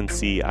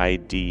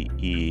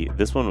 UNCIDE.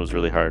 This one was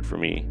really hard for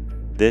me.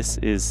 This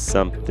is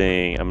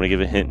something, I'm going to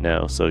give a hint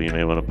now, so you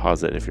may want to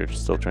pause it if you're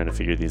still trying to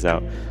figure these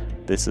out.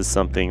 This is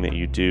something that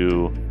you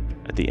do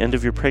at the end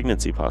of your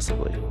pregnancy,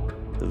 possibly.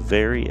 The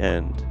very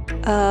end.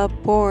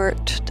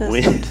 Abort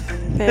doesn't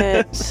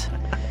fit.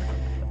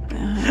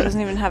 It doesn't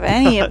even have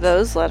any of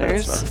those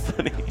letters. That's not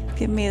funny.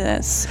 Give me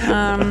this.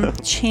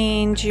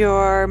 Change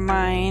your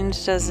mind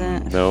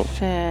doesn't Nope.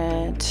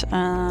 fit.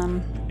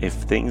 If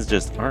things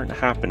just aren't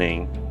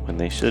happening when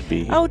they should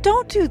be. Oh,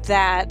 don't do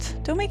that.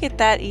 Don't make it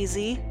that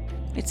easy.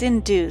 It's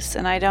induce,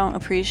 and I don't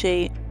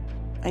appreciate.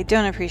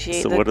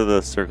 So what are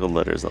the circled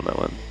letters on that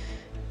one?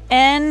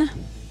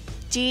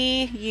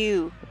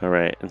 NDU. All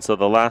right, and so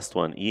the last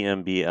one,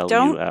 EMBLUF.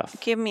 Don't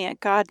give me a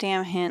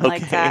goddamn hint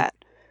like Okay. that.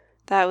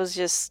 That was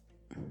just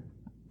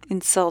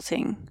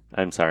insulting.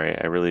 I'm sorry,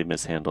 I really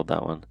mishandled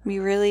that one. We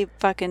really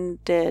fucking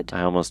did.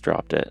 I almost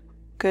dropped it.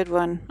 Good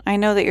one. I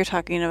know that you're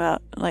talking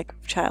about, like,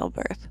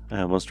 childbirth.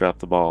 I almost dropped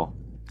the ball.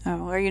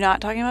 Oh, are you not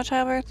talking about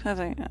childbirth? I was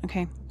like,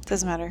 okay,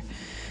 doesn't matter.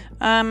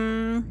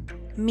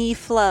 Me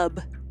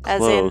flub.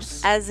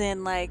 Close. As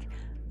in, like,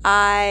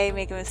 I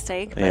make a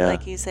mistake, but Yeah.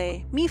 like you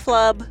say, me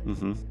flub.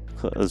 Mm-hmm.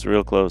 It was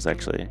real close,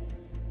 actually.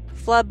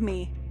 Flub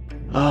me.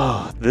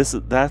 Oh,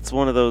 that's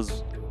one of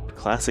those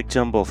classic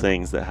jumble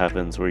things that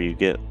happens where you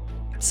get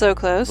So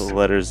close. the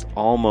letters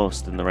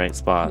almost in the right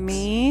spots.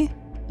 Me?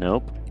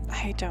 Nope.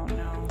 I don't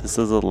know. This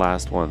is the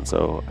last one,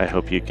 so I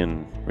hope you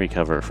can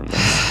recover from this.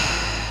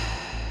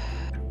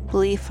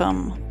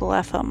 Bleefum,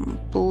 blephum,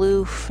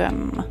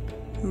 bloofum,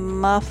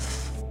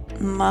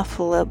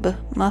 mufflib,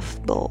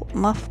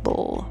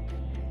 muffbull.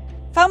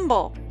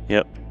 Fumble.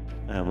 Yep.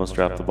 I almost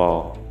dropped the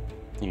ball.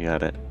 You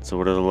got it. So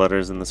what are the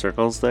letters in the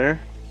circles there?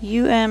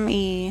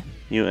 UME.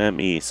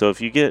 UME. So if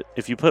you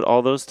put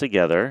all those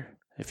together,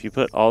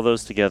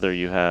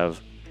 you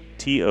have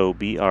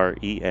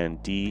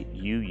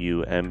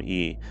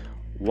TOBRENDUUME.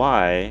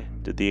 Why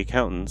did the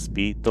accountants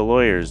beat the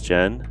lawyers,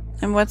 Jen?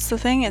 And what's the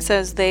thing? It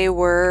says they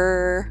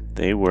were.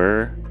 They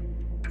were.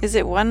 Is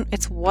it one?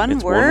 It's one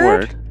It's word? one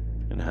word.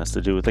 And it has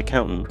to do with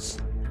accountants.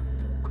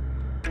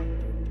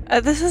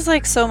 This is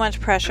like so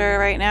much pressure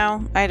right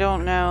now. I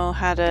don't know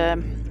how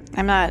to.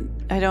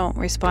 I don't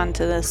respond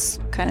to this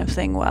kind of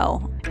thing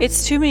well.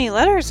 It's too many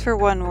letters for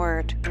one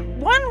word.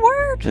 One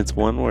word? It's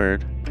one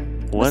word.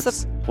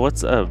 What's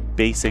What's a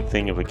basic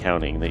thing of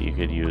accounting that you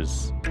could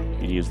use? You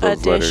could use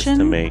those letters to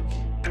Addition? make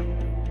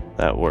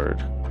that word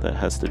that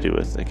has to do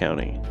with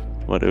accounting.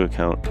 What do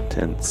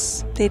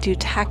accountants? They do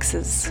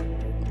taxes.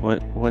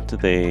 What do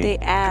they They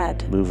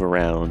add move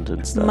around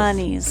and stuff?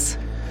 monies.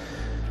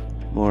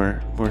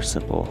 More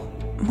simple.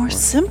 More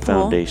simple.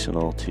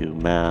 Foundational to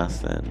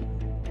math and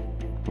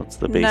what's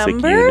the basic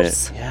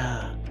Numbers? unit?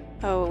 Yeah.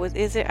 Oh,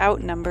 is it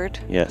outnumbered?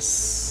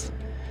 Yes.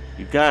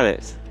 You got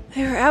it.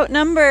 They were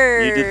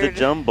outnumbered. You did the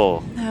jumble.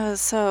 That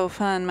was so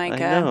fun,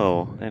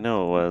 Micah. I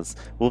know it was.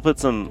 We'll put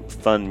some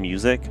fun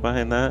music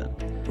behind that.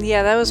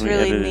 Yeah, that was We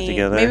really edited it neat.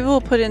 together. Maybe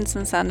we'll put in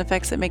some sound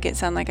effects that make it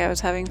sound like I was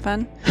having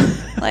fun.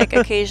 Like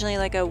occasionally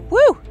like a woo.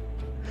 You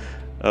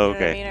know what I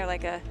Okay. mean? Or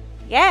like a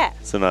yeah.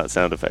 So not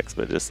sound effects,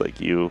 but just like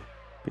you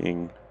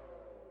being.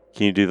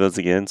 Can you do those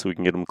again so we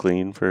can get them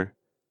clean for?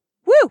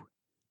 Woo.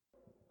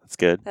 That's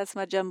good. That's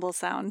my jumble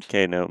sound.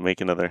 Okay, now make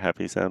another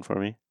happy sound for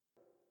me.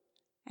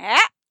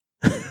 Ah.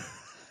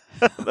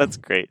 That's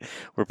great.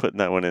 We're putting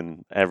that one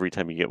in every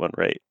time you get one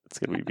right. It's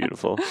gonna be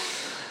beautiful.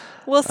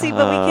 We'll see,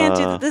 but we can't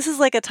do. Uh, This is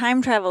like a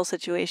time travel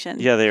situation.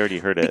 Yeah, they already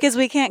heard it. Because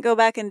we can't go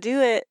back and do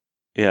it.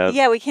 yeah,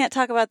 Yeah, we can't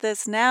talk about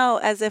this now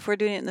as if we're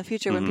doing it in the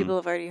future when Mhm. people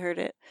have already heard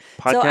it.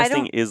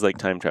 podcasting is like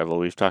time travel.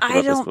 We've talked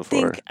about this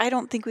before. I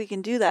don't think we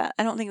can do that.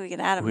 I don't think we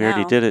can add them We now.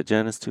 already did it,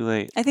 Jen. It's too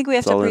late. I think we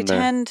have It's to all in there.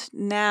 pretend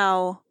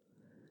now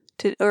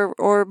to,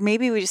 or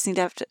maybe we just need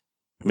to have to.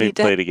 Maybe need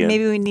to- play it again.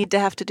 Maybe we need to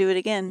have to do it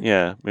again.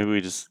 Yeah, maybe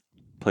we just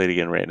play it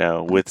again right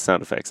now with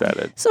sound effects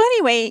added. So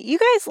anyway, you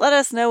guys let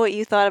us know what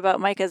you thought about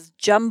Micah's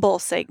jumble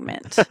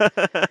segment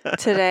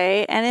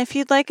today, and if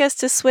you'd like us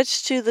to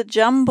switch to the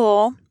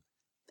jumble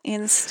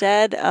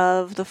instead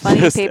of the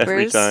funny Just papers,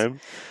 every time.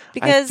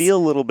 because I feel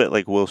a little bit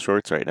like Will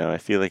Shortz right now. I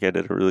feel like I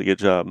did a really good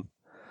job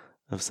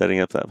of setting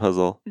up that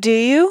puzzle do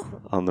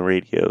you? on the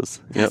radios.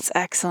 Yep. That's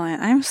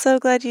excellent. I'm so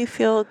glad you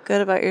feel good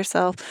about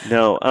yourself.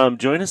 No,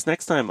 join us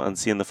next time on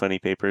Seeing the Funny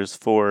Papers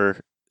for,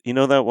 you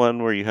know that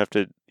one where you have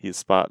to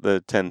spot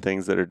the 10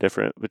 things that are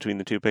different between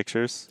the two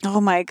pictures?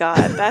 Oh my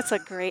God, that's a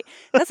great.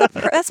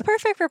 That's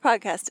perfect for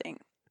podcasting.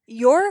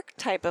 Your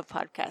type of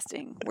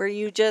podcasting where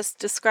you just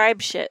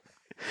describe shit.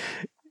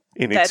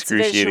 In That's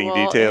excruciating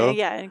visual. detail.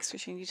 Yeah, in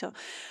excruciating detail.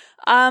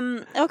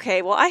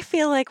 Okay, well, I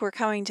feel like we're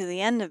coming to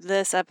the end of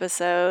this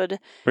episode.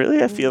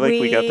 Really? I feel like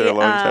we got there a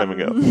long time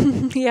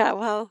ago. Yeah,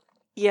 well,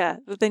 yeah,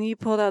 but then you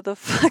pulled out the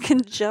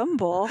fucking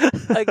jumble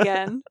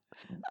again.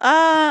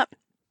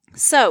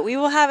 So we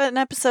will have an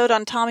episode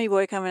on Tommy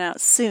Boy coming out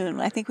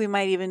soon. I think we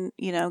might even,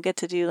 get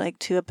to do like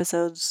 2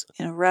 episodes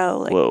in a row.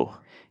 Like, Whoa.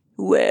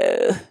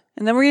 whoa.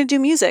 And then we're going to do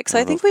music. So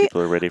I don't know think if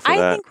people are ready for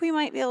that. think we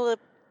might be able to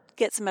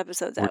get some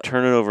episodes We're out.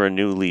 turning over a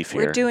new leaf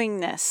here. We're doing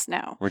this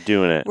now. We're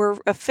doing it. We're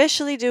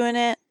officially doing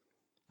it.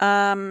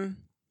 And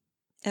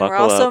we're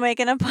Buckle also up.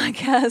 making a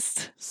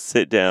podcast.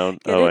 Sit down.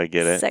 Get Oh, it? I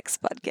get it. Sex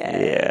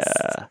podcast.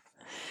 Yeah.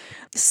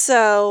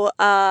 So,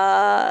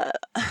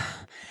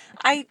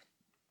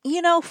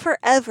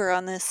 forever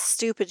on this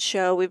stupid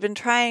show, we've been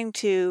trying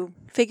to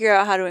figure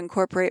out how to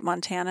incorporate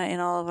Montana in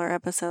all of our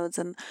episodes.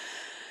 And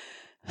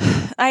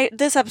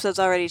this episode's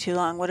already too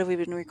long. What have we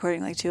been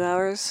recording? Like 2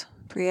 hours?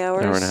 3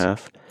 hours? Hour and a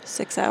half.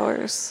 6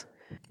 hours.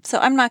 So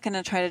I'm not going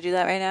to try to do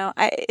that right now.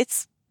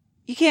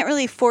 You can't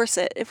really force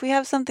it. If we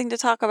have something to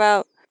talk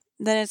about,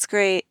 then it's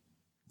great.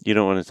 You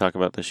don't want to talk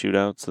about the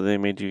shootouts that they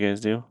made you guys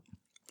do?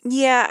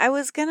 Yeah, I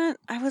was gonna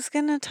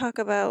talk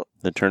about.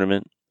 The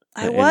tournament?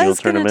 I The was annual going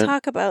to tournament?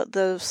 talk about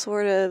the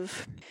sort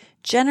of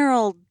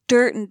general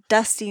dirt and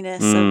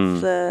dustiness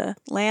of the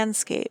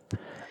landscape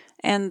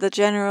and the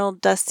general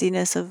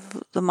dustiness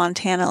of the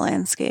Montana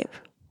landscape.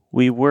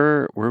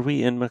 Were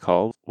we in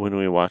McCall when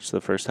we watched the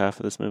first half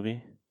of this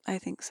movie? I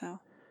think so.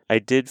 I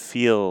did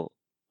feel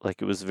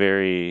like it was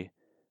very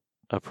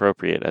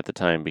appropriate at the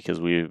time because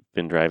we've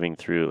been driving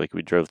through, like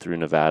we drove through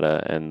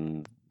Nevada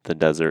and the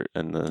desert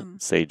and the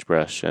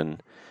sagebrush,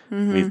 and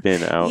we've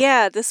been out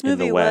Yeah, this in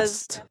movie the was.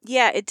 West.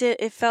 Yeah, it did.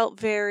 It felt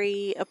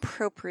very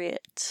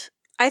appropriate.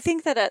 I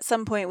think that at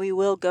some point we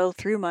will go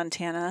through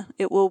Montana.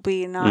 It will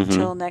be not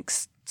till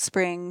next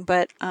spring,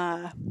 but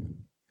I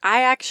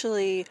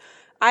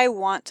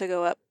want to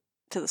go up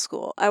to the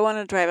school. I want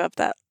to drive up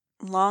that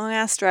long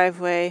ass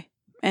driveway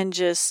and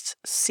just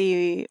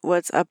see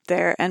what's up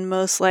there. And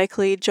most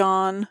likely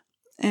John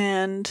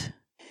and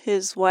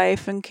his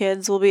wife and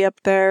kids will be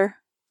up there.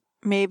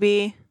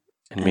 Maybe.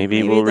 And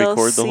maybe we'll they'll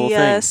record the whole see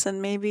thing. us,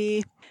 and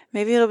maybe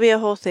it'll be a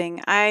whole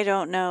thing. I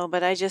don't know,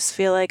 but I just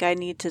feel like I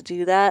need to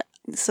do that.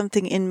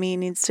 Something in me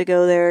needs to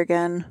go there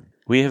again.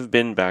 We have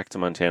been back to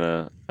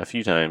Montana a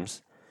few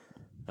times.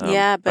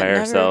 Yeah, but by never-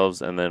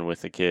 ourselves and then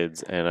with the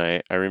kids. And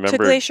I remember To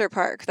Glacier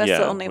Park. That's Yeah,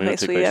 the only we went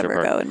place to we Glacier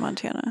ever Park. go in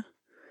Montana.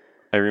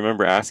 I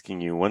remember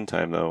asking you one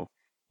time though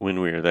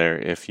when we were there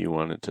if you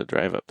wanted to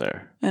drive up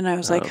there. And I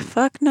was like, Um,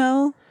 fuck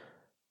no.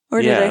 Or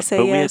yeah, did I say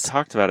but yes? we had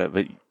talked about it,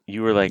 but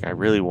you were like, I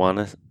really want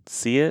to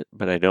see it,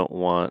 but I don't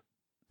want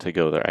to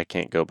go there. I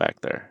can't go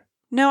back there.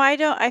 No, I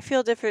don't. I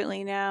feel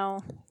differently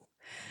now.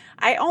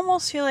 I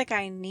almost feel like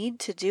I need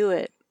to do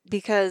it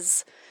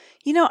because,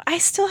 I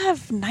still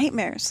have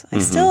nightmares. I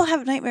still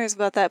have nightmares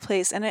about that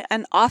place. And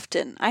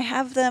often I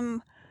have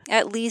them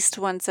at least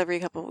once every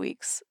couple of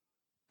weeks.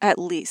 At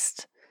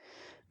least.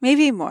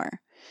 Maybe more.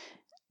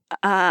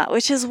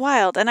 Which is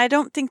wild. And I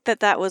don't think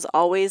that was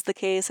always the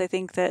case. I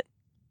think that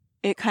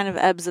it kind of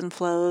ebbs and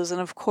flows.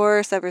 And of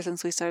course, ever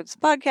since we started this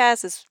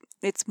podcast,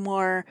 it's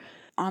more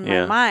on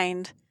my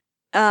mind.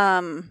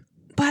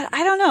 But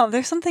I don't know.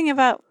 There's something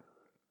about,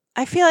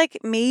 I feel like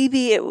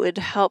maybe it would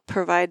help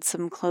provide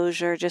some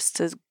closure just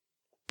to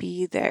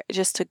be there,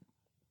 just to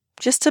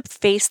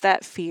face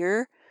that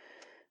fear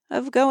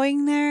of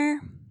going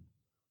there.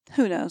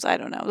 Who knows? I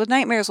don't know. The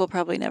nightmares will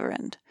probably never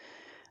end.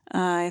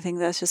 I think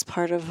that's just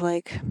part of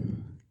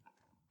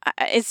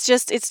it's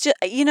just,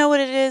 you know what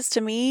it is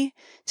to me?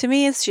 To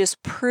me, it's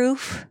just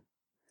proof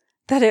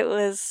that it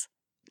was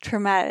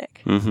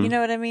traumatic. Mhm. You know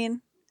what I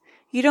mean?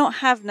 You don't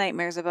have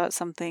nightmares about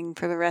something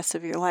for the rest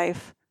of your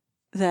life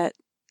that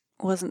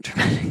wasn't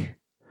traumatic.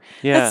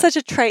 Yeah. That's such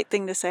a trite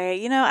thing to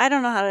say. I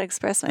don't know how to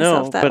express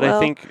myself No, that but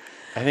well.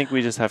 I think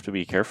we just have to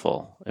be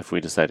careful if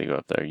we decide to go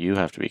up there. You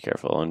have to be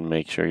careful and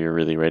make sure you're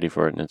really ready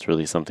for it and it's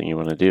really something you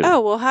want to do. Oh,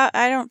 well,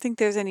 I don't think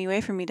there's any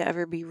way for me to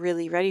ever be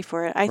really ready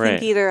for it. I think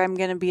Right. either I'm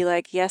going to be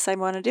like, yes, I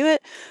want to do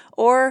it,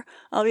 or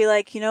I'll be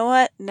like, you know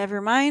what,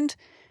 never mind,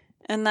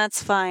 and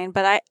that's fine.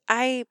 But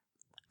I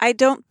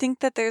don't think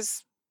that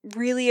there's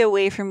really a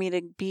way for me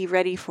to be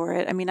ready for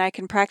it. I mean, I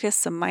can practice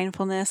some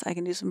mindfulness. I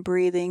can do some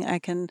breathing. I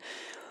can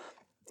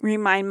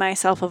remind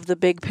myself of the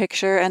big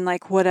picture and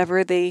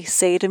whatever they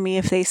say to me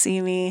if they see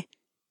me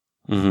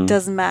Mhm.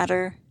 doesn't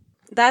matter.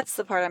 That's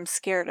the part I'm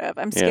scared of.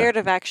 I'm scared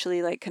of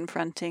actually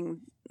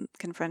confronting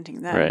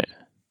them. Right.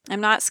 I'm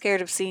not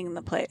scared of seeing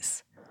the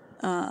place.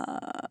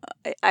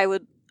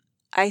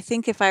 I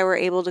think if I were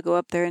able to go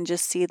up there and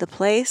just see the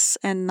place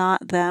and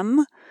not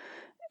them,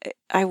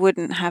 I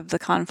wouldn't have the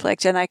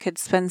conflict, and I could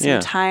spend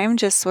some time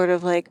just sort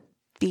of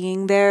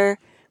being there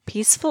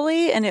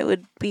peacefully, and it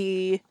would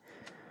be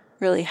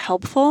really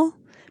helpful.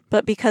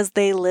 But because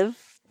they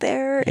live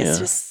there, it's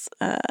just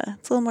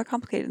it's a little more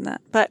complicated than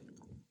that. But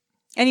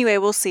anyway,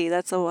 we'll see.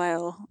 That's a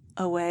while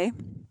away.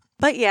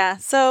 But yeah,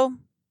 so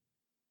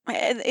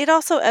it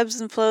also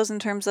ebbs and flows in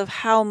terms of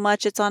how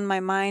much it's on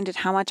my mind and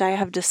how much I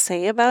have to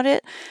say about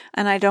it.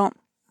 And I don't,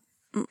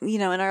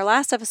 in our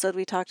last episode,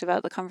 we talked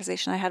about the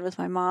conversation I had with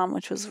my mom,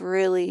 which was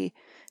really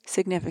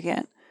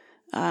significant.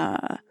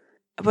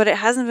 But it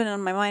hasn't been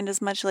on my mind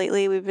as much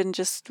lately. We've been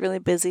just really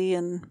busy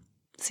and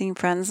seeing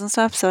friends and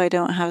stuff, so I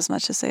don't have as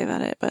much to say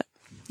about it. But,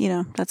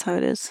 that's how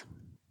it is.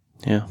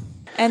 Yeah.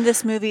 And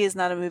this movie is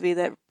not a movie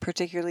that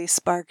particularly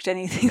sparked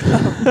anything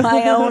about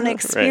my own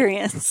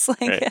experience.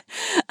 Right.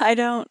 I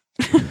don't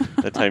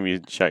That time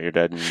you shot your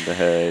dad in the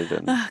head.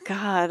 And, Oh,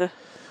 God.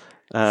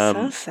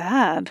 So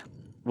sad.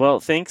 well,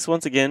 thanks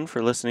once again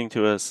for listening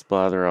to us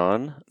blather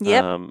on.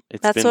 Yep.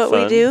 It's That's been what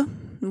fun, we do.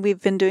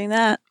 We've been doing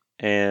that.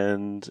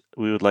 And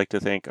we would like to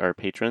thank our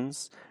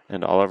patrons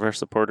and all of our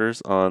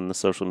supporters on the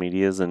social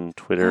medias and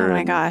Twitter Oh, my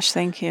and gosh.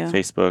 Thank you.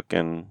 Facebook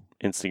and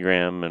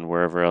Instagram and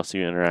wherever else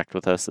you interact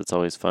with us. It's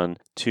always fun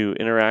to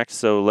interact.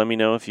 So let me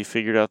know if you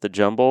figured out the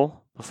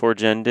jumble before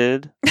Jen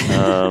did.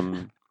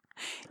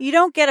 You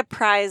don't get a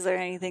prize or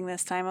anything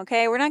this time,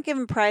 okay? We're not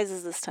giving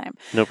prizes this time.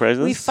 No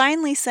prizes? We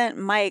finally sent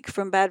Mike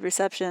from Bad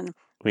Reception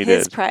We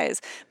his did.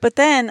 prize. But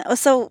then,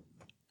 so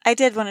I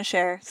did want to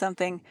share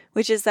something,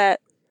 which is that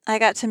I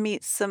got to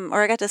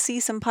see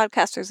some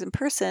podcasters in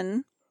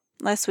person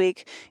last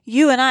week.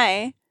 You and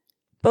I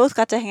both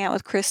got to hang out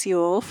with Chris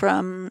Yule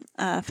from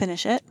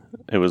Finish It.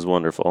 It was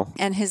wonderful.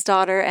 And his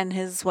daughter and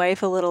his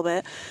wife a little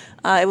bit.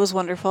 It was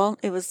wonderful.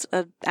 It was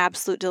an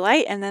absolute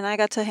delight. And then I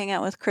got to hang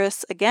out with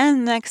Chris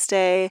again next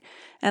day,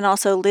 and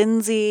also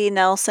Lindsay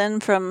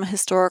Nelson from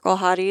Historical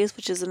Hotties,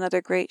 which is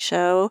another great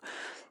show,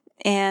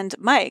 and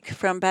Mike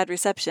from Bad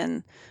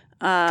Reception.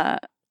 And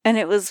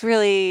it was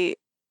really,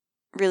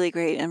 really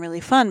great and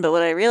really fun. But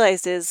what I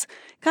realized is,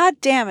 God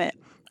damn it,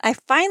 I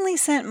finally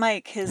sent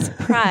Mike his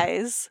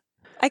prize.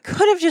 I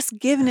could have just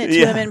given it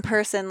to him in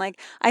person. Like,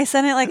 I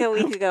sent it like a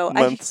week ago.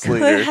 Months I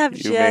could later, have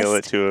you just mail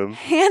it to him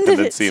handed and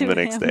then it see him to the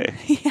next day.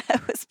 Yeah,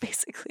 it was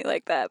basically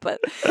like that. But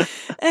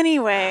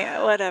anyway,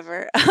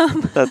 whatever.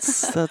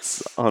 That's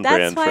on That's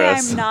brand for why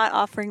us. I'm not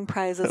offering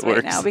prizes That right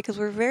works. now, because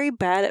we're very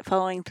bad at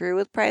following through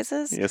with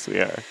prizes. Yes,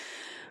 we are.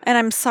 And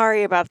I'm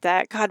sorry about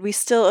that. God, we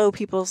still owe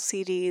people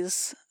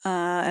CDs,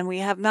 and we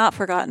have not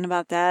forgotten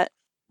about that.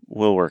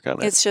 We'll work on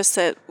it. It's just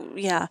that,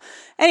 yeah.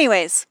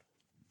 Anyways,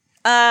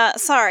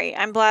 sorry,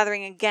 I'm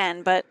blathering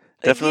again, but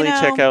Definitely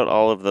check out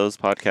all of those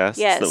podcasts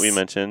that we Yes.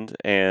 mentioned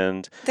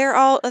and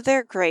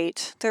they're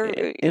great. They're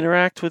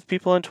interact with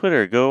people on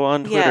Twitter. Go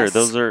on Twitter.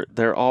 Yes.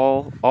 They're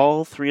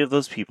all three of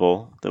those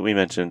people that we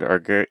mentioned are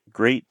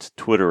great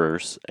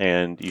Twitterers,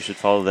 and you should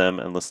follow them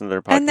and listen to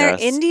their podcasts. and they're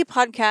indie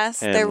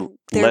podcasts. and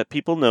They're let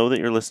people know that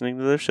you're listening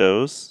to their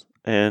shows,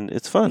 and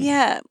it's fun.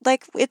 yeah,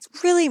 like it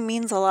really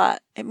means a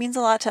lot. It means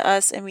a lot to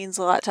us. It means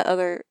a lot to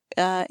other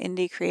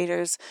indie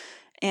creators.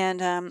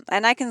 And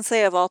I can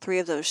say of all three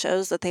of those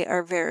shows that they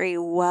are very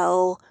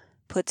well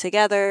put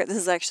together. This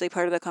is actually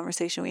part of the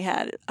conversation we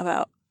had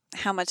about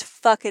how much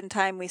fucking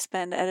time we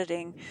spend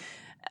editing.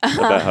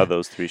 About how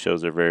those three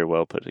shows are very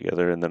well put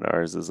together, and then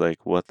ours is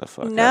like, what the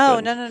fuck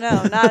No, happened?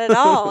 no, not at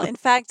all. In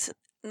fact,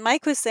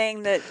 Mike was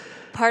saying that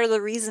part of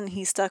the reason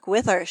he stuck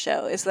with our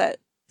show is that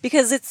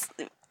because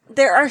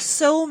there are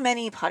so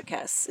many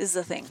podcasts is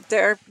the thing.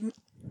 There are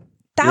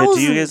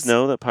thousands. Yeah, do you guys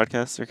know that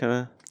podcasts are kind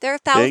of... There are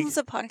thousands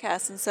of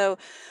podcasts, and so,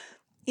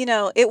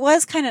 it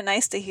was kind of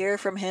nice to hear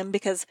from him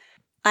because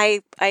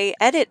I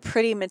edit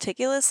pretty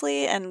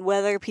meticulously, and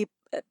whether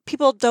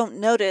people don't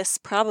notice,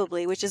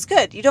 probably, which is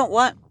good. You don't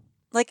want,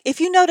 like,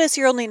 if you notice,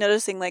 you're only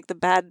noticing like the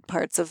bad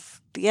parts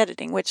of the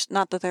editing, which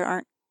not that there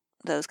aren't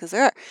those, because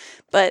there are,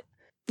 but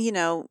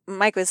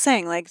Mike was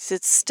saying, like, to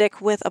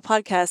stick with a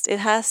podcast, it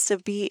has to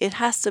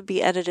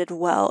be edited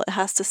well. It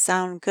has to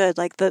sound good.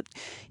 Like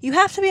you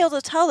have to be able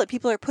to tell that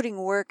people are putting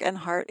work and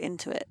heart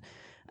into it.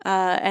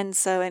 And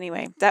so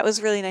anyway, that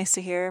was really nice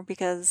to hear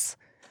because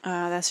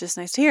that's just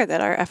nice to hear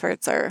that our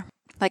efforts are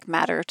like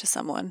matter to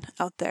someone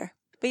out there.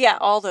 But yeah,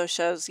 all those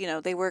shows,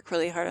 they work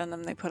really hard on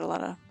them. They put a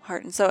lot of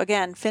heart. And so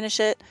again, Finish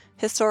It,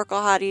 Historical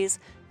Hotties,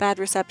 Bad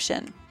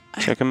Reception.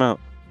 Check them out.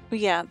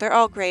 Yeah, they're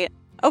all great.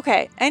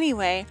 Okay,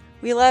 anyway,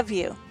 we love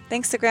you.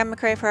 Thanks to Graham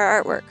McRae for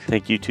our artwork.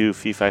 Thank you to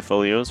Fee-Fi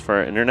Folios for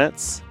our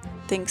internets.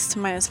 Thanks to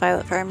Minus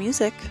Violet for our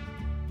music.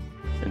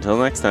 Until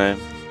next time.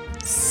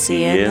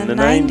 See you in the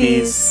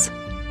 90s.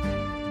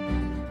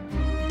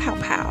 Pow,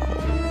 pow,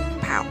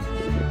 pow.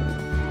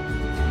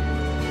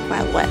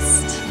 Wild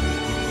West.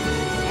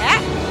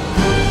 Ah!